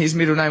yours and his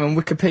middle name on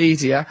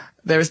Wikipedia,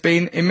 there has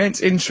been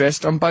immense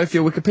interest on both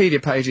your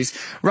Wikipedia pages.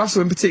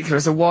 Russell in particular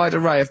has a wide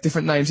array of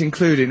different names,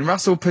 including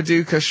Russell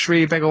Paduka,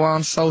 Sri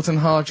Begawan, Sultan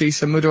Haji,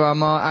 Samudu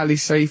Amar, Ali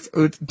Saif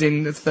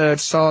Ud-Din III,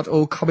 Saad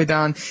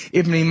al-Qabidan,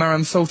 Ibn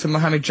Maram, Sultan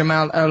Mohammed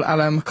Jamal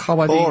al-Alam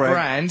Khawadi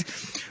brand,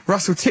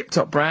 Russell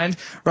Tip-Top brand,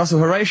 Russell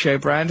Horatio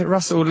brand,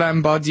 Russell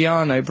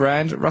Lambardiano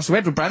brand, Russell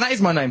Edward brand, that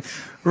is my name.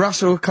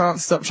 Russell can't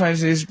stop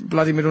changing his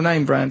bloody middle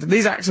name brand.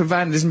 These acts of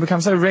vandalism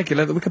become so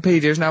regular that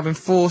Wikipedia has now been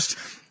forced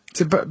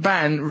to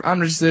ban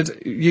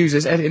unregistered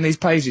users editing these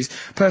pages.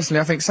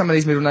 Personally, I think some of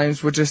these middle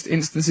names were just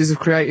instances of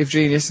creative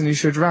genius, and you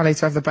should rally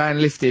to have the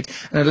ban lifted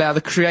and allow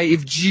the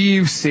creative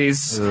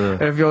juices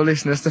of your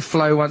listeners to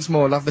flow once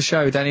more. Love the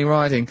show, Danny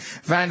Riding.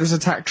 Vandals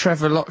attack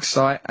Trevor Locke's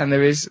site, and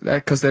there is,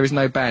 because there is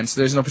no ban,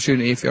 so there's an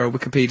opportunity if you're a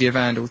Wikipedia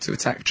vandal to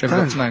attack Trevor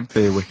Locke's name.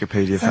 Be a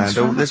Wikipedia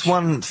vandal. There's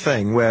one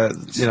thing where,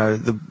 you know,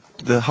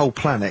 the whole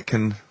planet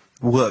can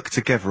work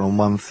together on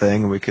one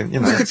thing, and we can, you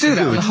know... We could do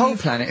that on the whole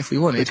planet if we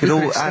wanted. We could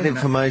all add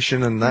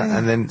information and that,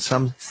 and then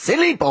some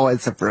silly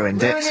boys have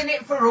ruined it. Ruining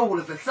it for all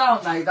of us,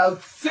 aren't they,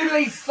 those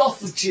silly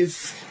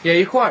sausages? Yeah,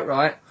 you're quite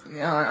right.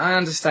 Yeah, I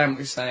understand what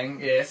you're saying.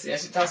 Yes,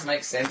 it does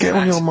make sense. Get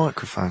on your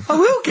microphone. I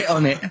will get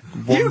on it. You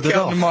Wandered get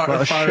on the off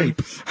like a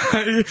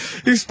microphone.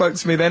 You spoke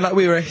to me then like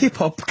we were a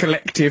hip-hop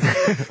collective.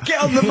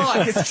 Get on the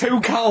mic, it's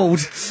too cold.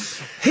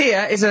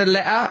 Here is a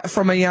letter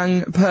from a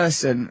young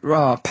person.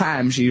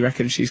 Pam, she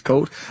reckons she's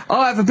called.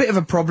 I have a bit of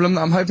a problem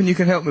that I'm hoping you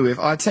can help me with.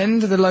 I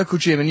attend the local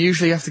gym and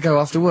usually have to go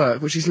after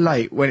work, which is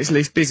late when it's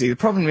least busy. The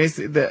problem is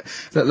that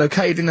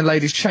located in the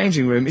ladies'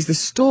 changing room is the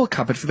store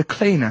cupboard for the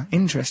cleaner.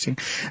 Interesting.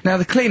 Now,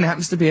 the cleaner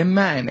happens to be a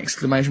man,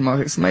 exclamation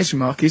mark, exclamation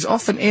mark. He's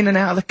often in and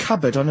out of the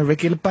cupboard on a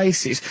regular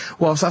basis,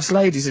 whilst us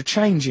ladies are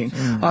changing.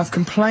 I've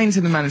complained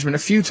to the management a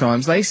few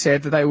times. They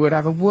said that they would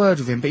have a word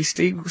with him, but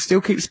he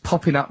still keeps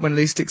popping up when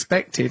least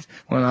expected.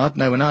 Well, I'd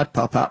know when I'd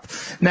pop up.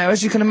 Now,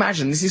 as you can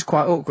imagine, this is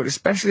quite awkward,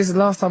 especially as the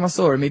last time I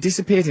saw him, he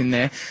disappeared in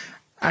there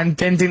and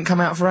then didn't come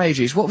out for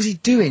ages. What was he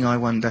doing, I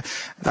wonder?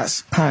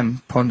 That's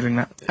Pam pondering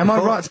that. Am I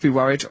right to be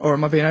worried, or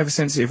am I being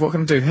oversensitive? What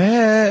can I do?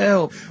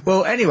 Help!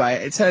 Well, anyway,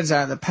 it turns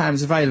out that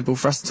Pam's available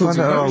for us to talk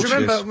to. Do you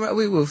remember,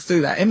 we will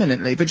do that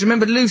imminently, but do you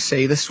remember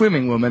Lucy, the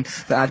swimming woman,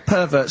 that had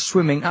perverts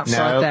swimming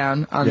upside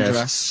down under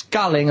her,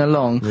 sculling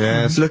along,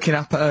 looking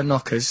up at her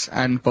knockers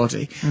and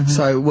body?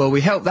 So, well,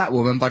 we helped that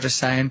woman by just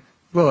saying,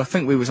 well, I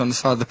think we was on the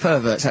side of the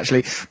perverts,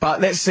 actually.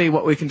 But let's see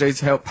what we can do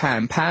to help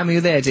Pam. Pam, are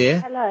you there, dear?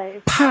 Hello.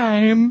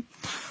 Pam.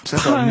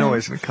 Sounds like a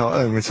noise in a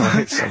cartoon every time I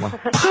hit someone.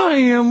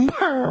 Pam.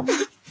 Pam.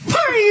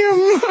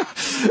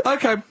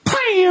 Okay,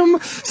 Pam.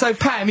 So,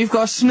 Pam, you've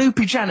got a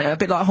snoopy janitor, a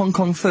bit like Hong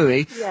Kong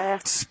Phooey. Yeah.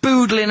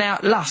 Spoodling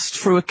out lust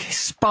through a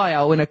spy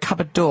hole in a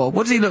cupboard door.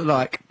 What does he look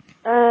like?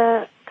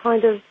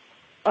 Kind of,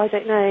 I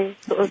don't know,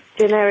 sort of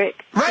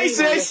generic.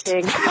 Racist!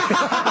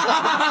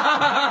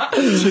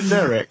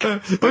 Generic?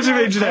 What do you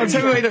mean generic?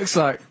 Tell me what he looks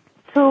like.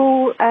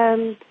 Tall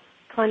and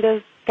kind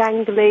of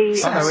gangly.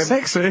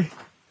 Sexy.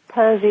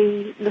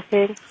 Pervy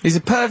looking. He's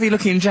a pervy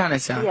looking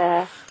janitor.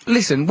 Yeah.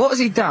 Listen, what has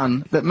he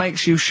done that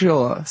makes you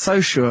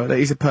so sure that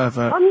he's a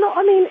pervert?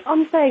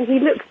 I'm saying he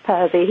looks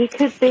pervy. He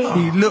could be.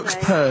 He looks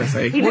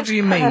pervy. What do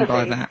you mean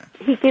by that?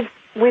 He gives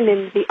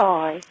women the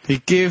eye. He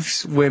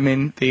gives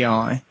women the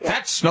eye. Yeah.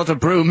 That's not a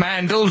broom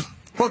handle.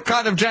 What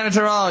kind of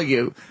janitor are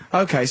you?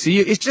 Okay, so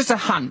it's just a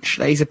hunch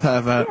that he's a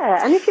pervert.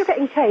 Yeah, and if you're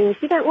getting changed,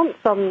 you don't want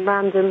some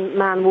random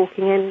man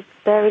walking in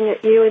staring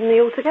at you in the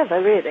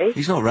altogether, really.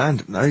 He's not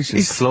random, though.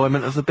 He's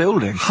employment of the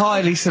building.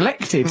 Highly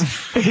selected.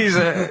 he's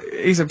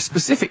a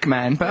specific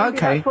man, but Maybe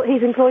okay. That's what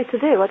he's employed to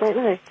do, I don't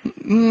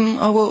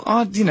know.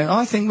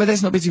 I think, well,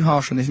 let's not be too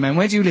harsh on this man.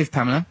 Where do you live,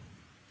 Pamela?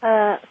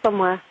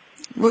 Somewhere.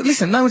 Well,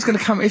 listen, no one's going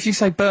to come. If you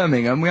say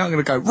Birmingham, we aren't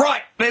going to go,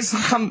 right, let's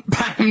hunt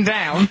Pam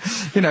down.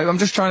 You know, I'm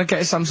just trying to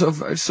get some sort of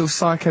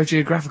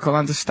psychogeographical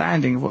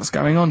understanding of what's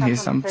going on here.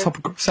 Some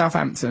topical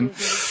Southampton.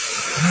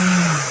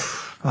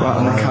 Right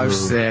on the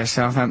coast there,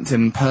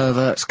 Southampton,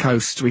 Perverts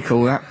Coast, we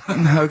call that.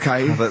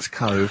 Okay. Perverts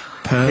Cove.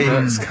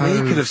 Perverts Cove.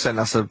 He could have sent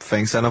us a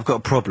thing saying, I've got a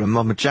problem,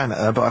 I'm a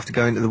janitor, but I have to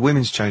go into the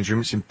women's change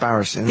room, it's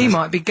embarrassing. He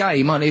might be gay,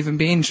 he might even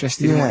be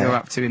interested in what Yeah. you're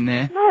up to in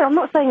there. No, I'm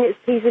not saying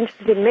he's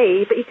interested in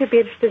me, but he could be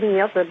interested in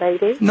the other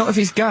lady. Not if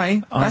he's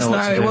gay, I that's know not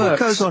what how to it do. What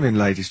works. goes on in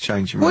ladies'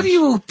 changing rooms? What are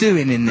you all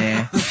doing in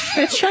there?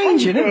 They're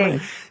changing, aren't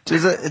they?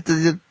 Does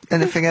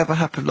anything ever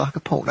happen like a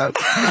porno?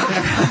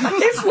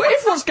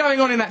 if what's going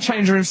on in that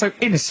change room is so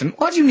innocent,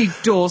 why do you need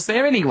doors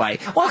there anyway?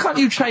 Why can't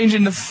you change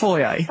in the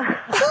foyer?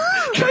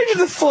 Change in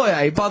the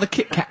foyer by the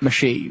Kit Kat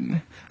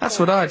machine. That's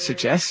what I'd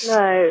suggest.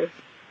 No.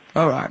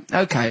 All right,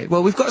 okay.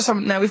 Well, we've got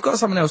someone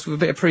else with a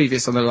bit of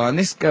previous on the line.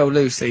 This girl,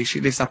 Lucy, she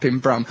lives up in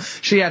Brum.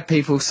 She had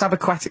people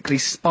subaquatically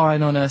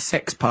spying on her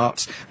sex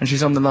parts, and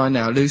she's on the line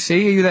now. Lucy,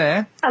 are you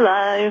there?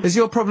 Hello. Has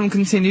your problem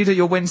continued at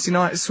your Wednesday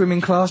night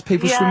swimming class?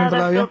 People swimming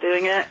below you? Yeah, they're still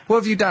doing it. What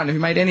have you done? Have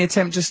you made any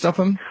attempt to stop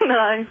them?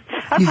 No.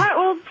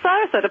 Well,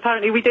 Sarah said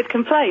apparently we did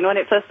complain when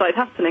it first started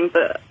happening,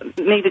 but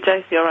neither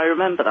Josie or I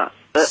remember that.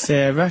 But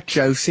Sarah,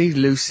 Josie,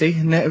 Lucy,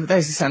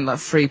 they sound like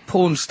three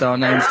porn star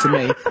names to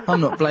me. I'm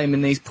not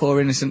blaming these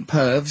poor innocent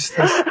pervs.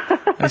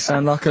 They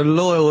sound like a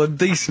loyal and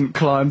decent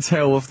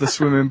clientele of the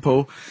swimming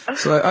pool.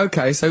 So,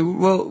 okay,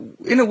 well,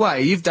 in a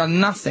way, you've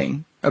done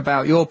nothing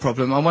about your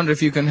problem. I wonder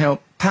if you can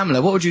help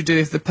Pamela. What would you do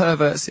if the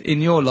perverts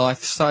in your life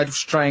decided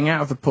straying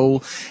out of the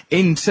pool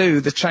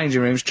into the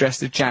changing rooms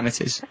dressed as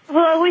janitors?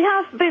 well, we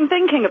have been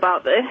thinking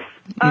about this,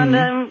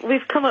 and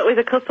we've come up with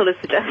a couple of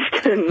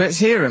suggestions. Let's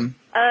hear them.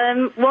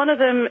 One of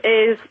them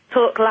is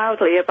talk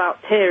loudly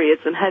about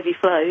periods and heavy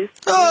flows.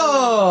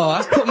 Oh,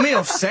 that's put me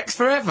off sex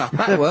forever.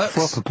 That They're works.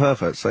 proper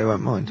perverts, they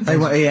won't mind. Yeah,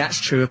 that's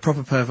true. A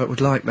proper pervert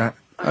would like that.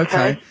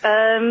 Okay.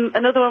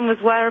 Another one was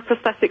wear a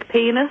prosthetic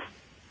penis.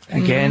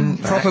 Again,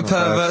 Proper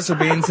perverts will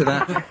be into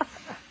that.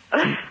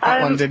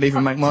 That one didn't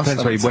even make my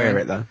Depends where you stomach wear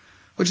turn. it, though.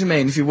 What do you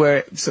mean, if you wear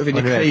it sort of in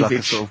When your you wear it like a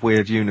cleavage? sort of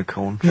weird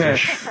unicorn. Yeah.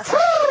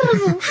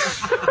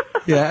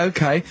 Yeah,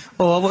 okay.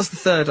 Or what's the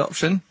third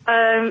option?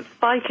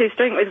 Spikey's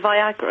drink with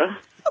Viagra.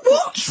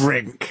 What?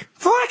 Drink.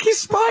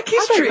 Spikey's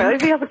I don't know,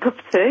 drink? if you have a cup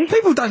of tea.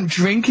 People don't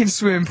drink in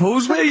swimming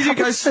pools. Where do you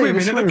go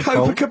swimming? At the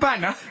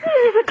Copacabana?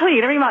 There's a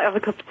cleaner, he might have a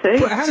cup of tea.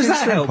 But how does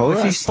that help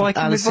if you spike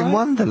him with Alice in Viagra?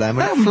 Wonderland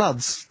when it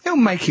floods. It'll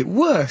make it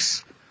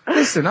worse.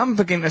 Listen, I'm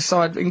beginning to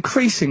side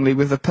increasingly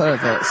with the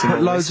perverts.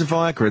 Put loads of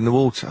Viagra in the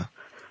water.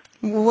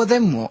 Well,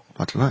 then what?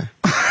 I don't know.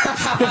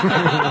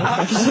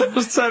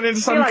 Let's turn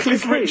into some like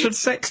Cliff a creep. Richard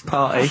sex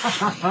party.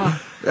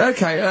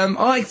 Okay,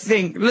 I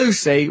think,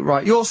 Lucy,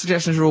 right, your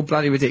suggestions are all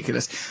bloody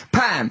ridiculous.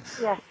 Pam,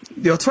 Yes.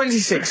 you're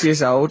 26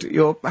 years old,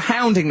 you're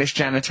hounding this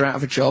janitor out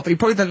of a job, he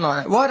probably doesn't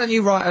like that. Why don't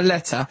you write a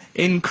letter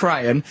in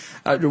crayon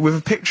with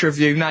a picture of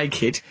you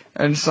naked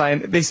and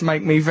saying, this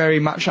make me very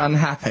much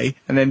unhappy,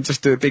 and then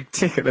just do a big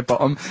tick at the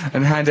bottom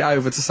and hand it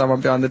over to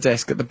someone behind the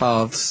desk at the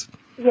baths.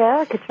 Yeah,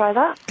 I could try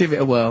that. Give it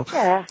a whirl.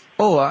 Yeah.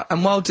 Or,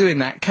 and while doing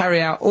that,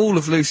 carry out all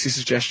of Lucy's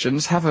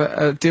suggestions, have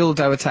a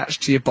dildo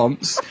attached to your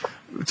bonce,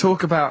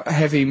 talk about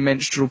heavy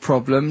menstrual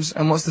problems,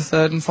 and what's the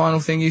third and final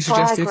thing you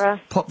suggested? Viagra.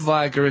 Pop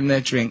Viagra in their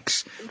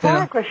drinks.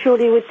 Then, Viagra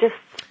surely would just,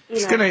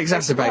 it's going to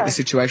exacerbate the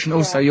situation.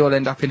 Also, you'll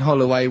end up in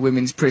Holloway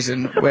Women's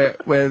Prison,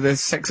 where the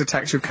sex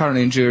attacks you're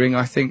currently enduring,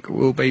 I think,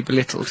 will be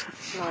belittled.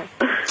 Right.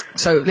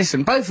 So,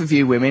 listen, both of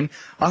you women,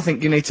 I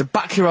think you need to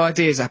buck your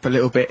ideas up a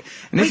little bit.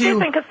 And We if did you...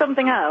 think of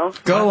something else.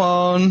 Go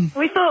on.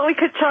 We thought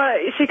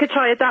she could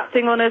try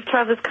adapting one of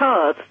Trevor's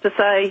cards to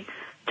say,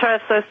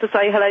 Trevor's supposed to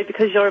say hello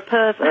because you're a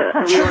pervert,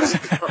 and we want to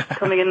stop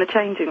coming in the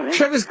changing room.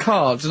 Trevor's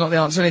cards are not the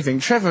answer to anything.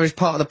 Trevor is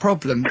part of the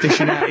problem,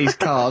 dishing out his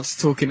cards,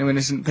 talking to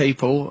innocent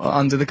people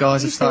under the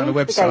guise of starting a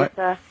website.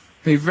 Instigator.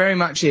 He very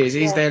much is.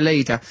 He's their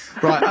leader.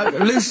 Right,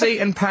 Lucy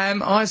and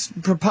Pam, I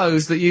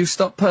propose that you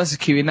stop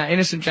persecuting that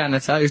innocent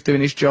janitor who's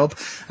doing his job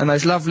and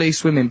those lovely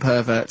swimming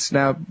perverts.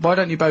 Now, why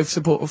don't you both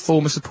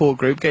form a support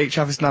group, get each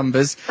other's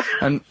numbers,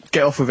 and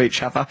get off with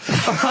each other?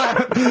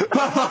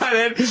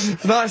 Bye then.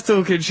 Nice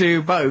talking to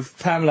you both,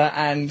 Pamela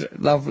and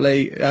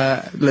lovely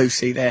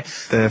Lucy there.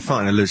 They're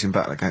fighting a losing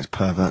battle against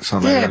perverts,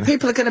 aren't they? Yeah, really?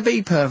 people are going to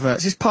be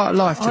perverts. It's part of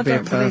life to I be a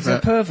don't believe they're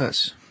pervert.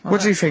 perverts.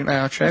 What do you think they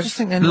are, Trev? I just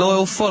think they're not-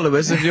 loyal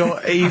followers of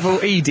your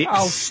evil edicts.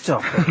 Oh,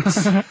 stop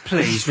it.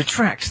 Please,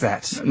 retract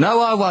that.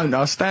 No, I won't.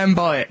 I'll stand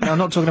by it. No, I'm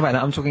not talking about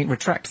that. I'm talking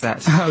retract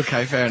that.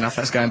 Okay, fair enough.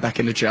 That's going back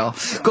in the jar.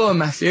 Go on,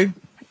 Matthew.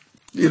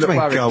 You look Go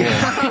worried. on.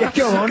 Yeah,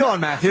 go on. Go on,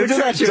 Matthew. Do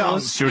that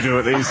dance you'll do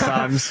at these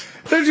times.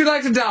 Don't you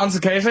like to dance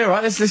occasionally? All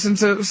right, let's listen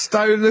to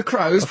Stone the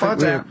Crows by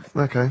down.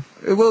 Okay.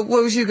 Well,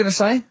 what was you going to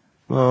say?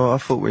 Well, I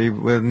thought we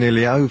were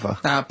nearly over.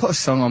 Now, put a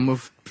song on.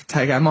 We'll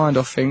take our mind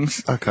off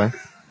things. Okay.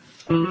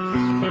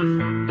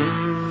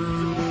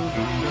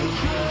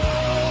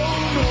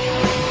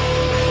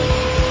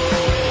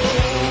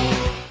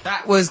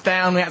 That was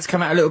down. We had to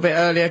come out a little bit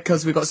earlier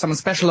because we've got someone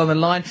special on the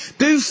line.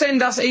 Do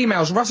send us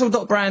emails,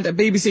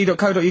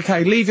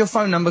 russell.brand@bbc.co.uk. Leave your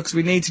phone number because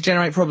we need to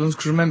generate problems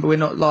because remember we're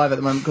not live at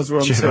the moment because we're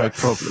on Generate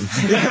tour.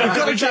 problems. Yeah, we've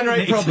got to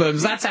generate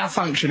problems. That's our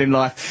function in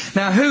life.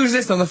 Now, who's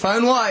this on the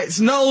phone? Why, it's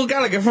Noel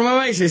Gallagher from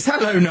Oasis.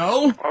 Hello,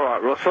 Noel. All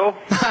right, Russell.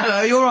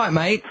 Hello, you all right,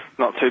 mate?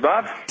 Not too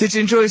bad. Did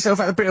you enjoy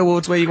yourself at the Brit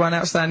Awards where you won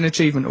Outstanding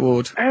Achievement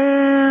Award? What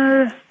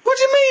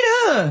do you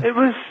mean, It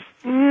was,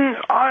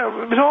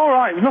 it was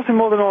alright. It was nothing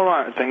more than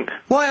alright, I think.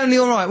 Why only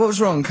alright? What was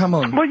wrong? Come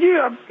on. Well,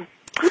 it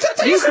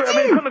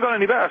couldn't have gone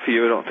any better for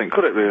you, I don't think,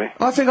 could it, really?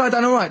 I think I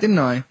done alright, didn't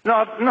I? No,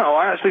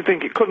 I actually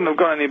think it couldn't have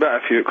gone any better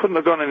for you. It couldn't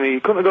have gone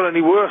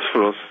any worse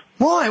for us.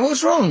 Why?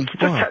 What's wrong? The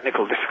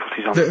technical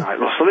difficulties on the night,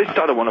 Russell.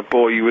 I don't want to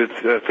bore you with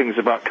things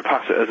about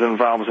capacitors and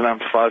valves and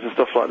amplifiers and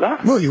stuff like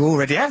that. Well, you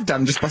already have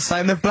done just by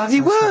saying the bloody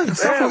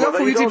words. I thought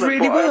you did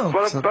really well.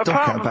 Apart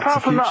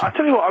from that, I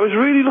tell you what, I was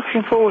really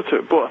looking forward to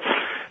it, but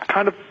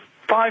kind of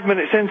 5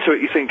 minutes into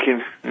it, you're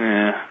thinking,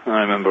 yeah, I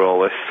remember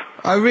all this.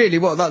 Oh, really?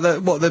 What, like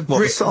the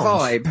Brit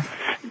vibe?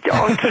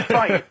 Yeah, it's just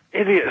like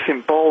idiots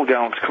in ball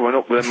gowns coming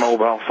up with a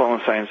mobile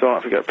phone saying, so I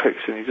don't have to get a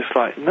picture, and you're just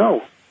like,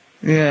 no.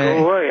 Yeah.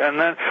 Go away. And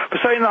then, for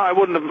saying that, I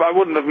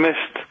wouldn't have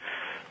missed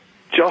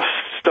Joss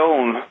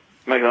Stone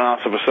making an ass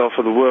of herself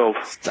for the world.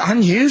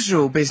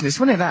 Unusual business,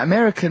 wasn't it? That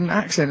American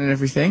accent and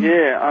everything.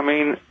 Yeah, I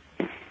mean...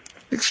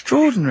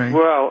 Extraordinary.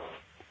 Well,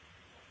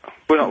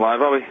 we're not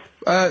live, are we?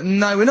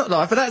 No, we're not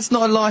live, but that's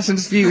not a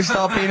licence for you to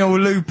start being all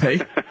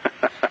loopy.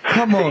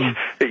 Come on.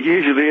 It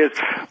usually is.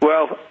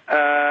 Well,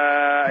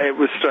 it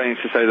was strange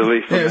to say the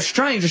least. Yeah, it was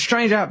strange, a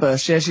strange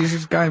outburst. Yeah, she's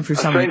just going through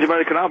something. Strange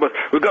American outburst.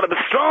 We've got to be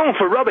strong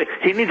for Robbie.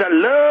 He needs a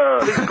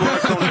love. He's going to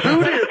come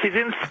through this. He's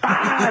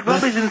inspired.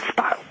 Robbie's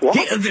inspired. What?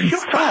 He is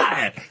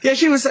inspired. Yeah,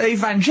 she was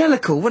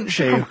evangelical, wasn't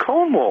she? From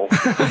Cornwall.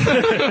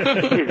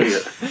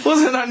 Idiot.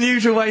 Was an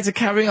unusual way to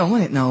carry on,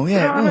 wasn't it, Noel?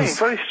 Yeah, it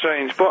was. I mean, very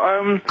strange,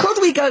 but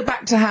Could we go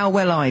back to how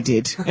well I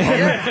did on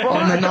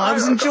the night? I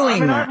was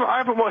enjoying that. I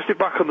haven't watched it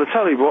back on the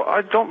telly, but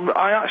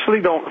I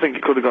actually don't think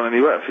it could have gone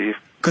any better for you.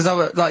 Because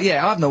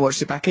I've not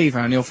watched it back either,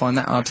 and you'll find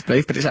that hard to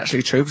believe, but it's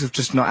actually true, because I've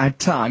just not had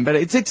time. But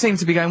it did seem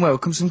to be going well.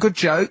 Some good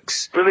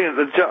jokes. Brilliant.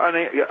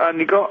 And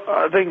you got,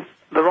 I think,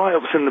 the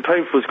write-ups in the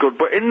paper was good,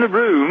 but in the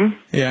room,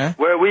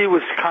 where we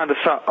was kind of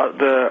sat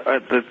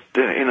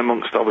in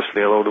amongst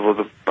obviously a load of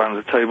other bands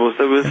of tables,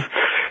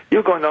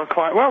 you're going down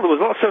quite well. There was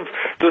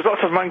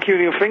lots of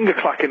Mancunian finger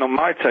clacking on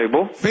my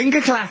table.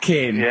 Finger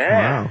clacking?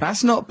 Yeah. Wow.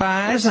 That's not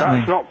bad.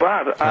 That's not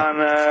bad.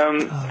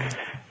 And,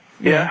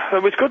 yeah,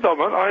 it was good though,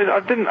 man.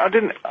 I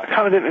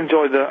kind of didn't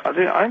enjoy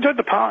I enjoyed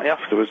the party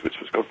afterwards, which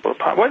was good.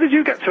 But where did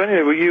you get to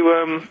anyway? Were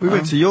you, We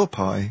went to your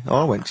party.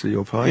 I went to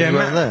your party. Yeah, you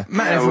weren't there.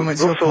 Matt everyone went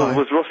to your party.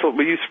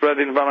 Were you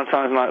spreading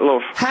Valentine's Night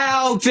love?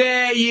 How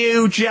dare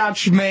you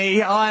judge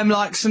me? I'm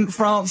like St.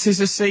 Francis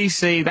of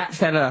Assisi, that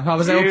fella. I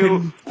was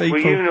helping people.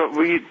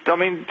 I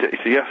mean,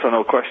 it's a yes or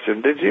no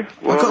question, did you?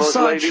 I got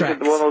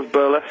sidetracked. One of those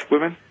burlesque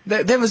women?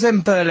 There was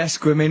them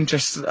burlesque women,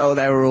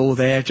 they were all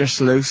there,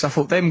 just loose. I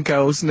thought them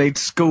girls need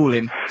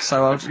schooling,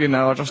 so I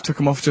just took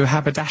them off to a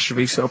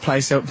haberdashery sort of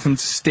place, helped them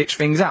to stitch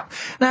things up.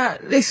 Now,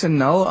 listen,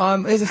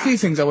 Noel, there's a few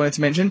things I wanted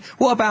to mention.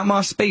 What about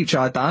my speech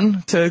I'd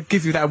done to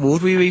give you that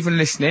award? Were you even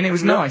listening? It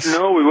was nice.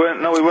 No, we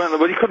weren't.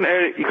 Well, you couldn't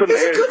hear it. You couldn't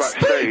hear it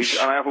backstage,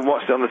 and I haven't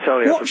watched it on the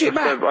telly. Watch it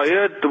back. I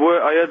heard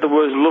the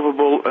words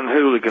lovable and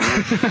hooligan.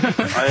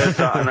 I heard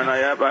that, and then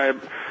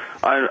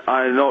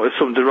I noticed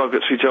some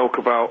derogatory joke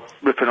about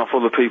ripping off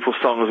other people's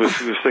songs,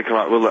 which we was thinking,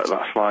 right, we'll let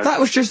that slide. That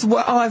was just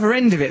either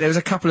end of it. There was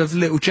a couple of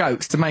little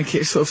jokes to make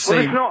it sort of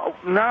seem... Well,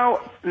 it's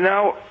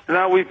not...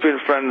 Now we've been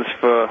friends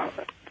for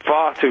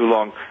far too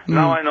long.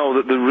 Now I know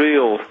that the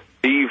real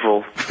evil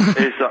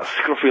is that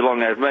scruffy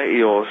long-haired mate of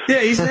yours.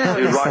 Yeah, he's there.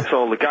 Who writes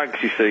all the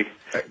gags, you see.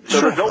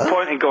 So there's no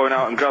point in going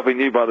out and grabbing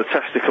you by the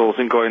testicles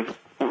and going,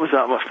 what was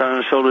that, what's down in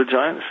the shoulder of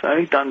giants?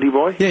 Hey, dandy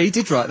boy? Yeah, he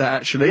did write that,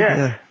 actually.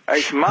 Yeah.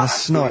 It's mad. A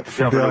snipe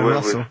from behind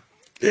Russell.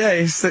 Yeah,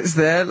 he sits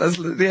there,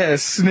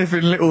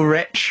 sniffing little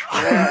wretch.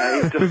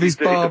 Yeah, with his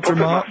barbed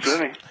remarks.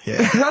 Master,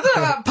 yeah. I don't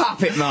know about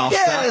puppet master.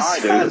 Yes, I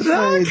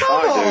do.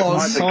 Come on.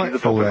 I think he's a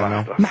puppet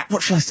master. Matt,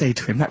 what shall I say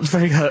to him? That was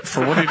very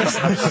hurtful. What did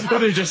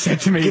he just said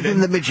to me? Give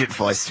him the midget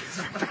voice.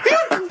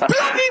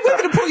 Bloody, we're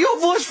going to put your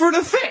voice for an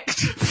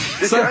effect.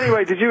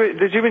 Anyway, did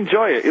you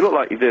enjoy it? You look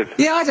like you did.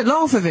 Yeah, I had a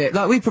laugh of it.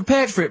 Like, we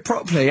prepared for it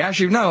properly. As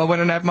you know, I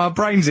went and had my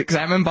brains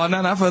examined by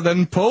none other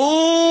than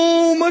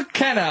Paul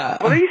McKenna.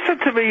 Well, he said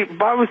to me,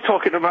 I was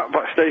talking about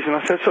backstage, and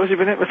I said, so has he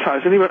been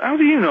hypnotised? And he went, how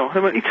do you know? And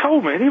I went, he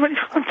told me. And he went,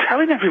 I'm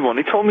telling everyone.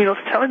 He told me not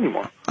to tell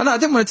anyone. Oh, no, I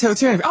didn't want to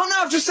tell anyone. Oh,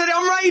 no, I've just said it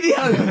on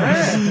radio.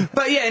 Yeah.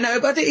 But, yeah, no,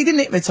 but he didn't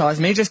hypnotise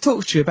me. He just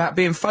talked to you about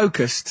being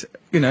focused.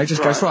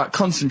 Just goes, right,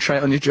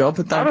 concentrate on your job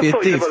and don't be a div.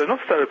 I thought you've had enough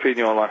therapy in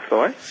your life,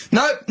 though, eh?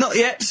 No, not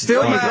yet.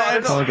 Still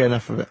I can't get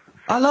enough of it.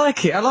 I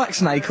like it. I like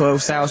snake oil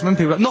salesmen.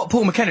 People, not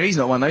Paul McKenna. He's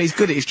not one though. He's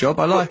good at his job.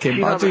 I like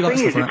him. But I do like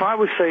stuff like that. If I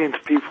was saying to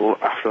people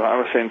after that, I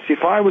was saying, see,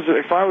 if I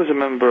was a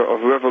member of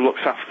whoever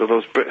looks after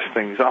those Brits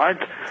things, I'd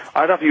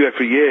have you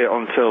every year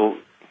until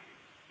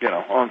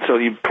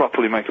you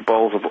properly make a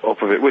balls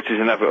up of it, which is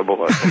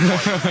inevitable at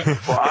some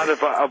point.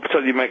 But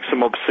until you make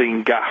some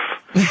obscene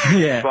gaff.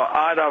 Yeah. But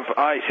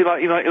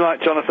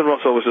like Jonathan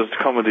Ross always does the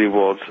comedy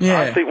awards. Yeah.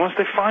 I think once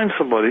they find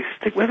somebody,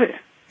 stick with it.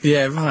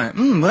 Yeah, right.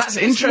 Well, that's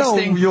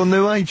interesting. Noel, your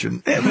new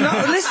agent.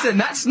 No, listen,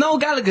 that's Noel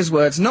Gallagher's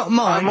words, not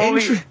mine.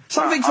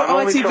 Something for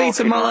ITV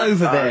to mull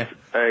over there.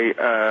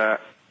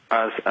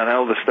 as an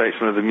elder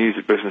statesman of the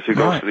music business who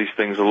goes to these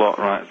things a lot,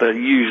 right, they're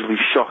usually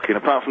shocking.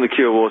 Apart from the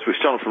Q Awards,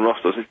 which Jonathan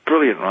Ross does, it's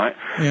brilliant, right?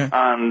 Yeah.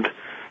 And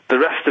the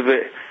rest of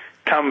it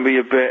can be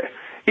a bit...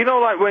 You know,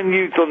 like when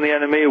you've done the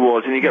NME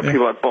Awards and you get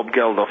people like Bob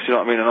Geldof, you know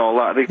what I mean, and all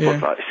that. They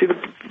put that. See,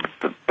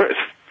 the bits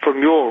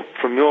from your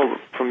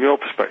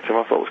perspective,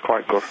 I thought was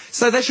quite good.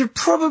 So they should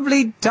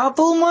probably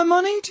double my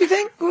money, do you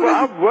think?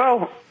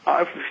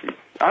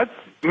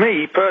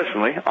 Me,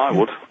 personally, I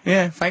would.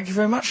 Yeah, thank you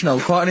very much, Noel.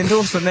 Quite an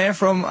endorsement there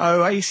from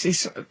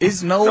Oasis.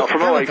 Is Noel Not from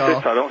Gallagher.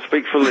 Oasis, I don't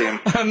speak for Liam.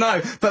 No,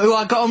 but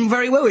I got on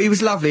very well. He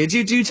was lovely. Do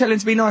you tell him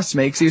to be nice to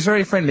me? Because he was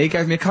very friendly. He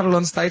gave me a cuddle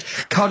on stage,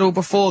 cuddle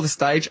before the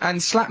stage,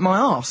 and slapped my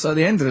arse at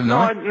the end of the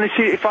night. No,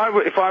 see, if I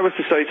was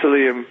to say to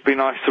Liam, be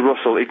nice to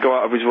Russell, he'd go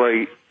out of his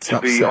way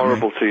to be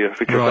horrible to you,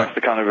 because that's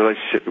the kind of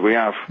relationship that we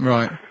have.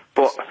 Right.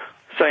 But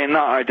saying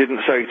that, I didn't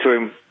say to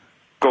him,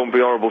 go and be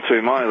horrible to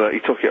him either. He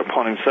took it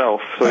upon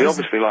himself, so he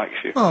obviously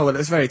likes you. Oh, well,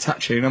 it's very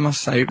touching, I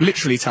must say.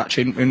 Literally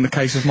touching in the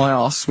case of my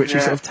arse, which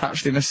is sort of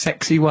touched in a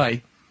sexy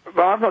way. But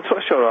I've not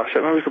touched your arse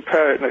yet. Maybe we could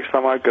pair it next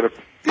time I get a...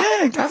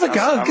 Yeah, have a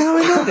go. Go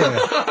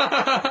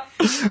ahead.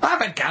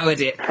 Have a go at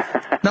it.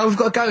 No, we've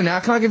got to go now.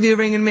 Can I give you a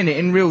ring in a minute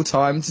in real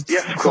time to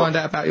find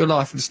out about your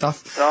life and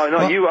stuff?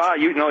 No, you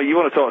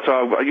want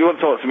to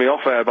talk to me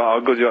off air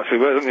about how good you actually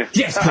were, don't you?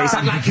 Yes, please.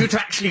 I'd like you to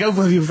actually go,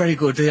 well, you're very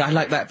good. I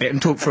like that bit,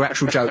 and talk through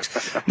actual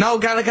jokes. Noel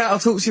Gallagher, I'll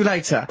talk to you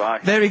later. Bye.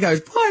 There he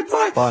goes.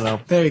 Bye. Bye,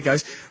 Noel. There he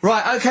goes.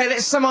 Right, okay,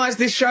 let's summarise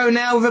this show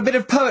now with a bit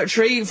of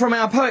poetry from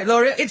our poet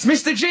laureate. It's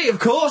Mr. G, of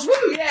course. Woo!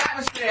 Yeah,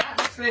 atmosphere.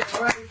 Ready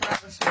for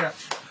atmosphere.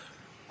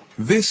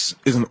 This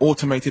is an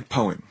automated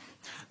poem,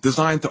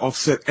 designed to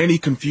offset any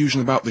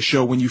confusion about the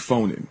show when you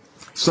phone in.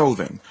 So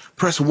then,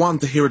 press 1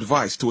 to hear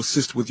advice to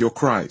assist with your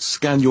cries.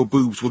 Scan your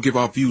boobs, we'll give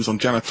our views on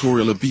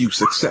janitorial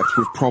abuse, except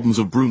with problems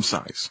of broom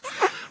size.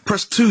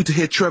 Press 2 to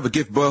hear Trevor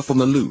give birth on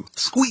the loo.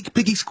 Squeak,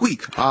 piggy,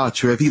 squeak. Ah,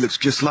 Trev, he looks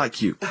just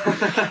like you.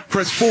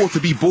 Press 4 to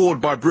be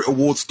bored by Brit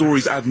Award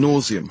stories ad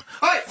nauseum.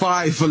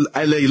 5 for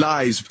LA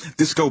Lies,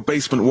 Disco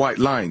Basement White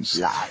Lines.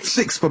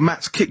 6 for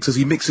Matt's kicks as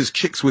he mixes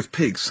chicks with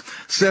pigs.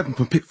 7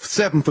 for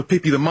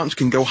Pippi the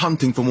Munchkin go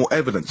hunting for more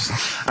evidence.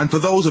 And for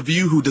those of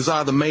you who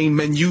desire the main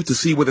menu to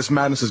see where this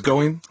madness is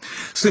going,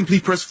 simply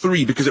press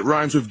 3 because it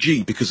rhymes with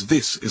G, because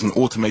this is an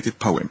automated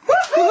poem.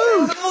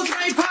 Woohoo! An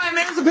automated poem,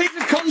 there's a piece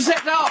of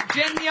concept art.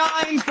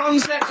 Genuine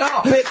concept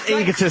art. Bit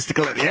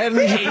egotistical at the end.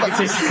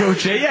 Egotistical,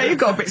 G. Yeah, you've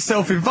got a bit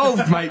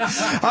self-involved, mate.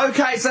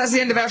 Okay, so that's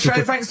the end of our show.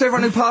 Thanks to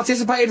everyone who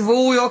participated for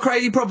all your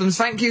crazy problems.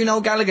 Thank you,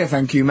 Noel Gallagher.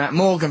 Thank you, Matt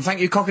Morgan. Thank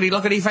you, Cockety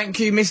Lockety.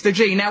 Thank you, Mr.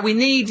 G. Now, we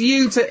need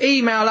you to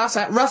email us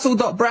at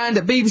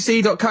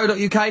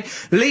russell.brand@bbc.co.uk.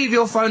 Leave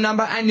your phone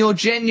number and your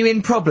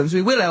genuine problems.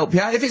 We will help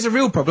you. If it's a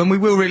real problem, we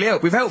will really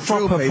help. We've helped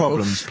real people.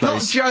 Problems, please.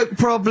 Not joke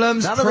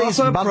problems. None of these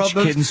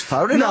munchkins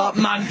phoning up.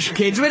 Not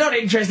munchkins. We're not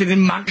interested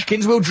in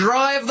munchkins. We'll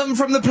drive them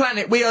from the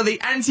planet. We are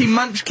the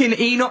anti-munchkin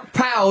Enoch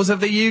pals of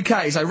the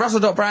UK. So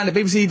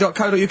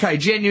russell.brand@bbc.co.uk.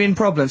 Genuine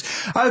problems.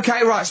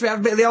 Okay, right, so we have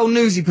a bit of the old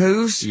newsy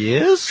poos.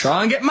 Yes.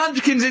 Try and get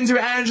munchkins into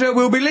it, Angela.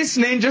 We'll be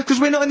listening. Just because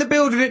we're not in the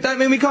building, it don't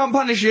mean we can't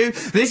punish you.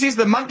 This is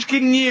the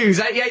Munchkin News,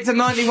 88 to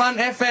 91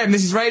 FM.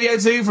 This is Radio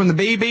 2 from the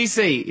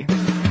BBC.